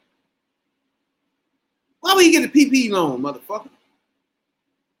fuck? Why would you get a PPP loan, motherfucker?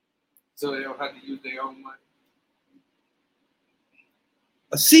 So they don't have to use their own money.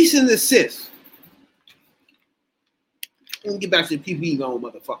 A cease and desist. Let me get back to the PPP loan,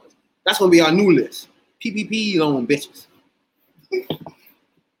 motherfuckers. That's gonna be our new list. PPP loan bitches.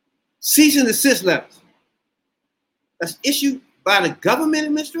 Cease and desist letters. That's issued by the government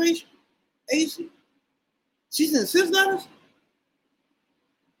administration agency. Cease and desist letters?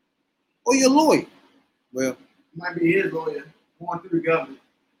 Or your lawyer? Well, Might be his lawyer going through the government.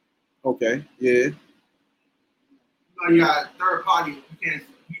 okay, yeah. You know, you got a third party. You can't.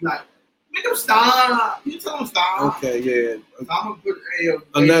 You like, make them stop. You tell them stop. Okay, yeah. So I'm gonna put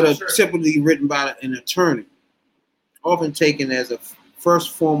A letter typically written by an attorney, often taken as a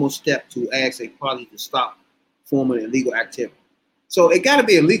first formal step to ask a party to stop forming illegal activity. So it got to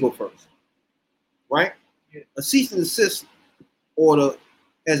be illegal first, right? Yeah. A cease and desist order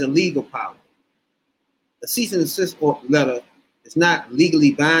has a legal power. A cease and desist letter is not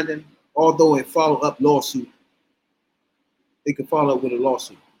legally binding, although it follow up lawsuit. It could follow up with a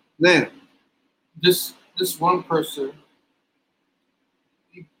lawsuit. Now, This one person,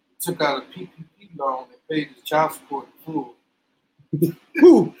 he took out a PPP loan and paid his child support in full.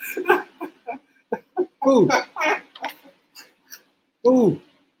 who? Who? Who?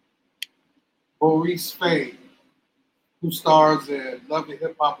 Maurice Fade, who stars in Love and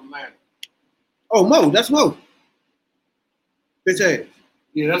Hip Hop Atlanta. Oh, Mo. That's Mo. Bitch ass.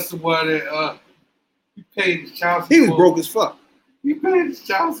 Yeah, that's the one that he paid his child support. He was broke as fuck. He paid his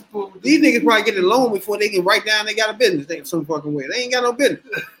child support. with These the- niggas probably get a loan before they can write down they got a business. They some fucking way. They ain't got no business.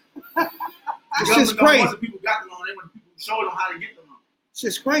 This shit's crazy. The people got the loan. They want the people who showed them how to get the loan.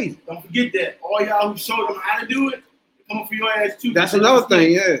 Shit's crazy. Don't forget that. All y'all who showed them how to do it, they come for your ass too. That's another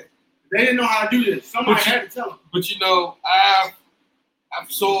thing, yeah. They didn't know how to do this. Somebody had to tell them. But you know, I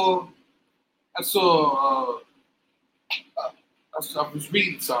was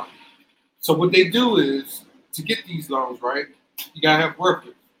reading something. So what they do is to get these loans, right? You gotta have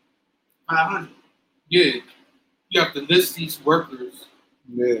workers. 500. Yeah, you have to list these workers.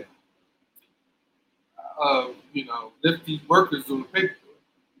 Yeah. You know, lift these workers on the paperwork.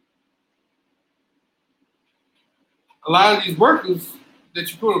 A lot of these workers that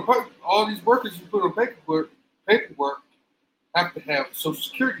you put on all these workers you put on paperwork have to have Social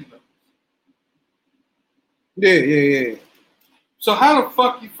Security numbers. Yeah. So how the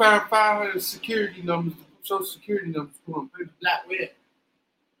fuck you find 500 security numbers, Social Security numbers to put on paper? Black web.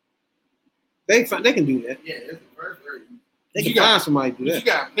 They can do that. Yeah, it's the first word. They You can got- find somebody to do But that. you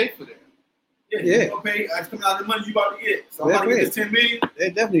gotta pay for that. Yeah, Yeah. you gonna pay. It's coming out of the money you about to get. So I'm Black about to get web. this 10 million. They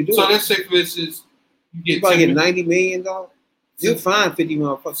definitely do So it. let's say for instance, you You get about to 10 get million. $90 million. You'll find 50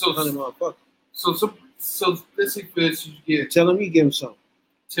 motherfuckers, So- 100 motherfuckers. So let's say for instance you get Tell them you give them something.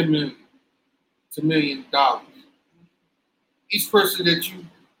 $10 million. Each person that you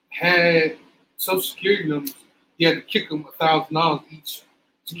had Social Security numbers, you had to kick them $1,000 each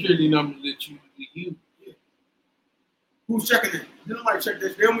security number that you used. Who's checking it? Nobody check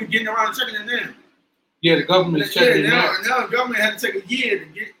this. They only getting around checking it now. Yeah, the government's checking it now, out. now the government had to take a year to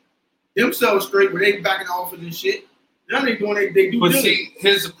get themselves straight where they backing office and shit. Now they doing they do But this. see,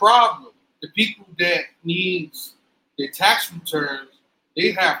 here's the problem. The people that needs their tax returns,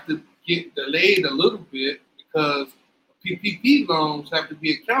 they have to get delayed a little bit because PPP loans have to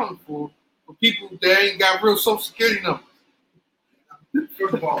be accounted for people that ain't got real Social Security numbers.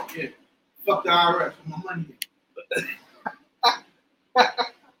 First of all, yeah. Fuck the IRS for my money.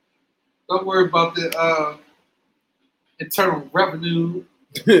 Don't worry about the Internal Revenue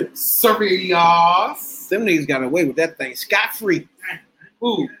Service. Them niggas got away with that thing scot-free.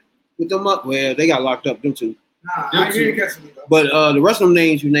 Ooh, With them up, well, they got locked up, them two. Nah, Them I ain't two. catching me though. But the rest of them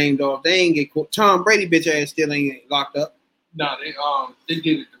names you named off, they ain't get caught. Tom Brady bitch ass still ain't locked up. no, they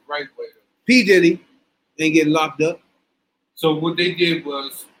did it the right way. P. Diddy ain't getting locked up. So what they did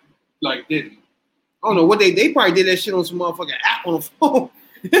was like Diddy. I don't know what they probably did that shit on some motherfucking app on the phone.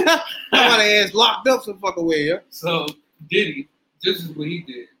 Somebody ass locked up some fucking way, yeah. So Diddy, this is what he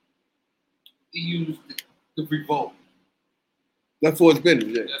did. He used the revolt. That's for his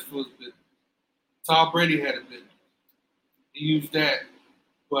business, yeah. That's for his business. Tom Brady had a business. He used that,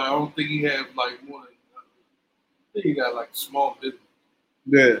 but I don't think he had like one. I think he got like a small business.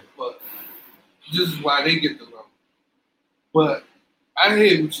 Yeah. But this is why they get the loan. But I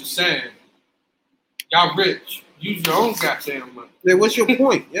hear what you're saying. Y'all rich. Use your own goddamn money. Yeah, what's your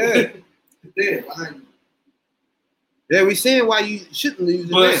point? Yeah. Yeah, Yeah, we saying why you shouldn't use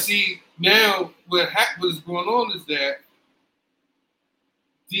it But now. see, now what's going on is that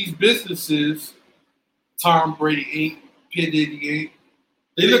these businesses, Tom Brady Inc., P. Diddy Inc.,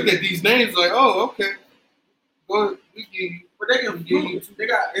 they look at these names like, oh, okay. Well, we give you. But they can prove it. They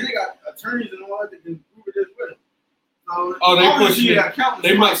got attorneys and all that that can prove it as well. So, They pushing it. accountants,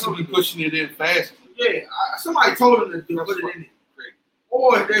 They must somebody be pushing it in fast. Yeah, somebody told them to put it in it.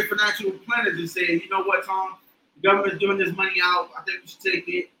 Or their financial planners just said, you know what, Tom, the government's giving this money out. I think we should take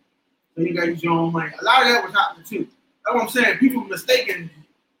it. So you got to use your own money. A lot of that was happening too. That's what I'm saying. People were mistaken.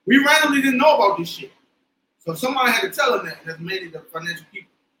 We randomly didn't know about this shit. So somebody had to tell them that. That's mainly the financial people.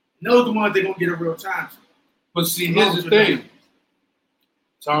 And those are the ones they're going to get a real time to. But see, here's the thing.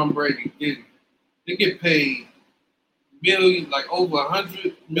 Tom Brady didn't. They get paid over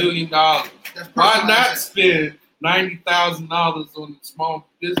 $100 million. Why not spend $90,000 on a small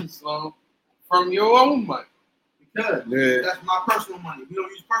business loan from your own money? Because that's my personal money. We don't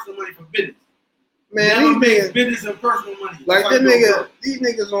use personal money for business. Man, these niggas, business and personal money. like these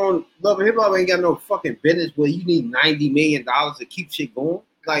niggas on Love and Hip Hop ain't got no fucking business where you need $90 million to keep shit going.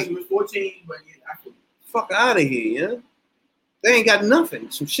 Like, she was 14, but yeah, I feel fuck out of here, yeah. They ain't got nothing.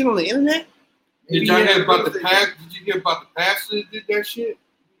 Some shit on the internet. Did y'all hear about the pastor? Did you hear about the pastor that did that shit?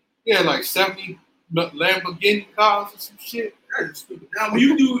 He had like 70 Lamborghini cars or some shit. That is stupid. Now, when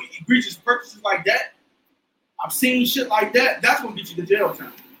you do egregious purchases like that, I've seen shit like that. That's gonna get you to jail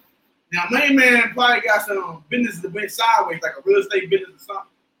time. Now, main man probably got some business that went sideways, like a real estate business or something.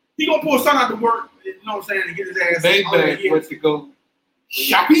 He gonna pull something out to work, you know what I'm saying, to get his ass. Maybach went to go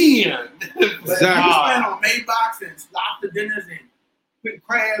shopping. But he spent on Maybachs and lobster dinners and putting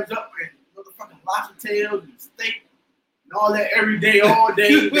crabs up and motherfucking lobster tails and steak and all that every day, all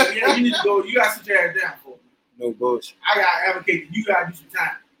day. Yeah, you need to go. You gotta sit your ass down for it. No bullshit. I gotta advocate that you gotta do some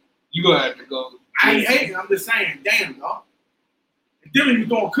time. You gonna have to go. I ain't hating. I'm just saying, damn, dog. And then when you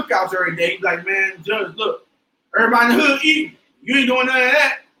doing cookouts every day, you like, man, Judge, look, everybody in the hood eating. You ain't doing none of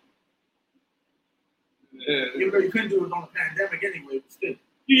that. Yeah. Even though you couldn't do it on the pandemic anyway, but still,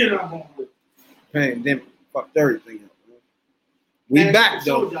 you get what I'm going with. Pandemic fucked everything up. Man. We Man, back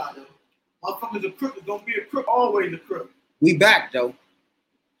though. Motherfuckers a crook is gonna be a crook, always a crook. We back though.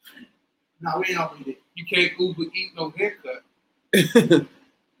 Nah, we ain't always there. You can't Uber eat no haircut.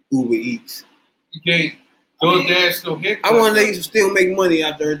 Uber Eats. You can't DoorDash no haircut. I want niggas to still make money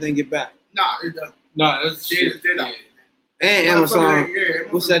after everything get back. Nah, it doesn't. Nah, that's shit. Yeah. And Amazon. Yeah,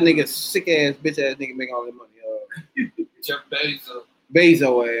 What's that nigga sick ass bitch ass nigga making all that money? Jeff Bezos.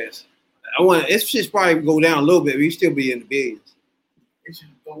 Bezos ass. I want this shit's probably go down a little bit, but he still be in the billions.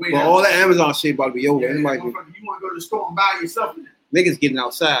 But all that Amazon shit about to be over. Yeah, you want to go to the store and buy yourself. Niggas getting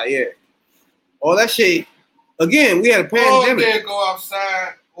outside, yeah. All that shit. Again, we had a pandemic. Oh, go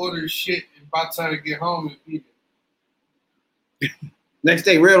outside, order the shit, and by the time to get home and eat it. Next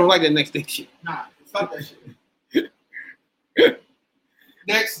day, real don't like that next day shit. Nah, fuck that shit.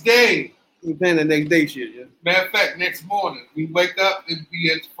 Next day. You paying the next day shit, yeah. Matter of fact, next morning, we wake up and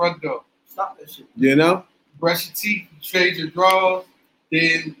be at the front door. Stop that shit. You know? Brush your teeth, trade your drawers,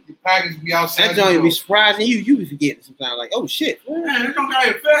 then your package be outside. That joint be surprising you. You be forgetting sometimes, like, oh shit. Man, that don't got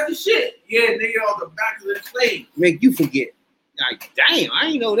your fast as shit. Yeah, nigga, all the back of the slave. Make you forget. Like, damn, I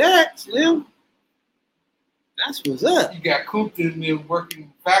ain't know that, Slim. That's what's up. You got cooped in there working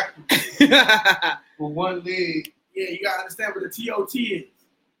in the factory with one leg. Yeah, you gotta understand what the TOT is.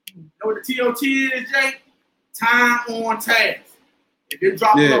 You know what the TOT is, Jay? Time on task. If they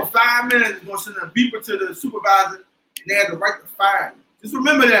drop below 5 minutes, it's gonna send a beeper to the supervisor and they have the right to fire you. Just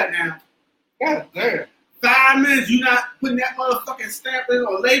remember that now. God damn. 5 minutes, you're not putting that motherfucking stamping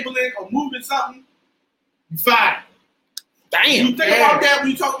or labeling or moving something, you fired. Damn. You think about that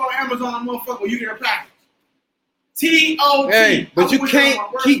when you talk about Amazon, motherfucker, when you get a package. TOT. Hey, but you can't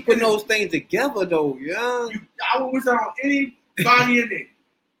keep putting those things together though, yeah. I would wish that on anybody in there.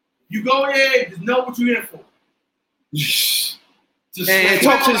 You go there, just know what you're in for. And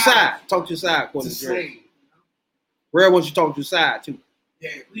talk to the side. Talk to the side, according to Dre. Real wants you to talk to the side too.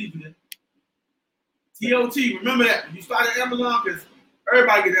 Yeah, please do that. TOT, remember that. You start at Amazon because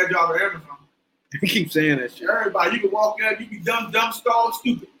everybody get that job at Amazon. You keep saying that shit. Everybody, you can walk in, you can dumb, stall,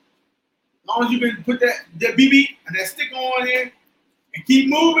 stupid. As long as you can put that BB and that sticker on here and keep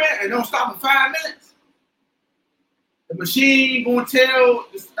moving and don't stop for 5 minutes, the machine gonna tell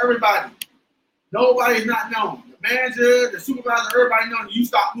everybody. Nobody's not known. The manager, the supervisor, everybody knows you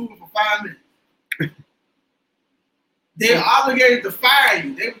stop moving for 5 minutes. They're obligated to fire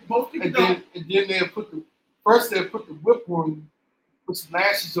you. Most people don't. And then they'll put the whip on you, put some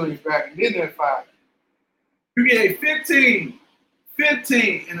lashes on your back, and then they'll fire you. You get a 15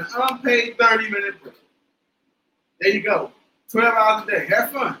 and an unpaid 30-minute break. There you go. 12 hours a day.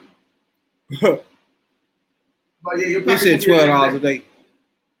 Have fun. But yeah, you said $12 a day.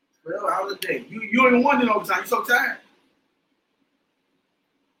 12 hours a day. You don't even want to do overtime. You're so tired.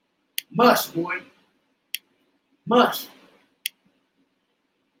 Mush, boy. Mush.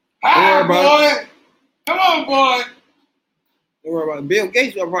 Hi, Don't worry boy. Come on, boy. Don't worry about it. Bill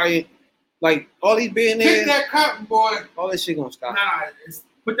Gates will probably like all these Pick billionaires. that cotton, boy. All this shit gonna stop. Nah,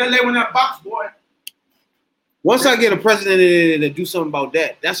 put that label in that box, boy. Once I get a president to do something about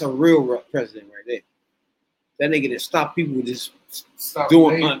that, that's a real president right there. That nigga that stop people just Stop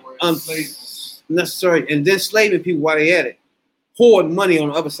doing slavery. unnecessary and then slaving people while they at it, hoarding money on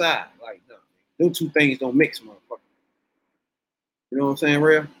the other side. Like, no, those two things don't mix, motherfucker. You know what I'm saying,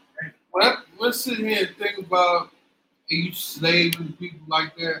 real? Let's sit here and think about you slaving people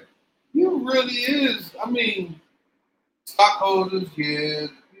like that. You really is. I mean, stockholders, yeah.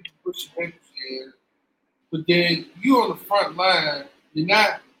 People pushing papers, yeah. But then you on the front line. You're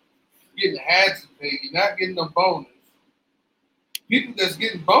not getting ads to pay. You're not getting no bonus. People that's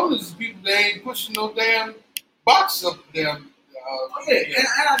getting bonuses, people that ain't pushing no damn box up them. And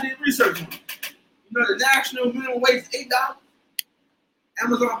I did research on it. You know, the national minimum wage is $8.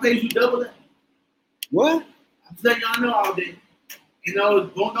 Amazon pays you double that. What? I'm letting y'all know all day. You know,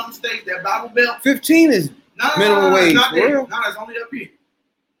 going down the states, that Bible Belt. 15 is minimum wage. Not For there. real? No, it's only up here.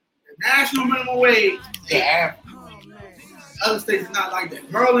 The national minimum wage, Yeah. other states is not like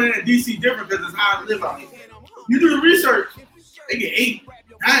that. Maryland and DC different because it's hard to live out here. You do the research, they get 8,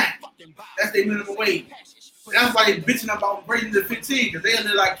 9. That's their minimum wage. And that's why they bitching about raising to 15 because they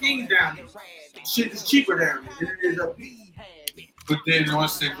live like kings down here. Shit is cheaper down here than it is up here. But then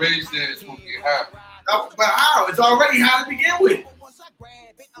once they raise that, it's going to get high. But how? It's already high to begin with.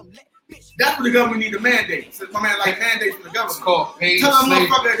 That's what the government need to mandate. So my man like mandates from the government. It's called paid Tell them slavery.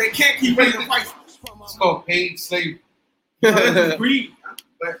 motherfucker they can't keep raising prices. It's called paid slavery. That's just greed.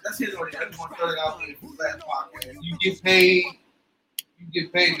 But that's his only. I just want to throw it out there for the last podcast. You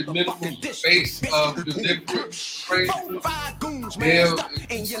get paid the minimum base of delivery freight, mail. Man,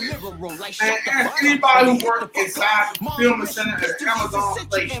 ask anybody who worked inside the fulfillment center at an Amazon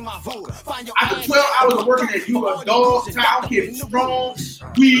place. After 12 hours of working there, you a dog, child kid, strong,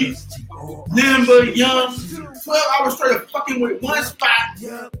 weak, limber, young. 12 hours straight of fucking with one spot,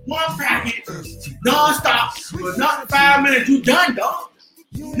 one package, non-stop, for not 5 minutes, you done, dog.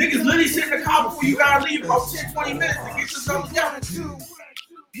 Niggas literally sit in the car before you gotta leave about 10, 20 minutes to get yourself together.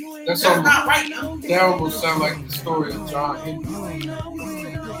 That's not right now. That almost sound like the story of John Henry.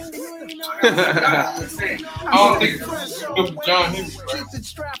 I don't think it's John Henry, right?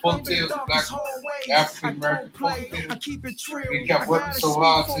 Folktales, black African American folktales. He kept working so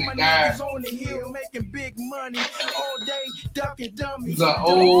hard till he died. He's an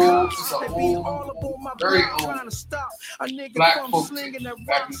old, very old black folktale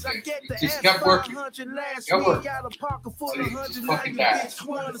back in the day. He just kept working. Kept working. So he just fucking died.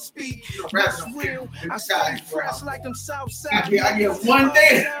 I get one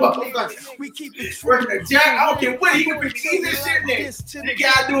day. Working a jack, I don't care what he can be eating this shit there. You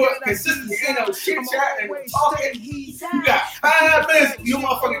gotta do it consistently. Ain't no shit chat and talking. You got 5 minutes. You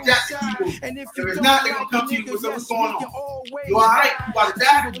motherfucking jack the keyboard. If it's not, they're gonna come to you with what's going on. You alright? You about to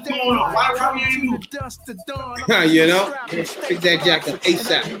die? What's going on? Why the fuck you ain't moving? You know? Pick that jack up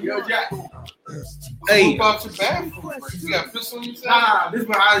ASAP. Yo, Jack. Hey. What about your bathroom break? You got a pistol on your side? Nah, this is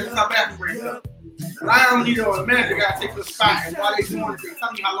my bathroom break up. I don't need a man that gotta take the spot, and while they doing it, they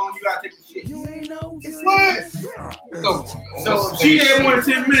tell me how long you gotta take the shit. What? So she didn't want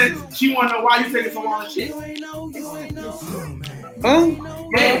 10 minutes. She wanna know why you taking so long to shit. Huh?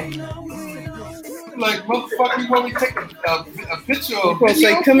 Yeah. Like, motherfucker, you want me to take a picture of I'm gonna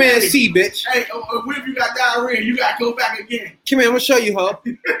say, come here and see, bitch. Hey, what if you got diarrhea? You gotta go back again. Come here, I'm gonna show you, huh?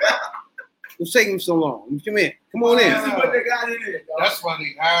 What's taking so long? Come in. Come on in. See what they got in there, dog. That's why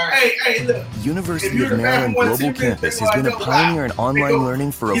they hired. Hey, look. University of Maryland Global Campus has been a pioneer in online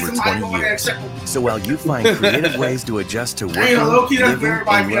learning for over 20 years. So while you find creative ways to adjust to working, living,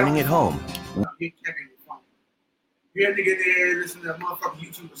 and learning at home, You had to get there and listen to motherfucking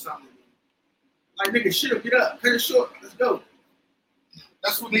YouTube or something. Like, nigga, shit up, get up, cut it short, let's go.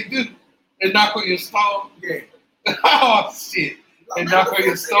 That's what they do. They knock on your stall. Yeah. Oh, shit. They knock on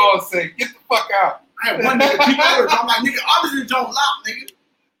your stall and say, get the fuck out. I had one nigga keep orders. I'm like, nigga, obviously don't lock, nigga.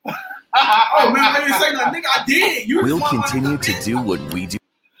 Oh, man, I didn't say nothing. Nigga, I did. we'll continue to do what we do.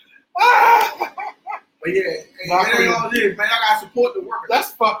 But yeah, that ain't all it is, man. I gotta support the workers.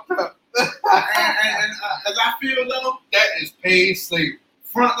 That's fucked up. and as I feel, though, that is paid slavery.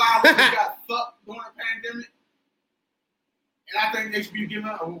 Frontline workers got fucked during the pandemic. And I think they should be given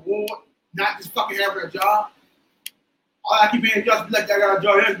a reward, not just fucking having a job. All I keep hearing, y'all be like, I got a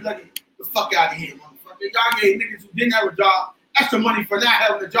job. Y'all be like, the fuck out of here, motherfucker. Y'all gave niggas who didn't have a job extra money for not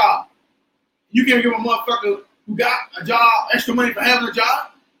having a job. You can't give a motherfucker who got a job extra money for having a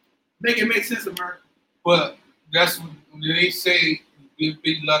job. Make it make sense, America. But that's when they say you'd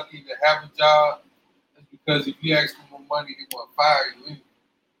be lucky to have a job. That's because if you ask for more money, they want to fire you anyway.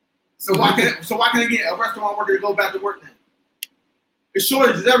 So why can't I get a restaurant worker to go back to work now? There's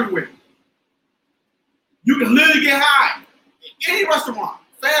shortages everywhere. You can literally get hired. Any restaurant,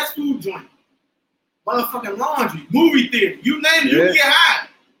 fast food joint, motherfucking laundry, movie theater, you name it, you can get hired.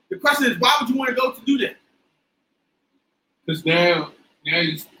 The question is, why would you want to go to do that? Because now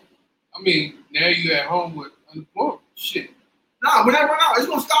you at home with unemployment. Shit. Nah, when that run out, it's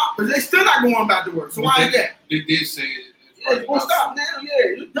gonna stop because they still not going back to work. So why is that? They did say it. It's gonna stop now. Yeah,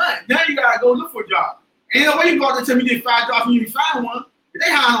 you're done. Now you gotta go look for a job. Ain't no way you go out there and tell me you did 5 jobs and you didn't find one. They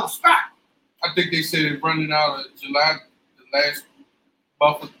hiring on spot. I think they said it's running out of July, the last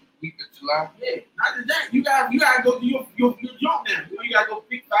month of the week of July. Yeah, not just that. You gotta go do your jump now. You gotta go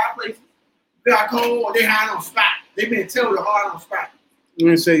pick 5 places. They got cold or they hiring on spot. They been told to hire on spot. You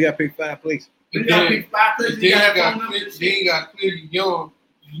didn't say you gotta pick 5 places. You gotta pick 5 places. Then you got clearly young.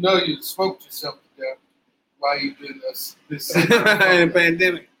 You know you smoked yourself to death while you been in the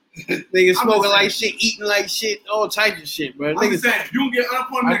pandemic. Niggas smoking like shit, eating like shit, all types of shit, bro. I'm saying, you can get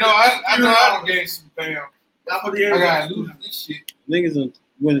unemployment. I know I don't gain some pounds. I gotta lose this shit. Niggas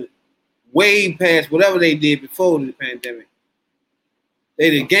went way past whatever they did before the pandemic.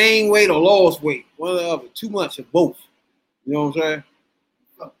 They either gained weight or lost weight. One or the other. Too much of both. You know what I'm saying?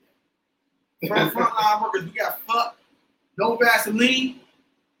 Frontline workers, we got fucked. No Vaseline.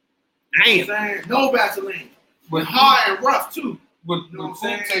 Damn. No Vaseline. But hard and rough too. With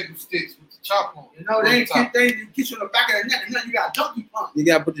food table sticks with the chalk on. You know, they get you on the back of the neck, and then you got donkey pump. You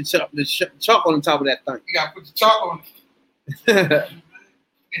gotta put the chalk on the top of that thing. You gotta put the chalk on it.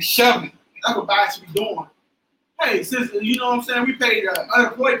 And shove it. That's what guys should be doing. Hey, since you know what I'm saying, we paid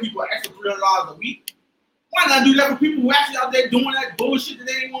unemployed people an extra $300 a week. Why not do that for people who actually out there doing that bullshit that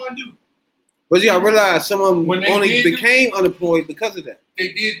they didn't want to do? But you gotta realize some of them only became unemployed because of that.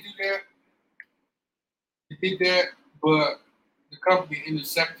 They did do that. They did that, but the company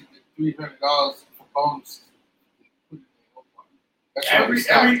intercepted the $300 for bonuses. Every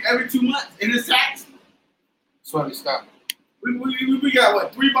 2 months in the tax. That's why they stopped. We got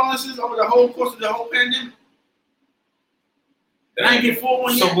what, 3 bonuses over the whole course of the whole pandemic? And I ain't get 4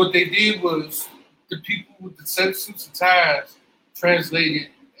 1 So yet. what they did was the people with the set suits and ties translated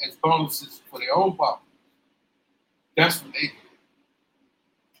as bonuses for their own pocket. That's what they did.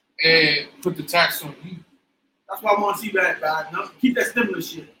 And put the tax on you. That's why I want to see that. Keep that stimulus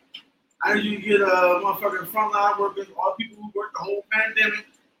shit. I need you to get motherfucking frontline workers, all people who worked the whole pandemic,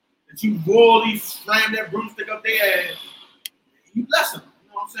 that you royally slam that broomstick up their ass. You bless them. You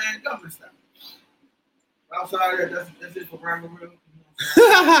know what I'm saying? Government stuff. Outside of that, that's it for Randall Real.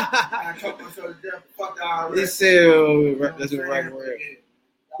 I talk myself to death. Fuck out. It's that's a Randall Real.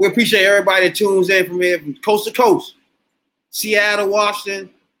 We appreciate everybody that tunes in from here, from coast to coast, Seattle, Washington,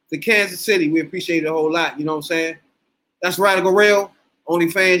 to Kansas City. We appreciate it a whole lot. You know what I'm saying? That's Radical Real,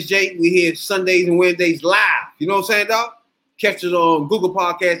 OnlyFans Jake. We here Sundays and Wednesdays live. You know what I'm saying, dog? Catch it on Google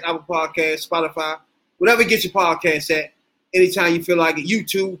Podcasts, Apple Podcasts, Spotify, whatever gets your podcast at. Anytime you feel like it.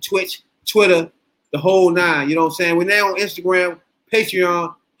 YouTube, Twitch, Twitter, the whole 9. You know what I'm saying? We're now on Instagram,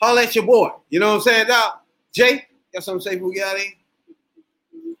 Patreon. Holla at your boy. You know what I'm saying, dog? Jay, got something to say before we get out of here?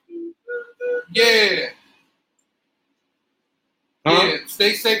 Yeah. Huh? Yeah.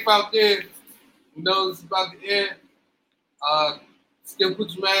 Stay safe out there. You know it's about to end. Still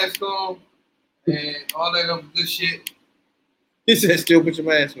put your mask on and all that other good shit. He said still put your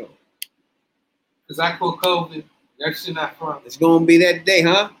mask on. Because I caught COVID. That shit not fun. It's going to be that day,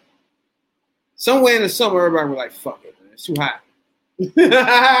 huh? Somewhere in the summer, everybody was like, fuck it, man. It's too hot.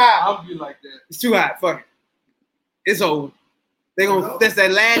 I'll be like that. It's too hot. Fuck it. It's over. That's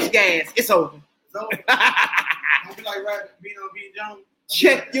that last gas. It's over. It's over. Don't be like Bino B. Jones.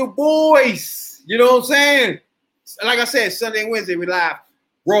 Check your boys. You know what I'm saying? Like I said, Sunday and Wednesday, we live.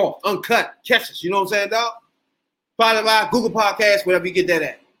 Raw, uncut. Catch us. You know what I'm saying, dog? Spotify, Google Podcasts, whatever you get that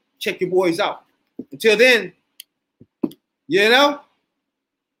at. Check your boys out. Until then, you know?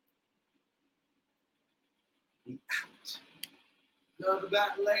 Love the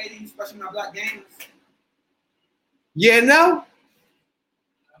black ladies, especially my black gamers. You know?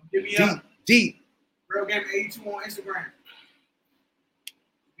 Give me up. Deep. Real Game 82 on Instagram.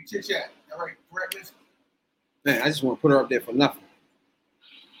 We chit chat. All right, correct, Miss. Man, I just want to put her up there for nothing.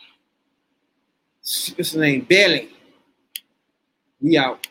 What's her name? Bailey. We out.